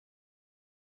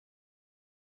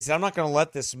 He said, I'm not going to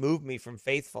let this move me from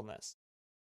faithfulness.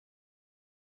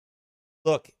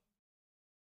 Look,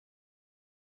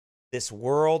 this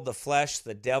world, the flesh,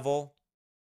 the devil,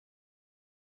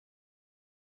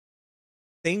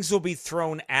 things will be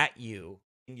thrown at you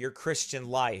in your Christian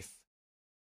life,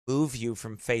 move you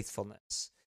from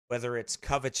faithfulness. Whether it's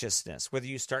covetousness, whether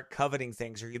you start coveting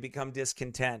things or you become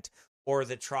discontent, or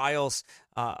the trials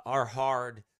are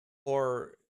hard,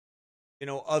 or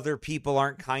other people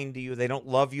aren't kind to you, they don't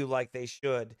love you like they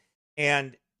should,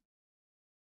 and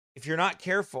if you're not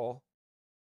careful,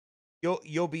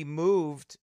 you'll be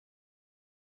moved.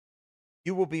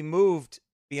 You will be moved to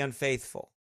be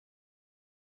unfaithful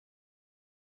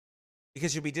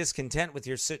because you'll be discontent with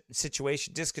your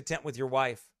situation, discontent with your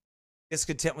wife,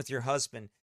 discontent with your husband,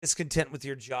 discontent with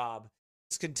your job,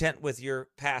 discontent with your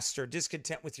pastor,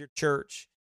 discontent with your church,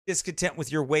 discontent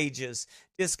with your wages,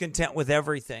 discontent with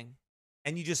everything.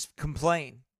 And you just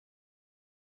complain,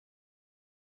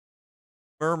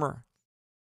 murmur.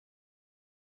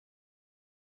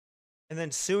 And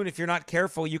then soon, if you're not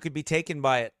careful, you could be taken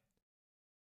by it.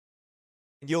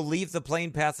 And you'll leave the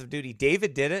plain path of duty.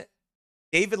 David did it.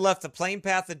 David left the plain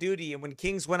path of duty. And when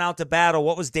kings went out to battle,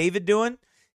 what was David doing? He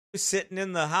was sitting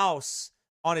in the house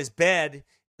on his bed in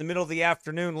the middle of the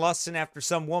afternoon, lusting after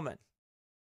some woman.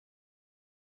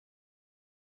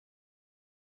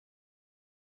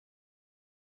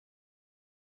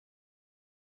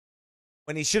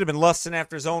 When he should have been lusting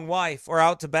after his own wife or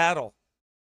out to battle.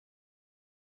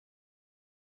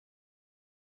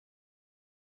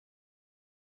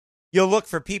 You'll look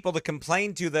for people to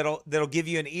complain to that'll give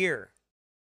you an ear.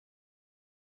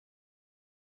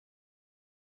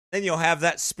 Then you'll have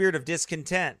that spirit of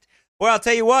discontent. Well, I'll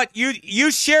tell you what,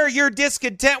 you share your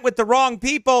discontent with the wrong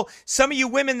people. Some of you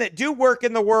women that do work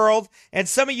in the world, and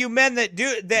some of you men that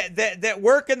do that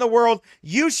work in the world,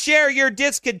 you share your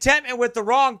discontentment with the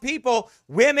wrong people,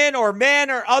 women or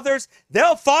men or others.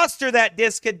 They'll foster that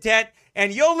discontent,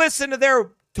 and you'll listen to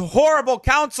their horrible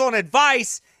counsel and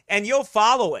advice, and you'll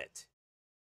follow it.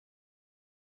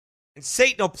 And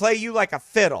Satan will play you like a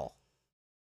fiddle.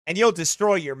 And you'll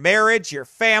destroy your marriage, your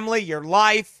family, your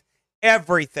life,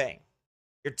 everything.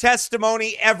 Your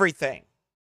testimony, everything.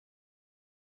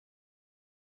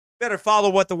 Better follow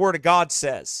what the Word of God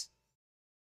says.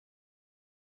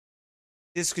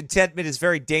 Discontentment is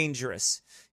very dangerous.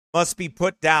 Must be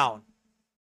put down.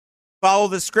 Follow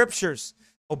the Scriptures.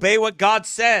 Obey what God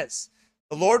says.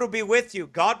 The Lord will be with you.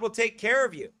 God will take care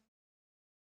of you.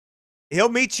 He'll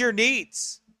meet your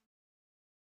needs.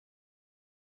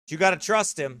 You got to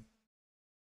trust Him.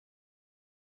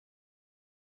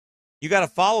 You got to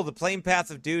follow the plain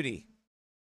path of duty.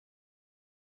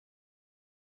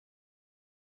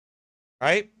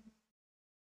 Right?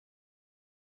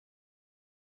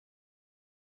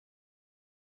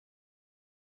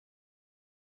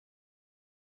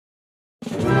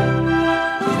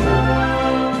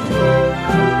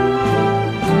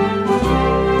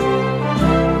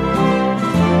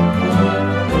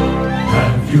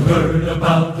 You heard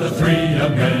about the 3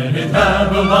 young men in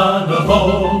Babylon of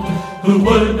old, who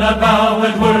would not bow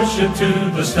and worship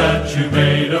to the statue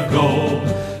made of gold.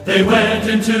 They went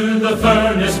into the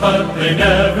furnace, but they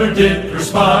never did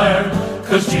perspire,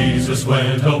 'cause Jesus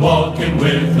went a-walking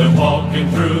with them,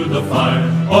 walking through the fire.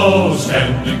 Oh,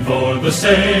 standing for the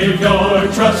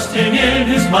Savior, trusting in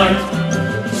His might,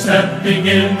 stepping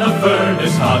in the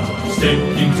furnace hot,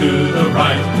 sticking to the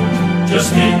right.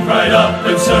 Just keep right up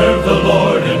and serve the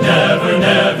Lord and never,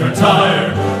 never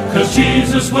tire, 'cause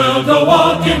Jesus will go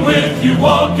walking with you,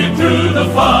 walking through the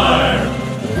fire.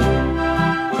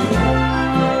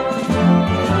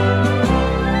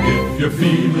 If you're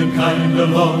feeling kinda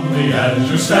lonely as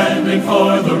you're standing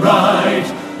for the right,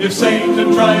 if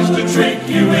Satan tries to trick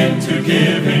you into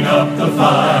giving up the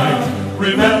fight,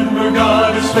 remember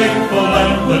God is faithful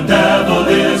and the devil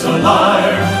is a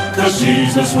liar, 'cause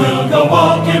Jesus will go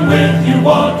walking with you,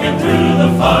 walking through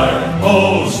the fire.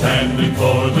 Oh, standing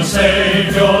for the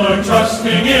Savior,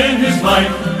 trusting in His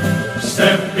might,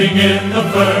 stepping in the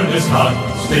furnace hot,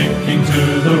 sticking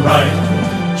to the right.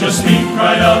 Just speak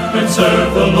right up and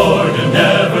serve the Lord and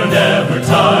never, never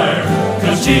tire,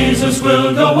 'cause Jesus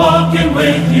will go walking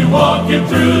with you, walking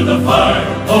through the fire.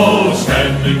 Oh,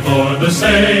 standing for the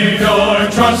Savior,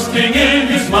 trusting in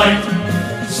His might,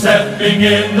 stepping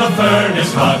in the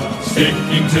furnace hot,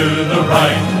 sticking to the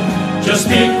right. Just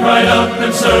speak right up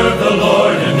and serve the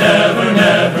Lord and never,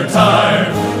 never tire,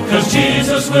 'cause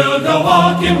Jesus will go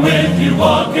walking with you,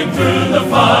 walking through the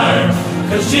fire.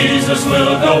 'Cause Jesus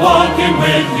will go walking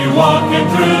with you, walking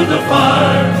through the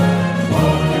fire.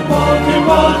 Walking, walking,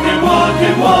 walking,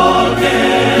 walking,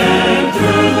 walking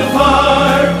through the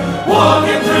fire.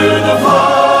 Walking through the fire.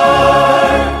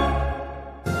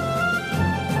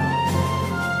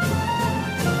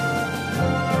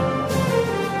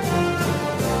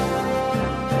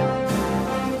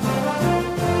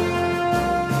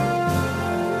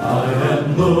 I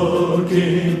am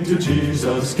looking to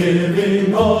Jesus,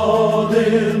 giving all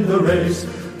in the race,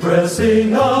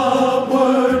 pressing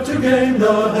upward to gain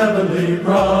the heavenly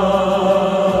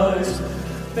prize.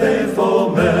 Faithful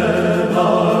men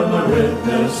are my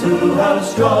witness who have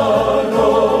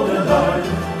struggled and died,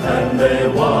 and they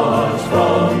watch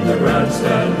from the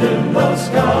grandstand in the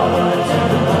skies,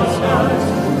 in the skies.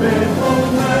 Faithful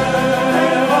men.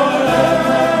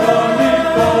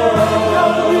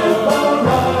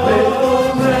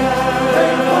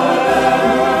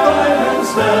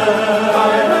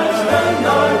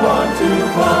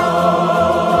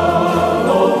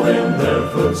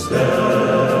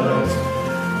 Footsteps.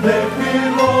 Make me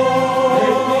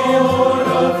Lord, a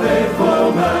faithful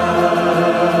man.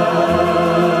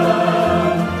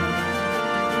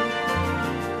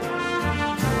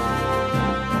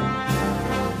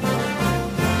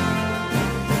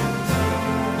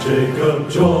 Jacob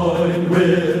joined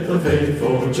with the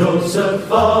faithful, Joseph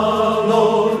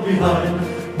followed behind.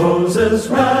 Moses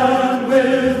ran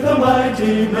with the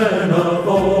mighty men of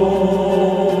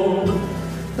old.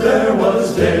 There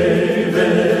was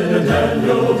David and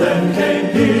Daniel, then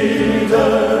came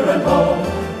Peter and Paul.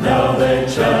 Now they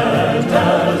chant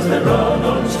as they run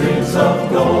on streets of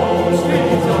gold.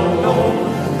 Streets of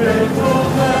gold. Faithful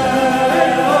man.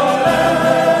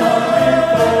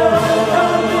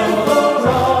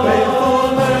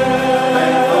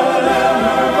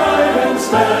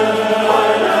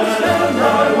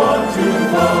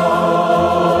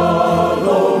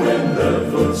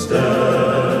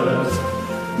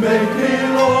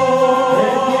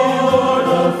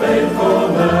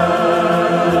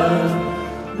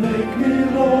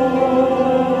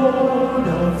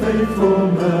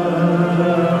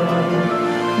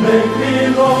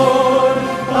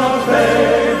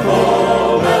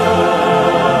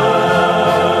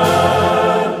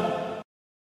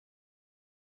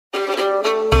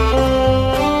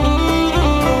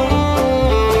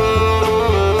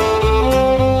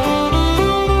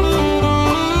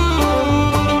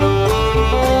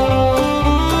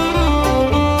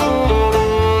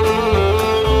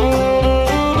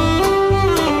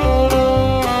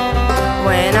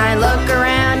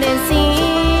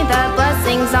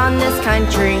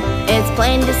 It's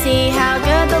plain to see how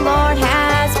good the Lord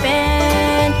has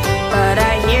been. But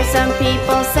I hear some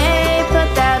people say, put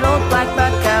that old black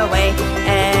book away.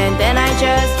 And then I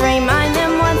just remind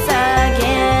them once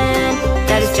again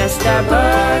that it's just a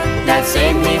book that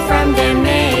saved me from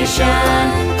damnation.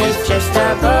 It's just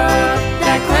a book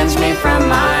that cleansed me from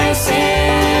my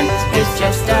sins. It's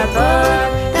just a book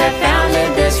that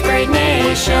founded this great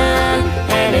nation.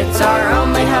 And it's our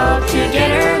only hope to get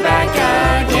her back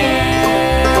again.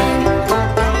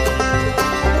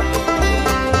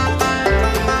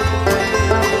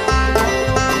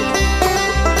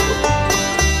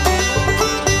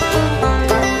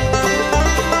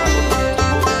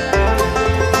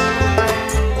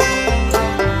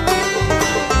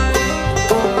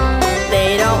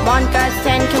 God's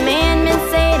 10 Commandments,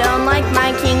 they don't like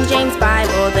my King James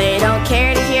Bible. They don't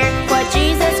care to hear what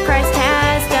Jesus Christ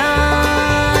has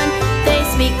done. They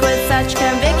speak with such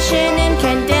conviction and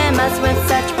condemn us with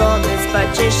such boldness. But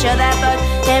just show that book,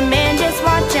 and man, just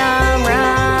watch them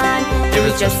run. It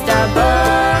was just a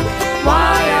book,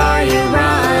 why are you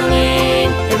running?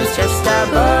 It was just a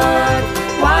book,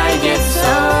 why get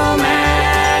so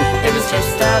mad? It was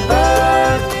just a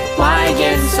book, why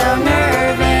get so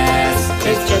nervous?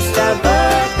 It's just a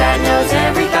book that knows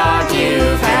every thought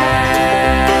you've had.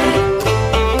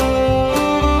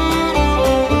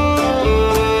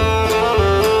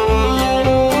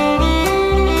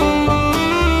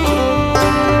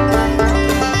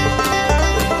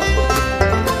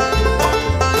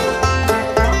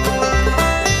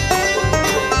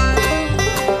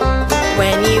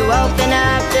 When you open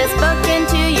up this book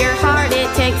into your heart,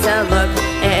 it takes a look,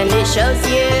 and it shows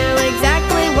you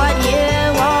exactly what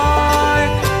you are.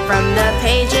 From the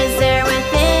pages there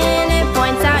within, it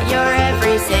points out your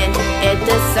every sin. It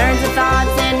discerns the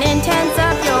thoughts and intents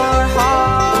of your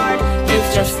heart.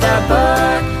 It's just a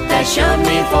book that showed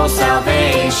me full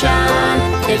salvation.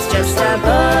 It's just a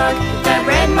book that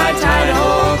read my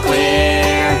title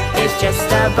clear. It's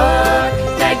just a book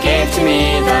that gave to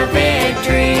me the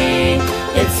victory.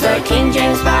 It's the King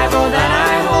James Bible that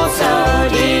I hold so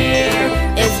dear.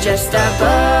 It's just a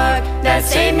book that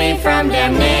saved me from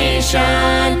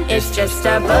damnation. It's just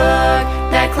a book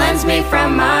that cleansed me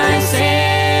from my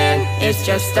sin. It's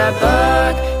just a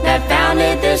book that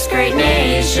founded this great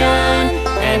nation.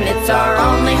 And it's our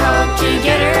only hope to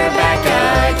get her back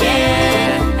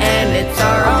again. And it's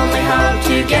our only hope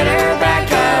to get her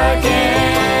back again.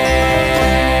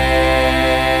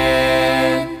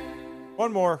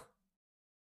 One more.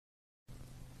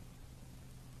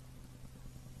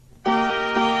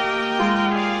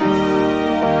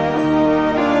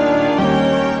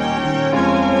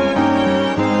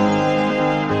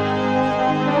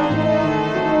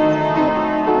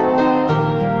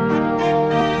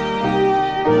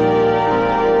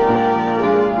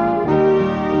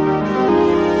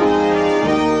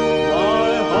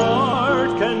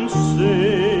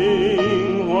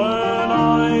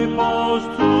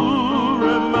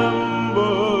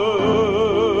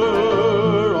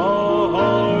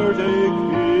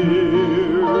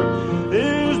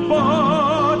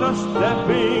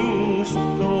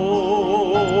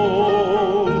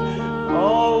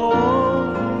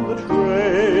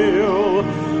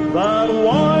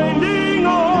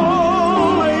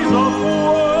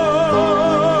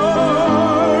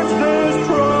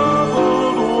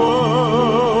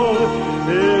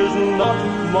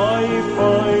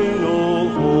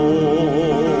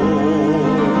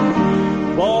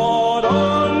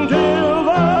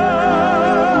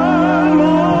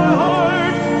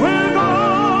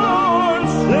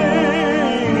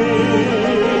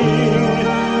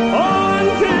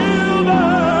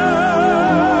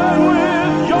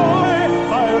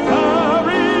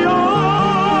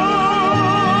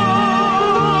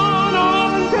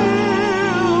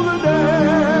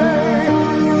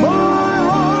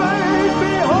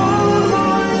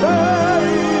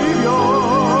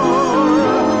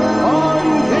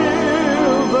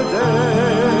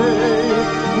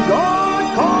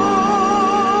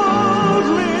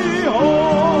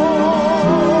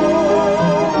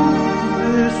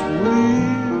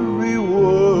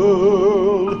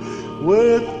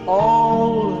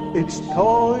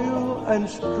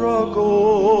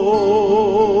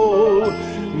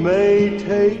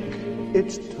 take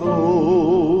its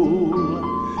toll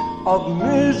of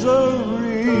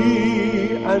misery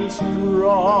and strife,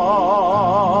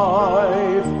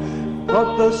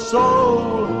 but the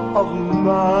soul of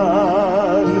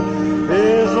man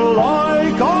is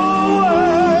like a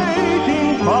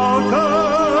waiting falcon.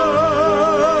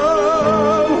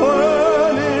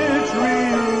 When it's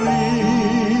released,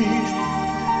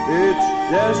 it's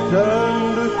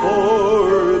destined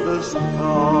for the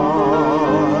skies.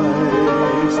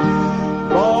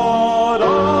 But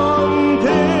until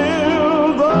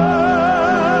then,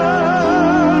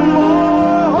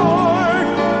 my heart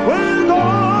will go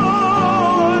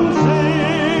on singing.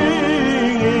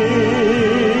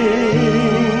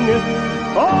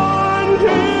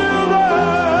 Until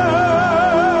then,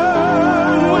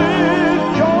 with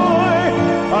joy,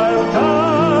 I'll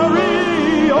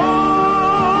carry on.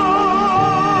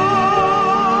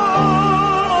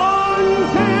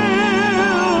 Until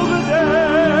the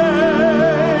day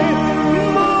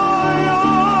my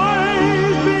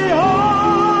eyes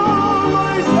behold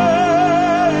my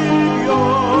Savior.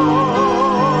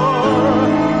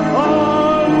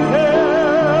 Until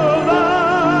that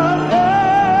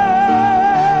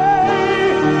day,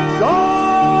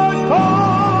 God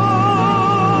calls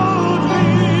me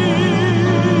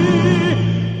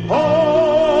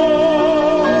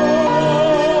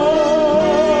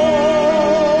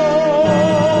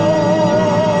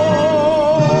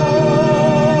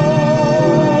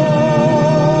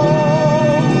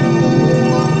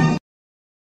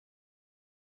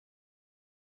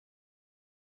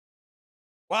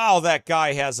Wow, that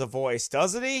guy has a voice,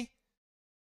 doesn't he?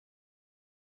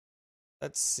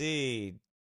 Let's see.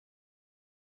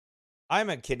 I'm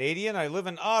a Canadian. I live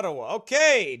in Ottawa.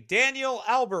 Okay, Daniel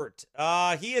Albert.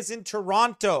 He is in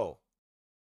Toronto.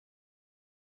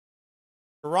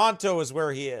 Toronto is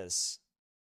where he is.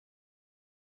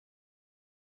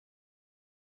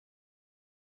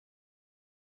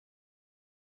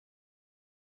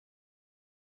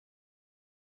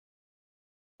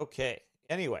 Okay.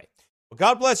 Anyway, well,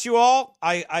 God bless you all.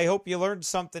 I hope you learned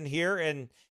something here and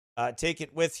take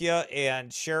it with you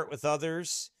and share it with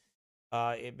others.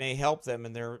 It may help them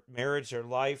in their marriage, their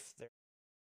life,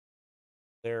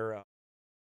 their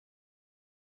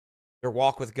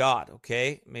walk with God.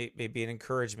 Okay, may be an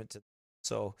encouragement to them.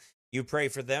 So you pray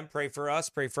for them, pray for us,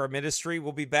 pray for our ministry.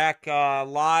 We'll be back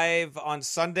live on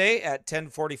Sunday at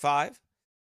 10:45.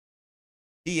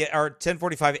 Or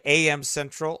 10:45 a.m.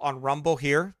 Central on Rumble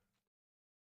here,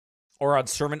 or on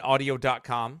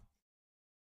sermonaudio.com,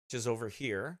 which is over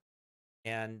here,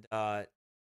 and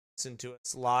listen to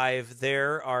us live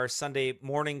there. Our Sunday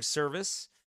morning service,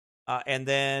 and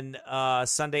then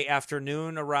Sunday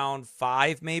afternoon around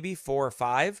 5, maybe 4 or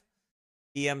 5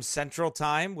 p.m. Central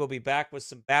Time. We'll be back with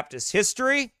some Baptist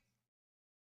history.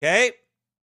 Okay,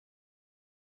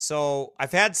 so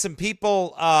I've had some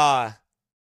people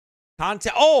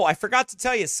contact. Oh, I forgot to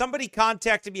tell you. Somebody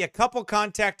contacted me. A couple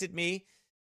contacted me.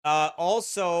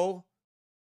 Also,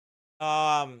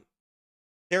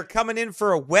 they're coming in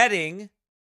for a wedding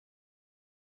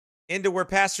into where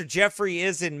Pastor Jeffrey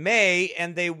is in May,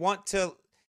 and they've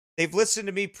listened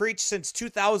to me preach since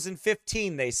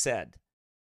 2015, they said.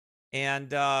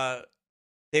 And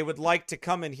they would like to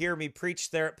come and hear me preach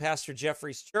there at Pastor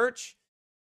Jeffrey's church.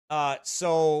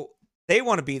 So they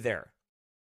want to be there.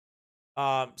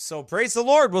 So praise the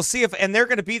Lord. We'll see and they're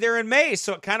going to be there in May,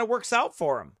 so it kind of works out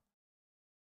for them.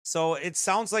 So it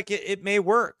sounds like it may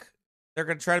work. They're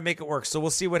going to try to make it work. So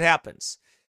we'll see what happens.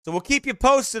 So we'll keep you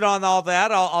posted on all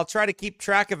that. I'll try to keep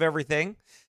track of everything,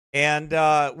 and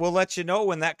we'll let you know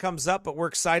when that comes up. But we're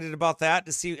excited about that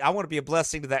to see. I want to be a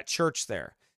blessing to that church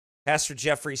there, Pastor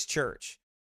Jeffrey's church.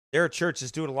 Their church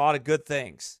is doing a lot of good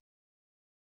things.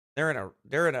 They're in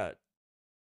a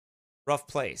rough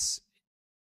place,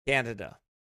 Canada.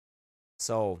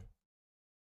 So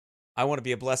I want to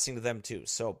be a blessing to them too.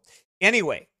 So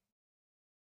anyway,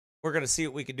 we're going to see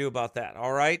what we can do about that.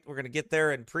 All right. We're going to get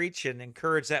there and preach and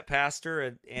encourage that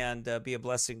pastor and be a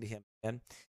blessing to him. And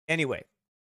anyway,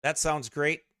 that sounds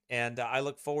great. And I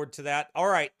look forward to that. All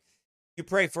right. You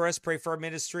pray for us. Pray for our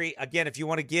ministry. Again, if you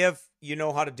want to give, you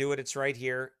know how to do it. It's right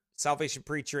here.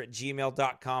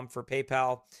 salvationpreacher@gmail.com for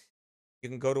PayPal. You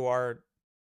can go to our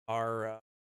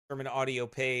sermon audio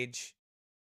page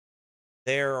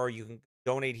there, or you can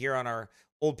donate here on our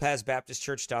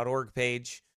oldpathsbaptistchurch.org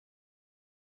page.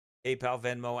 PayPal,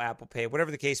 Venmo, Apple Pay,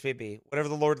 whatever the case may be, whatever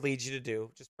the Lord leads you to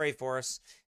do, just pray for us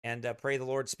and pray the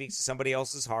Lord speaks to somebody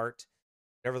else's heart.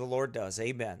 Whatever the Lord does.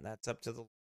 Amen. That's up to the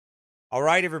Lord. All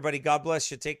right, everybody. God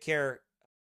bless you. Take care.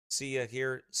 See you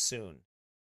here soon.